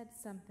you said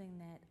something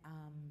that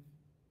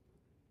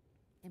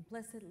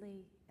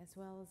implicitly as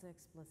well as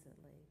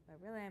explicitly, but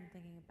really I'm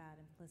thinking about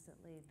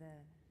implicitly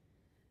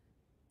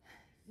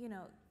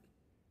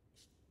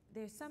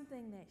there's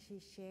something that she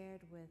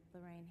shared with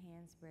Lorraine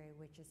Hansberry,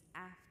 which is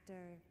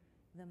after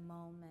the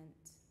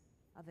moment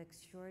of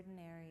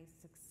extraordinary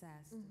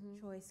success, the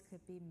choice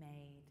could be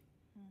made,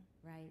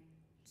 right,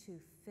 to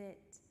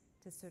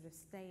sort of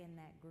stay in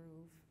that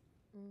groove,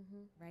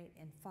 right,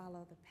 and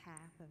follow the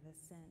path of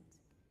ascent.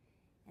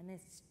 And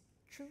this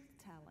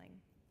truth-telling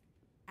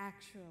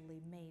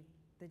actually made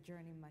the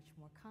journey much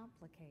more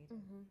complicated,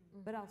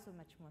 but also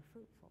much more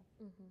fruitful,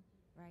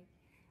 right?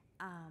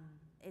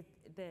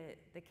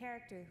 The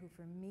character who,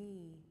 for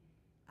me,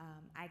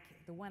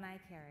 the one I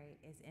carry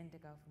is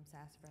Indigo from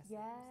Sassafras.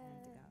 Yes.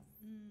 Indigo.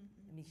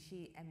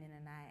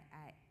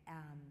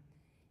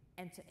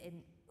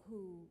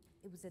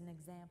 It was an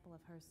example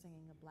of her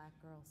singing a black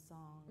girl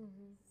song,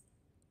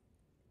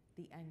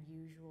 the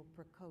unusual,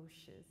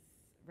 precocious,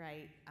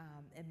 right?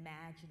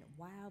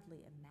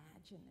 Wildly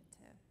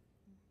imaginative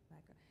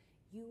black girl.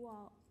 You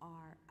all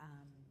are,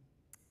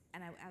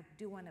 and I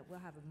do want to, we'll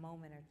have a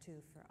moment or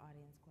two for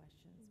audience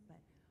questions,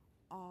 but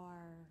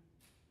are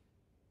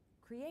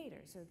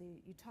creators. So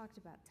you talked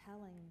about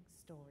telling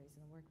stories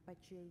in the work, but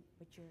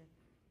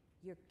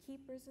you're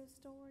keepers of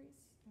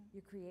stories,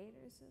 you're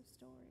creators of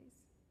stories,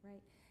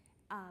 right?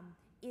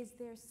 Is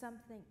there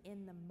something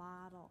in the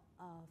model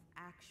of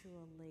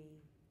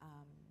actually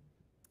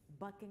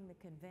bucking the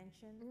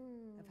convention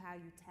of how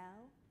you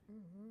tell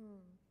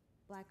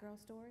black girl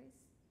stories?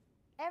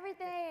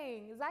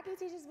 Everything. Zaki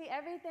teaches me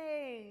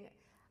everything.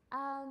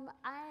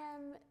 I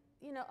am,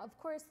 of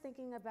course,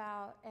 thinking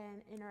about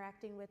and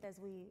interacting with, as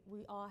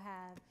we all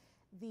have,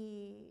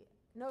 the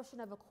notion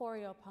of a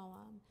choreo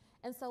poem.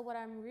 And so what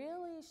I'm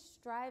really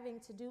striving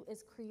to do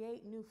is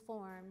create new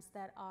forms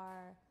that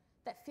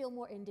feel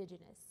more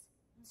indigenous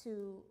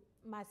to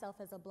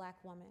myself as a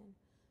black woman.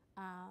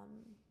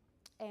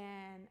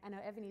 And I know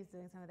Ebony's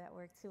doing some of that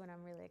work too, and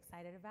I'm really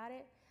excited about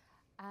it.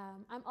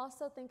 I'm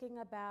also thinking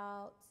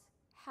about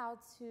how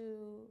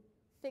to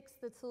fix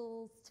the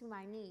tools to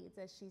my needs,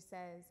 as she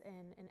says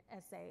in an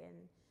essay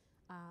in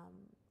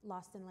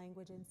Lost in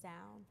Language and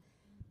Sound.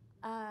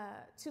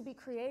 To be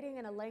creating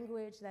in a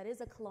language that is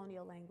a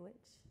colonial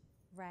language,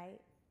 right?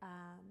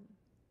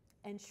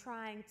 And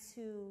trying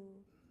to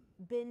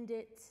bend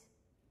it,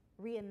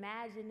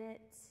 reimagine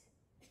it,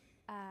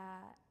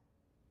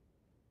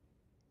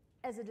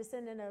 as a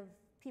descendant of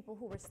people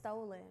who were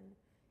stolen.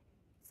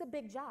 It's a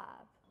big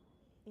job,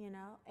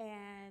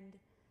 and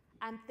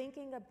I'm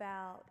thinking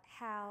about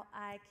how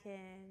I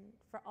can,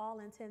 for all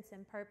intents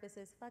and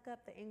purposes, fuck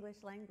up the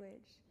English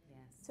language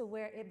to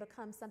where it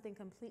becomes something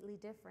completely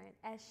different,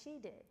 as she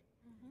did.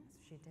 Yes,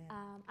 she did.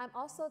 I'm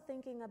also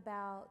thinking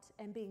about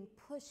and being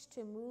pushed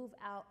to move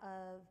out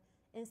of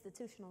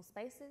institutional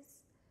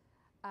spaces.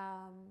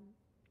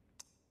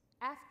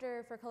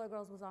 After For Color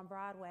Girls was on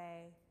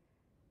Broadway,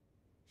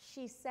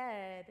 she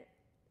said,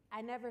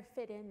 I never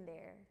fit in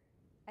there.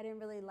 I didn't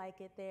really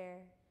like it there.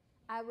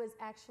 I was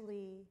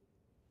actually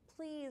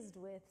pleased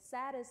with,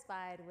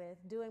 satisfied with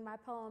doing my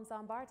poems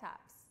on bar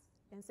tops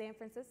in San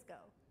Francisco.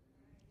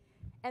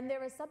 And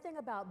there is something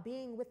about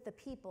being with the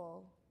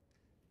people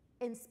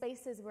in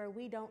spaces where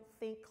we don't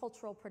think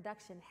cultural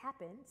production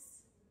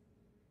happens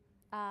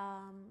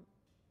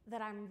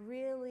that I'm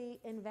really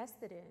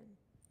invested in.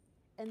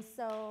 And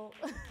so,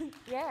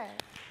 yeah.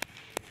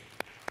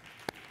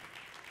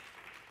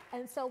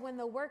 And so when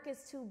the work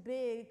is too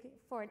big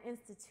for an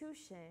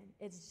institution,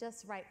 it's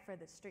just right for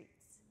the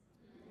streets.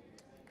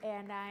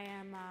 And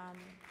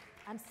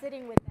I'm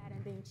sitting with that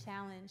and being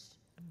challenged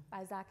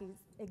by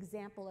Zaki's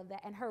example of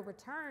that and her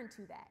return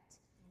to that.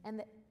 And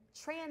the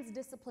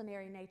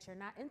transdisciplinary nature,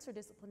 not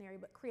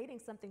interdisciplinary, but creating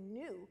something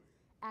new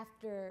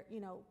after,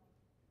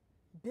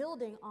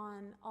 building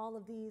on all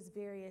of these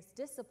various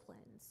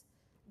disciplines,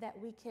 that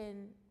we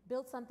can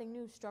build something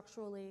new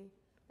structurally,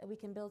 that we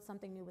can build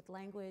something new with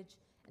language,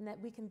 and that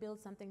we can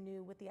build something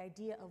new with the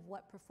idea of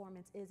what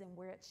performance is and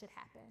where it should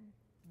happen.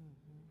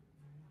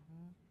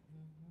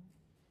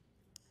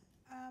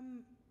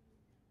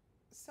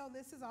 So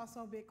this is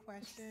also a big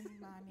question,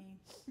 Imani.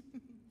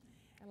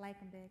 I like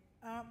them big.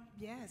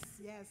 Yes,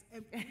 yes.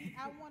 And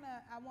I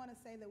wanna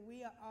say that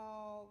we are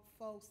all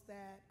folks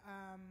that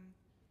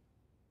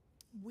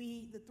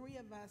the three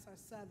of us are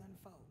Southern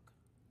folk.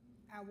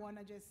 I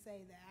wanna just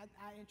say that.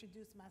 I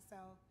introduced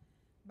myself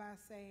by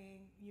saying,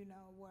 you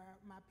know, where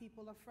my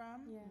people are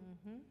from. Yeah.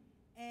 Mm-hmm.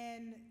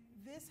 And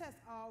this has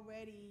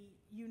already,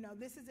 you know,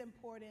 this is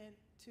important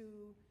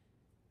to,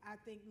 I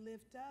think,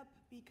 lift up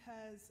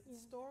because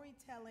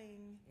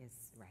storytelling is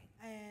right.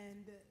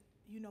 and,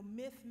 you know,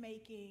 myth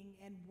making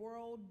and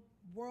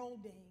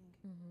worlding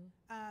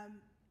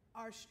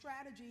are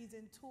strategies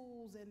and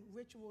tools and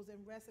rituals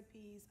and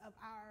recipes of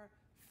our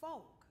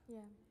folk. Yeah.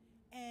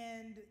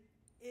 And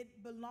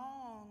it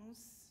belongs,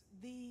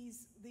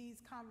 these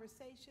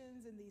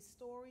conversations and these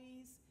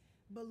stories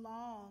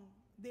belong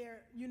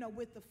there, you know,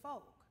 with the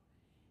folk.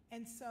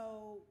 And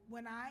so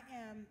when I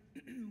am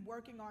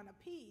working on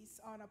a piece,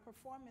 on a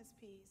performance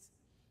piece,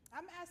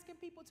 I'm asking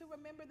people to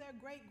remember their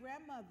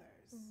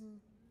great-grandmothers.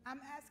 I'm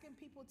asking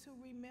people to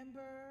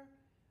remember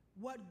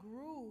what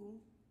grew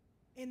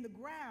in the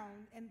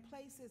ground and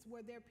places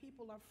where their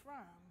people are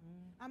from.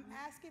 I'm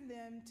asking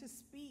them to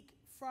speak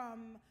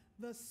from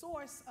the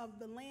source of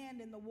the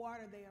land and the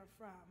water they are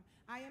from.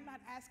 I am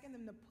not asking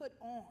them to put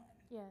on.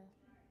 Yeah.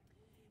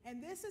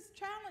 And this is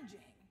challenging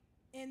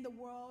in the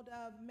world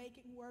of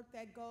making work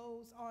that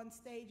goes on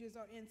stages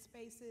or in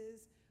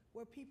spaces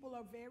where people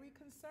are very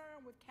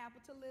concerned with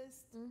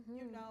capitalist,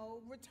 you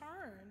know,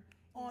 return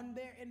on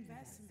their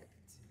investment,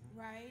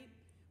 right?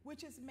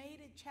 Which has made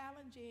it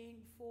challenging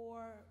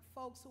for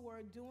folks who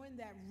are doing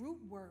that root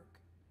work,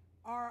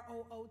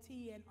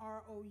 R-O-O-T and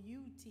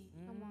R-O-U-T.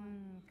 Come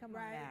on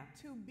right? now.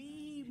 To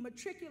be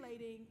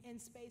matriculating in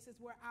spaces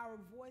where our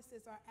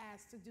voices are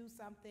asked to do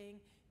something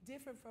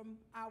different from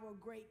our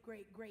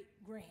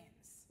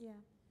great-great-great-grands. Yeah.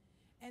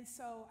 And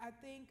so I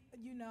think,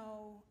 you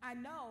know, I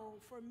know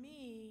for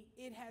me,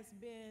 it has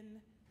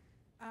been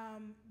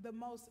the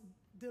most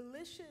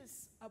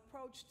delicious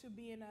approach to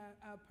being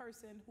a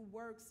person who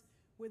works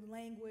with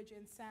language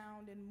and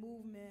sound and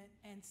movement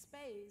and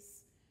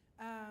space,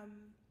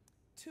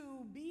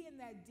 to be in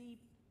that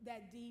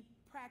deep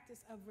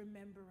practice of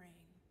remembering.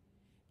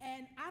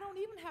 And I don't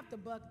even have to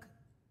buck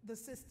the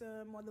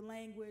system or the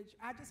language.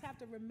 I just have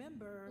to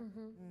remember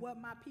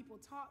what my people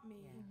taught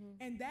me.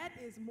 And that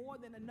is more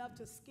than enough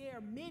to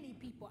scare many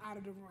people out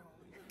of the room.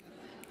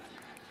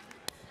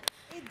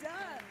 It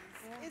does.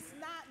 It's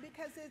not,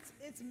 because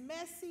it's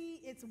messy,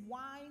 it's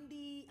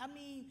windy. I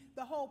mean,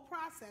 the whole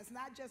process,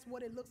 not just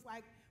what it looks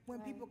like when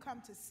people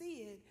come to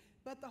see it,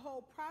 but the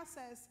whole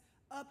process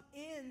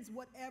upends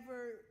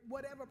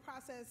whatever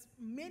process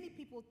many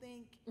people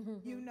think,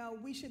 you know,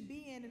 we should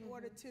be in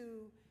order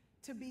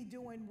to be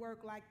doing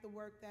work like the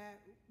work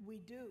that we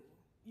do.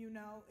 You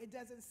know, it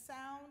doesn't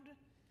sound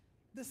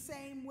the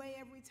same way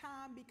every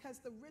time because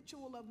the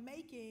ritual of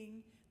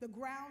making, the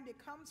ground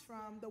it comes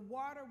from, the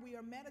water we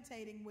are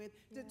meditating with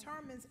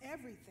determines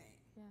everything.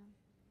 Yeah.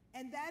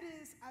 And that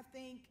is, I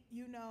think,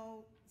 you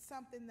know,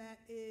 something that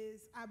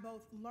is I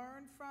both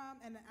learn from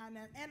and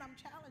I'm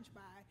challenged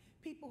by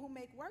people who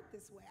make work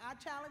this way. I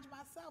challenge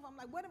myself. I'm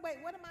like, wait,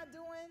 what am I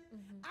doing?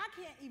 I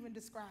can't even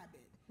describe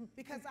it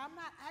because I'm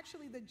not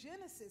actually the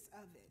genesis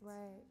of it.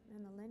 Right,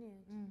 and the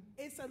lineage.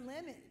 It's a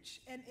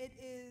lineage, and it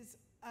is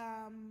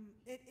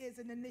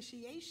an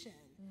initiation.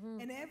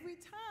 And every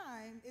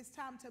time it's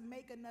time to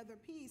make another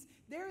piece,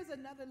 there is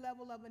another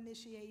level of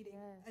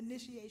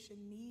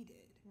initiation needed.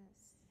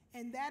 Yes.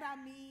 And that I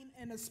mean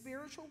in a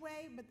spiritual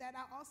way, but that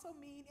I also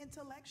mean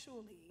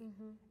intellectually.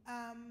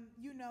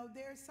 You know,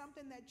 there's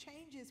something that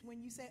changes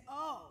when you say,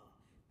 oh,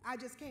 I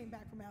just came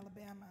back from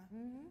Alabama.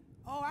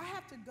 Oh, I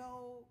have to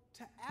go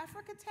to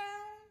Africa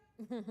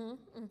Town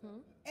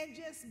and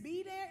just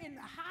be there in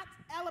the hot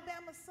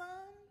Alabama sun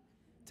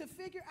to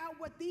figure out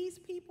what these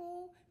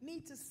people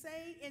need to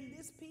say in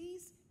this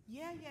piece.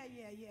 Yeah.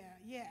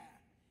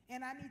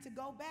 And I need to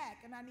go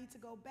back, and I need to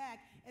go back.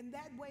 And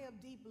that way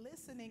of deep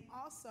listening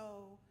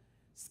also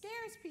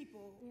scares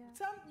people.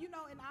 Some, you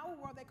know, in our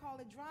world, they call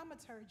it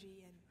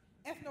dramaturgy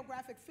and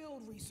ethnographic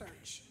field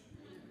research,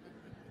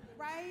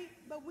 right?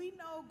 But we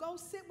know, go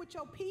sit with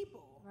your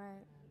people.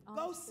 Right.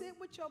 Go sit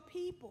with your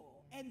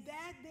people. And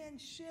that then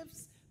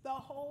shifts the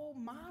whole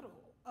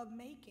model of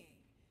making.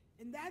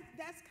 And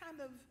that's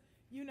kind of,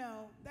 you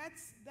know,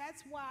 that's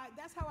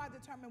how I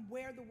determine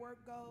where the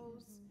work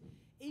goes.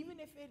 Even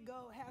if it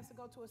has to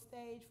go to a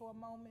stage for a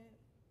moment,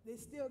 they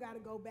still got to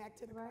go back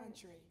to the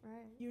country.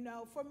 Right. You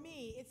know, for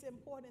me, it's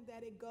important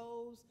that it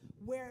goes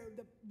where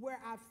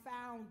I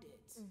found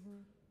it.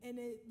 And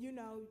it, you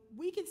know,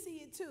 we can see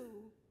it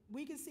too.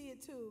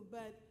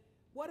 But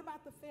what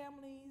about the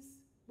families?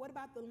 What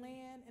about the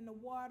land and the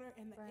water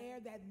and the air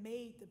that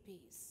made the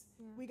piece?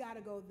 We got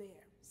to go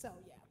there. So,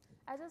 yeah.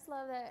 I just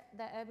love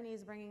that Ebony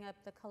is bringing up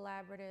the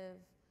collaborative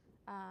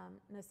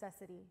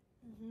necessity.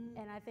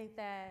 And I think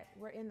that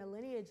we're in the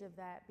lineage of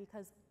that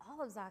because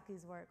all of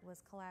Zaki's work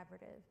was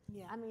collaborative.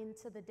 I mean,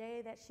 to the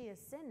day that she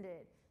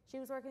ascended, she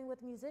was working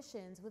with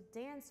musicians, with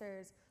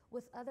dancers,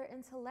 with other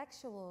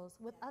intellectuals,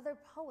 with other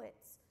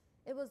poets.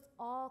 it was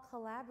all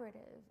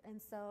collaborative.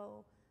 And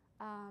so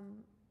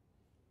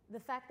the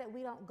fact that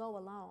we don't go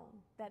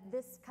alone, that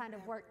this kind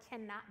of work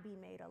cannot be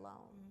made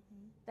alone,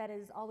 that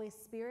is always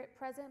spirit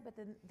present, but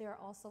then there are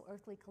also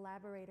earthly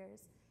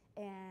collaborators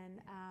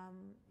and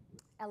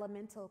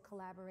elemental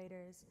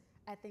collaborators,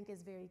 I think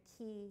is very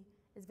key,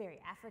 is very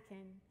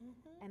African,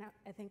 and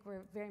I think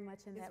we're very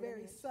much in that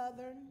very lineage.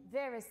 Southern.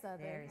 Very Southern.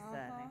 Very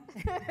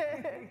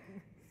Southern.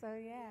 So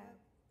yeah.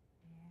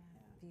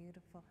 Yeah,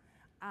 beautiful.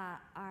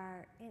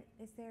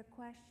 Is there a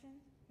question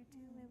or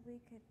two that we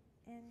could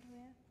end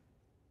with?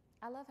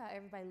 I love how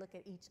everybody look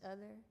at each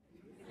other.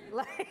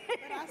 But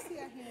I see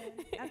a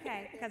hand.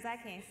 Okay, because I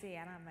can't see.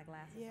 I don't have my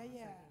glasses. Yeah, on, so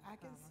yeah, I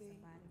can call on see.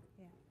 somebody.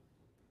 Yeah.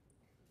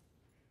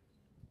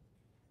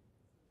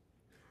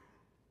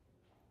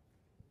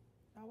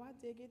 Oh, I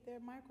did get their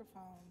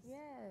microphones.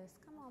 Yes,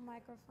 come on,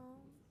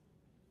 microphone.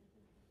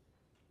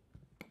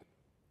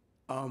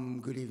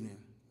 Good evening.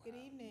 Good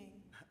evening.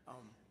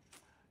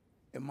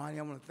 Imani,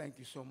 I want to thank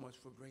you so much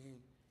for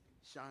bringing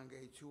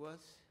Shange to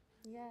us.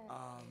 Yes.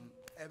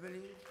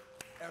 Ebony,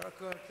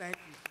 Erica, thank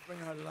you for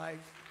bringing her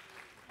life.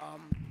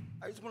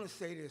 I just want to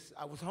say this.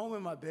 I was home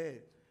in my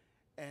bed,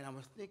 and I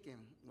was thinking,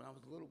 when I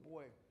was a little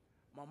boy,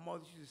 my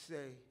mother used to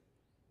say,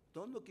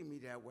 don't look at me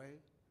that way,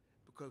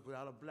 because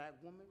without a black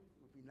woman,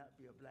 would not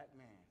be a black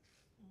man.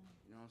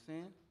 You know what I'm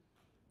saying?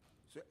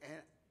 So,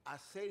 and I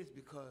say this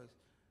because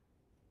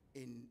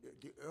in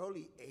the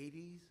early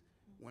 80s,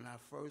 when I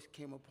first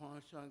came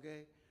upon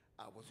Shange,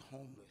 I was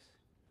homeless.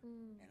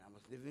 And I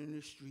was living in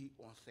the street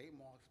on St.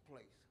 Mark's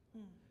Place.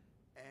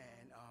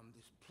 And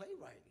this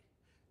playwright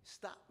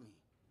stopped me.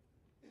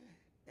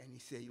 And he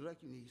said, you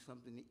need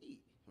something to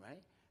eat,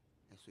 right?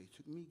 And so he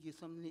took me to get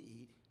something to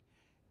eat.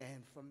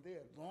 And from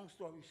there, long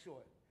story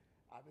short,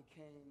 I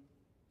became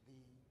the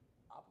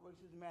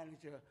operations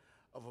manager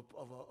of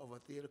a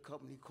theater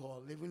company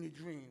called Living the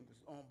Dream. It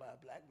was owned by a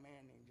black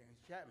man named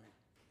James Chapman.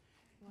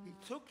 Wow. He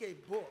took a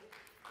book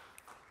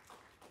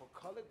for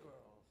colored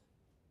girls,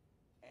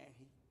 and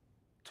he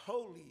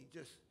totally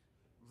just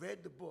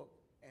read the book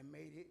and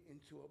made it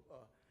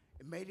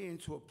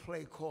into a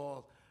play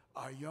called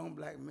Our Young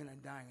Black Men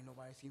Are Dying and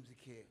Nobody Seems to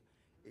Care.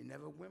 It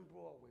never went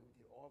Broadway, we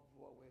did off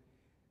Broadway.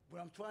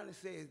 What I'm trying to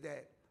say is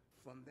that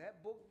from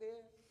that book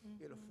there,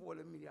 it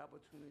afforded me the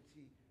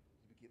opportunity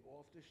to get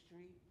off the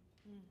street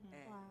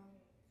and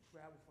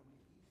travel from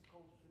the East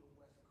Coast to the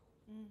West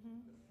Coast.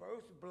 The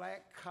first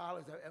black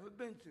college I've ever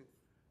been to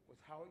was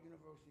Howard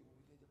University, where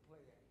we did the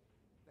play at.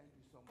 Thank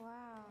you so much.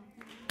 Wow,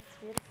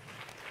 that's beautiful.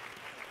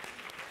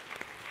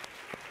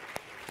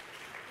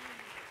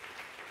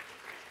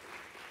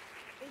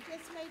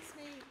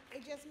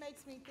 It just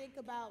makes me think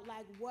about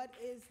like what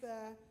is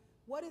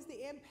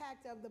the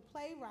impact of the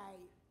playwright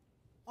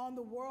on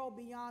the world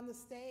beyond the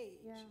stage.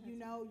 Yeah, you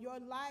know, your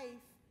life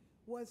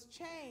was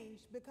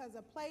changed because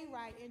a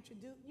playwright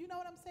introduced, you know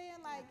what I'm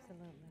saying? Like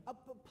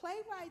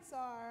playwrights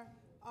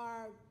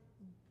are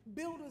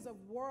builders of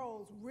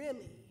worlds,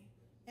 really,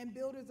 and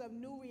builders of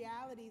new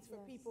realities for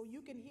people.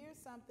 You can hear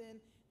something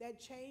that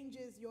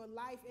changes your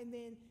life and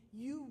then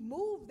you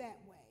move that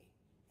way.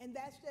 And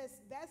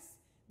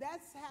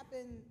that's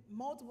happened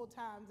multiple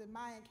times in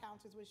my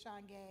encounters with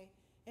Shange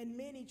and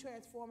many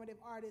transformative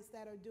artists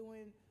that are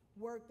doing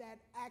work that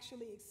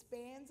actually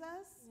expands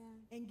us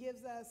and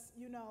gives us,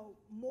 you know,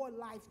 more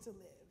life to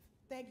live.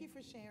 Thank you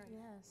for sharing.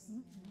 Yes.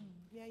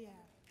 Yeah, yeah.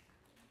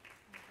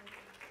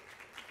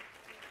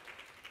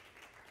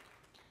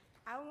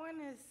 I want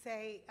to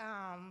say,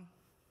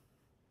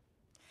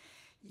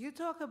 you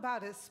talk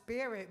about a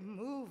spirit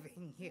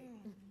moving here.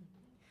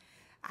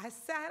 I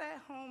sat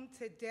at home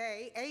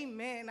today.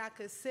 Amen. I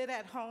could sit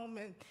at home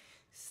and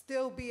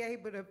still be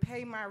able to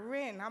pay my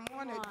rent. I'm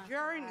on a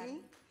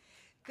journey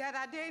that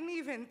I didn't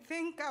even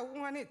think I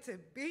wanted to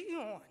be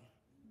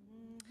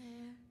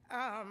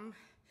on.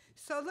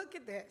 So look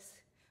at this.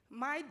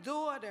 My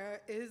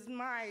daughter is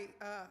my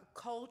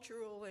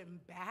cultural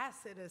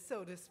ambassador,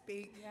 so to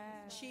speak.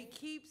 Yes. She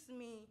keeps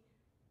me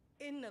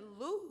in the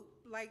loop.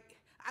 Like,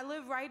 I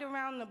live right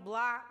around the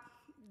block.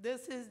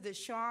 This is the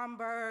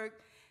Schaumburg.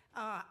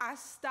 I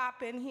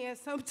stop in here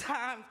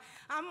sometimes.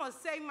 I'm going to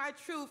say my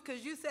truth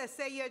because you said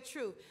say your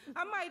truth.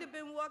 I might have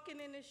been walking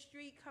in the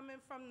street coming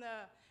from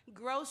the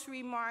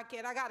grocery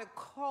market. I got a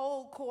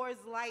cold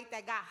Coors Light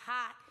that got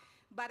hot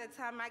by the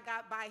time I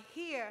got by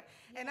here.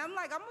 And I'm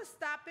like, I'm going to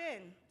stop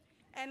in.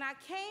 And I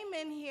came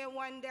in here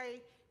one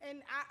day,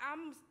 and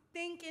I'm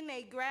thinking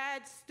they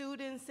grad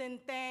students and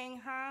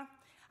thing, huh?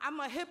 I'm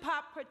a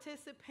hip-hop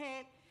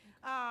participant.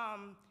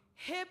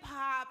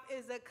 Hip-hop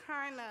is a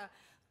kind of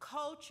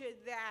culture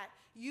that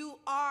you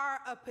are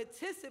a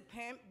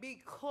participant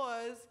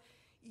because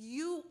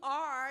you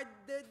are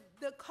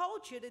the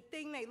culture, the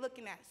thing they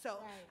looking at. So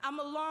I'm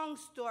a long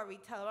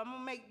storyteller. I'm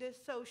gonna make this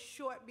so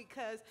short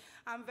because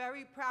I'm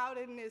very proud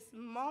in this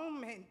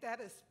moment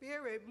that a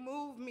spirit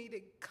moved me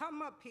to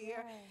come up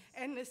here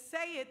and to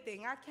say a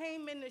thing. I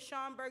came into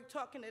Schaumburg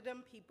talking to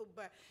them people,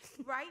 but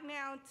right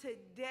now,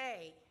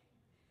 today,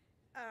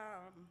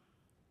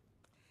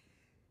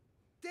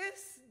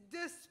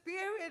 the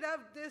spirit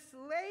of this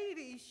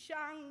lady,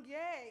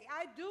 Shange.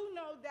 I do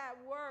know that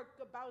work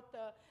about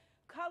the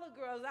Color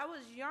Girls. I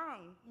was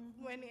young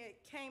when it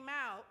came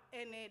out,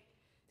 and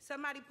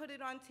somebody put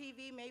it on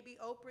TV, maybe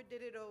Oprah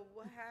did it or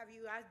what have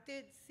you. I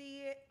did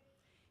see it.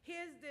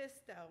 Here's this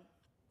though,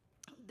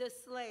 the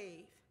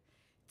slave.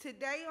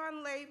 Today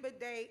on Labor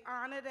Day,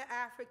 honor the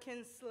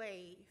African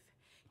slave.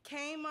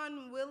 Came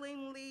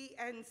unwillingly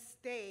and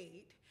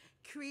stayed,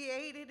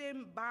 created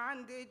in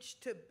bondage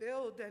to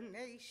build a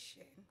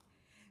nation.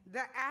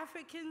 The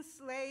African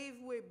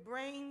slave with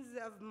brains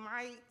of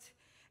might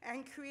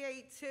and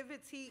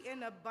creativity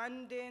in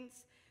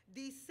abundance,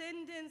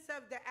 descendants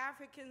of the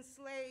African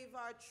slave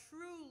are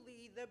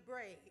truly the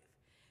brave.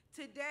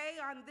 Today,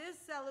 on this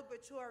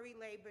celebratory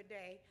Labor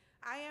Day,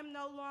 I am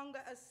no longer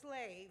a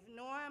slave,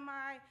 nor am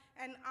I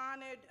an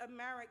honored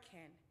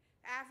American.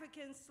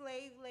 African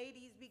slave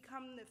ladies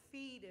become the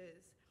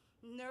feeders,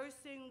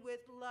 nursing with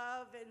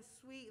love and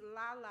sweet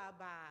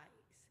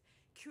lullabies,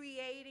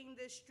 creating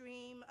the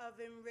stream of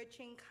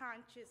enriching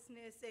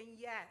consciousness. And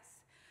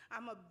yes,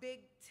 I'm a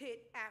big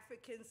tit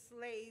African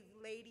slave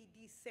lady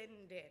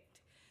descendant.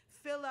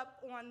 Fill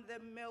up on the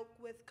milk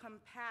with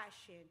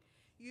compassion,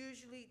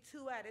 usually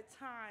 2 at a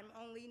time,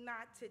 only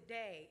not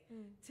today.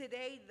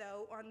 Today,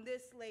 though, on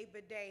this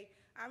Labor Day,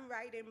 I'm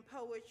writing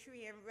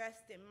poetry and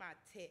resting my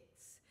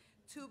tits.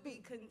 To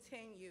be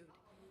continued.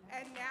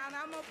 And now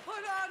I'm gonna put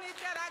on it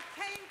that I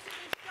came to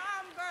the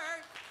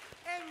Schomburg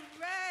and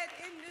read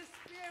in the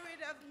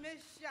spirit of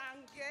Miss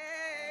Shange.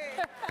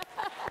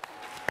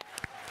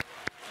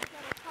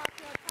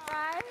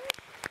 Right?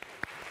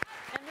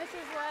 And this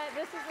is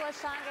what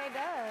Shange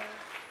does.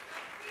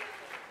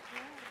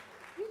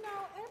 You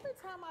know, every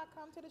time I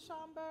come to the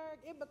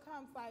Schomburg, it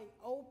becomes like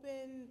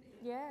open.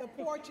 The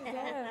porch is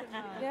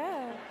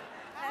open.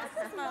 I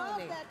just love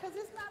that because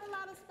there's not a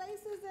lot of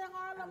spaces in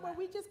Harlem where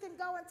we just can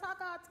go and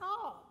talk our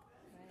talk.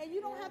 And you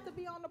don't have to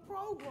be on the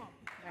program.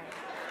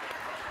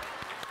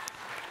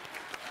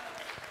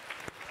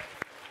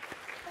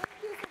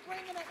 Thank you for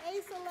bringing an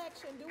A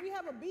selection. Do we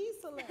have a B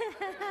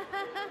selection?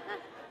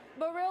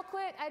 But real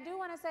quick, I do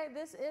want to say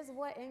this is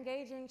what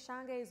engaging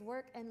Shange's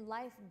work and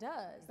life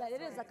does. That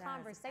it is a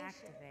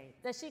conversation.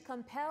 That she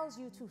compels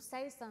you to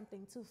say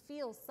something, to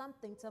feel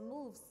something, to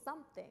move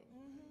something.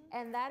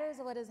 And that is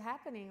what is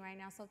happening right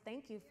now. So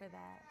thank you for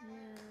that.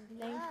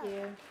 Thank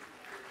you.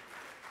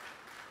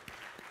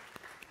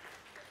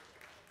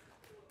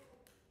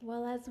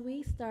 Well, as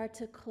we start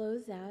to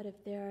close out,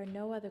 if there are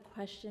no other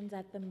questions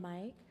at the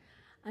mic,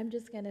 I'm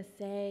just going to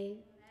say,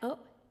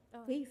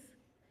 please,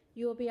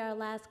 you will be our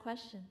last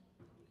question.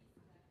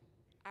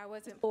 I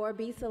wasn't. Or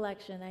B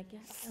selection, I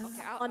guess,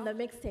 Okay, on the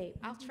mixtape.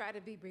 I'll try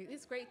to be brief.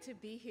 It's great to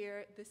be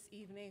here this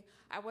evening.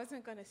 I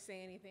wasn't going to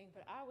say anything,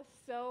 but I was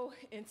so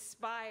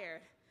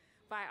inspired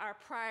by our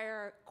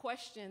prior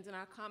questions and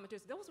our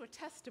commenters. Those were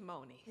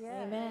testimonies.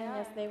 Amen.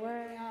 Yes, they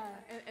were.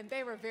 And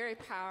they were very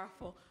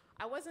powerful.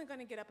 I wasn't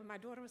going to get up, and my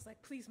daughter was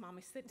like, please,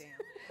 Mommy, sit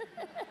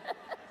down.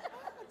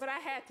 But I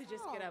had to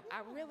just get up.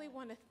 I really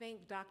want to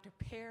thank Dr.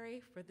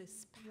 Perry for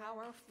this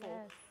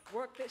powerful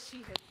work that she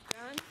has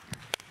done.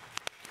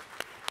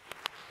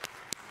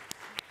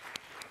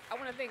 I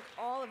want to thank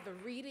all of the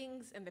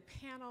readings, and the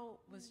panel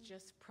was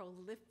just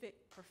prolific,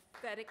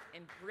 prophetic,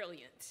 and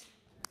brilliant.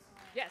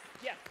 Yes,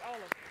 all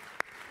of it.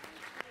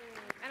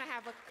 And I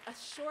have a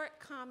short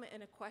comment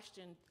and a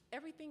question.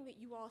 Everything that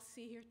you all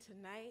see here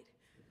tonight,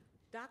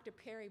 Dr.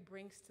 Perry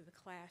brings to the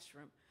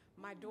classroom.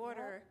 My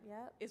daughter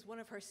is one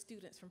of her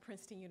students from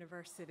Princeton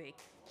University.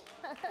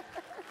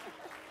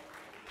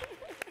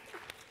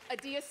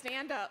 Adia,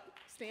 stand up.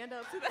 Stand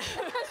up to that. She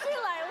like,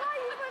 why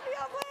you put me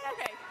up there?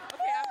 Okay.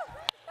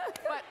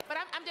 But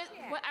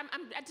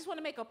I just want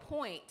to make a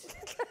point.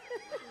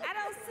 I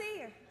don't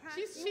see her. Huh?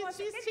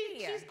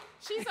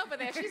 She's over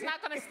there. She's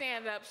not going to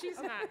stand up. She's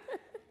not.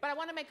 But I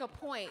want to make a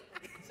point.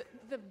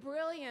 The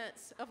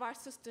brilliance of our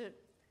sister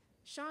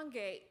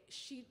Shange,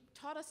 she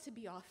taught us to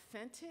be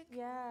authentic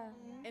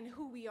in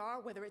who we are,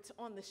 whether it's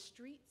on the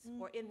streets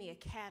or in the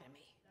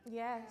academy.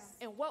 Yes.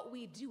 And what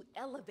we do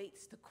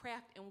elevates the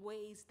craft in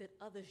ways that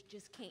others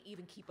just can't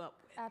even keep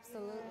up with.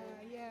 Absolutely.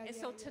 And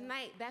so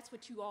tonight, that's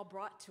what you all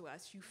brought to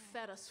us. You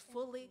fed us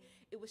fully.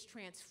 It was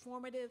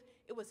transformative.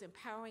 It was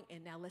empowering.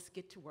 And now let's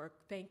get to work.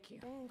 Thank you.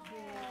 Thank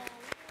you.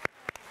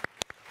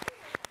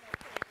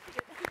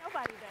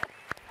 Nobody does.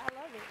 I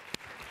love it.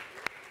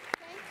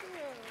 Thank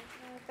you.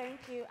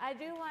 Thank you. I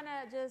do want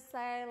to just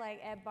say, like,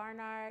 at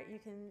Barnard, you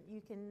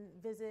can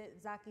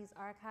visit Zaki's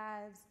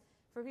archives.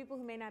 For people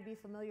who may not be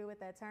familiar with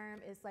that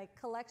term, it's like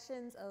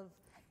collections of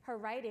her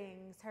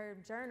writings, her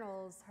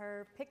journals,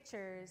 her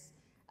pictures,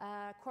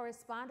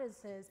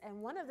 correspondences,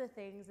 and one of the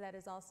things that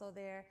is also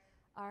there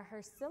are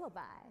her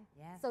syllabi.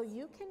 Yes. So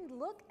you can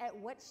look at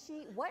what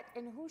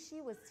and who she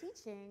was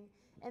teaching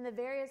in the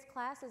various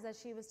classes that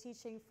she was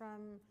teaching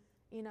from,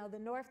 the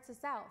north to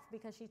south,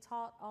 because she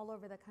taught all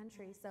over the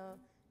country. So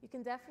you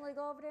can definitely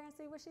go over there and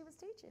see what she was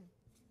teaching.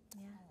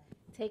 Yeah.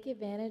 take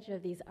advantage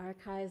of these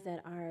archives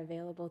that are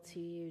available to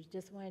you.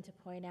 Just wanted to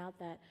point out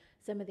that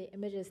some of the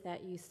images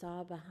that you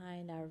saw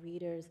behind our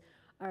readers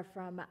are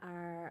from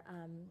our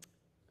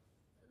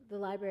the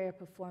Library of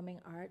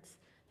Performing Arts.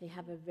 They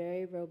have a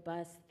very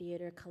robust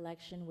theater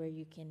collection where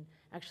you can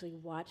actually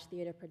watch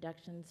theater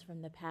productions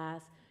from the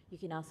past. You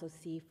can also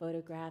see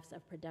photographs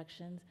of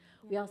productions.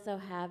 We also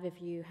have,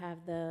 if you have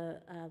the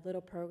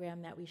little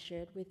program that we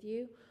shared with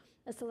you,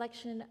 a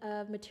selection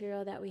of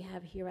material that we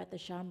have here at the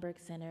Schomburg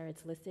Center.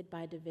 It's listed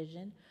by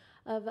division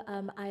of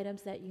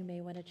items that you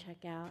may want to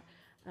check out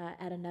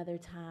at another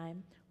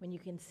time when you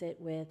can sit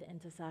with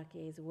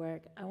Nzotake's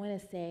work. I want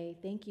to say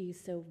thank you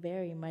so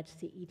very much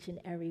to each and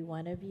every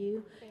one of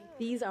you.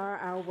 These are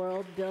our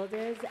world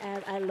builders,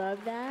 and I love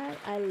that.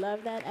 I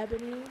love that,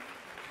 Ebony.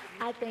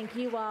 I thank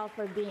you all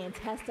for being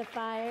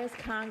testifiers,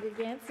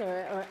 congregants,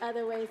 or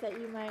other ways that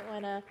you might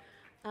want to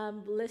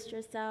list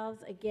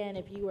yourselves. Again,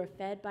 if you were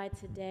fed by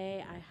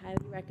today, I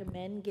highly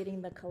recommend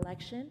getting the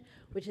collection,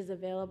 which is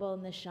available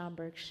in the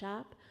Schomburg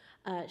shop.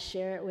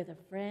 Share it with a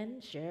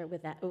friend, share it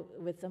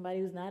with somebody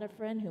who's not a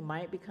friend, who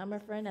might become a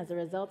friend as a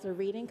result of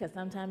reading, because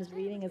sometimes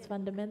reading is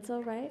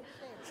fundamental, right?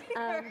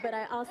 But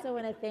I also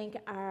want to thank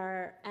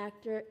our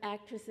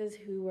actresses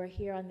who were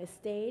here on the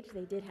stage.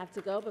 They did have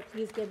to go, but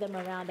please give them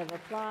a round of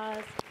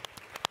applause.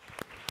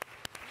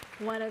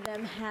 One of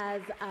them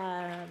has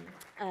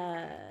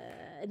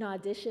an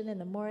audition in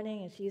the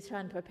morning, and she's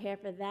trying to prepare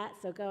for that,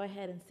 so go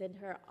ahead and send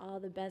her all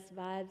the best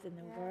vibes in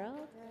the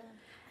world.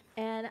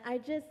 And I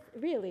just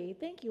really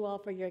thank you all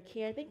for your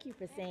care. Thank you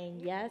for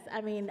saying yes. I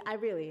mean, I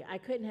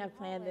couldn't have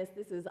planned this.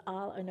 This is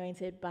all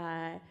anointed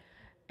by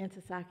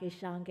Nzotake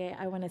Shange.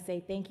 I want to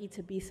say thank you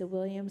to Bisa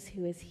Williams,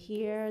 who is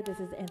here. This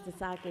is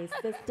Nzotake's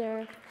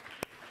sister.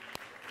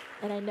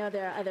 And I know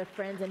there are other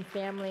friends and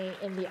family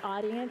in the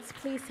audience.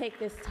 Please take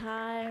this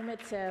time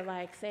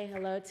to say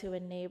hello to a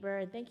neighbor.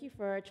 And thank you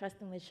for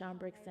trusting the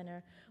Schomburg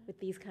Center with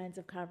these kinds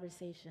of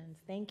conversations.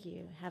 Thank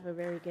you. Have a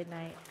very good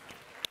night.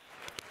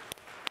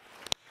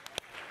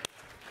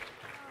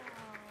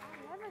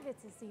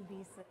 To see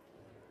Bisa.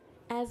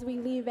 As we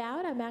leave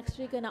out, I'm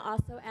actually going to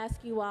also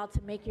ask you all to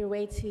make your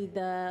way to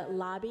the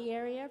lobby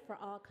area for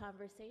all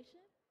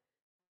conversations.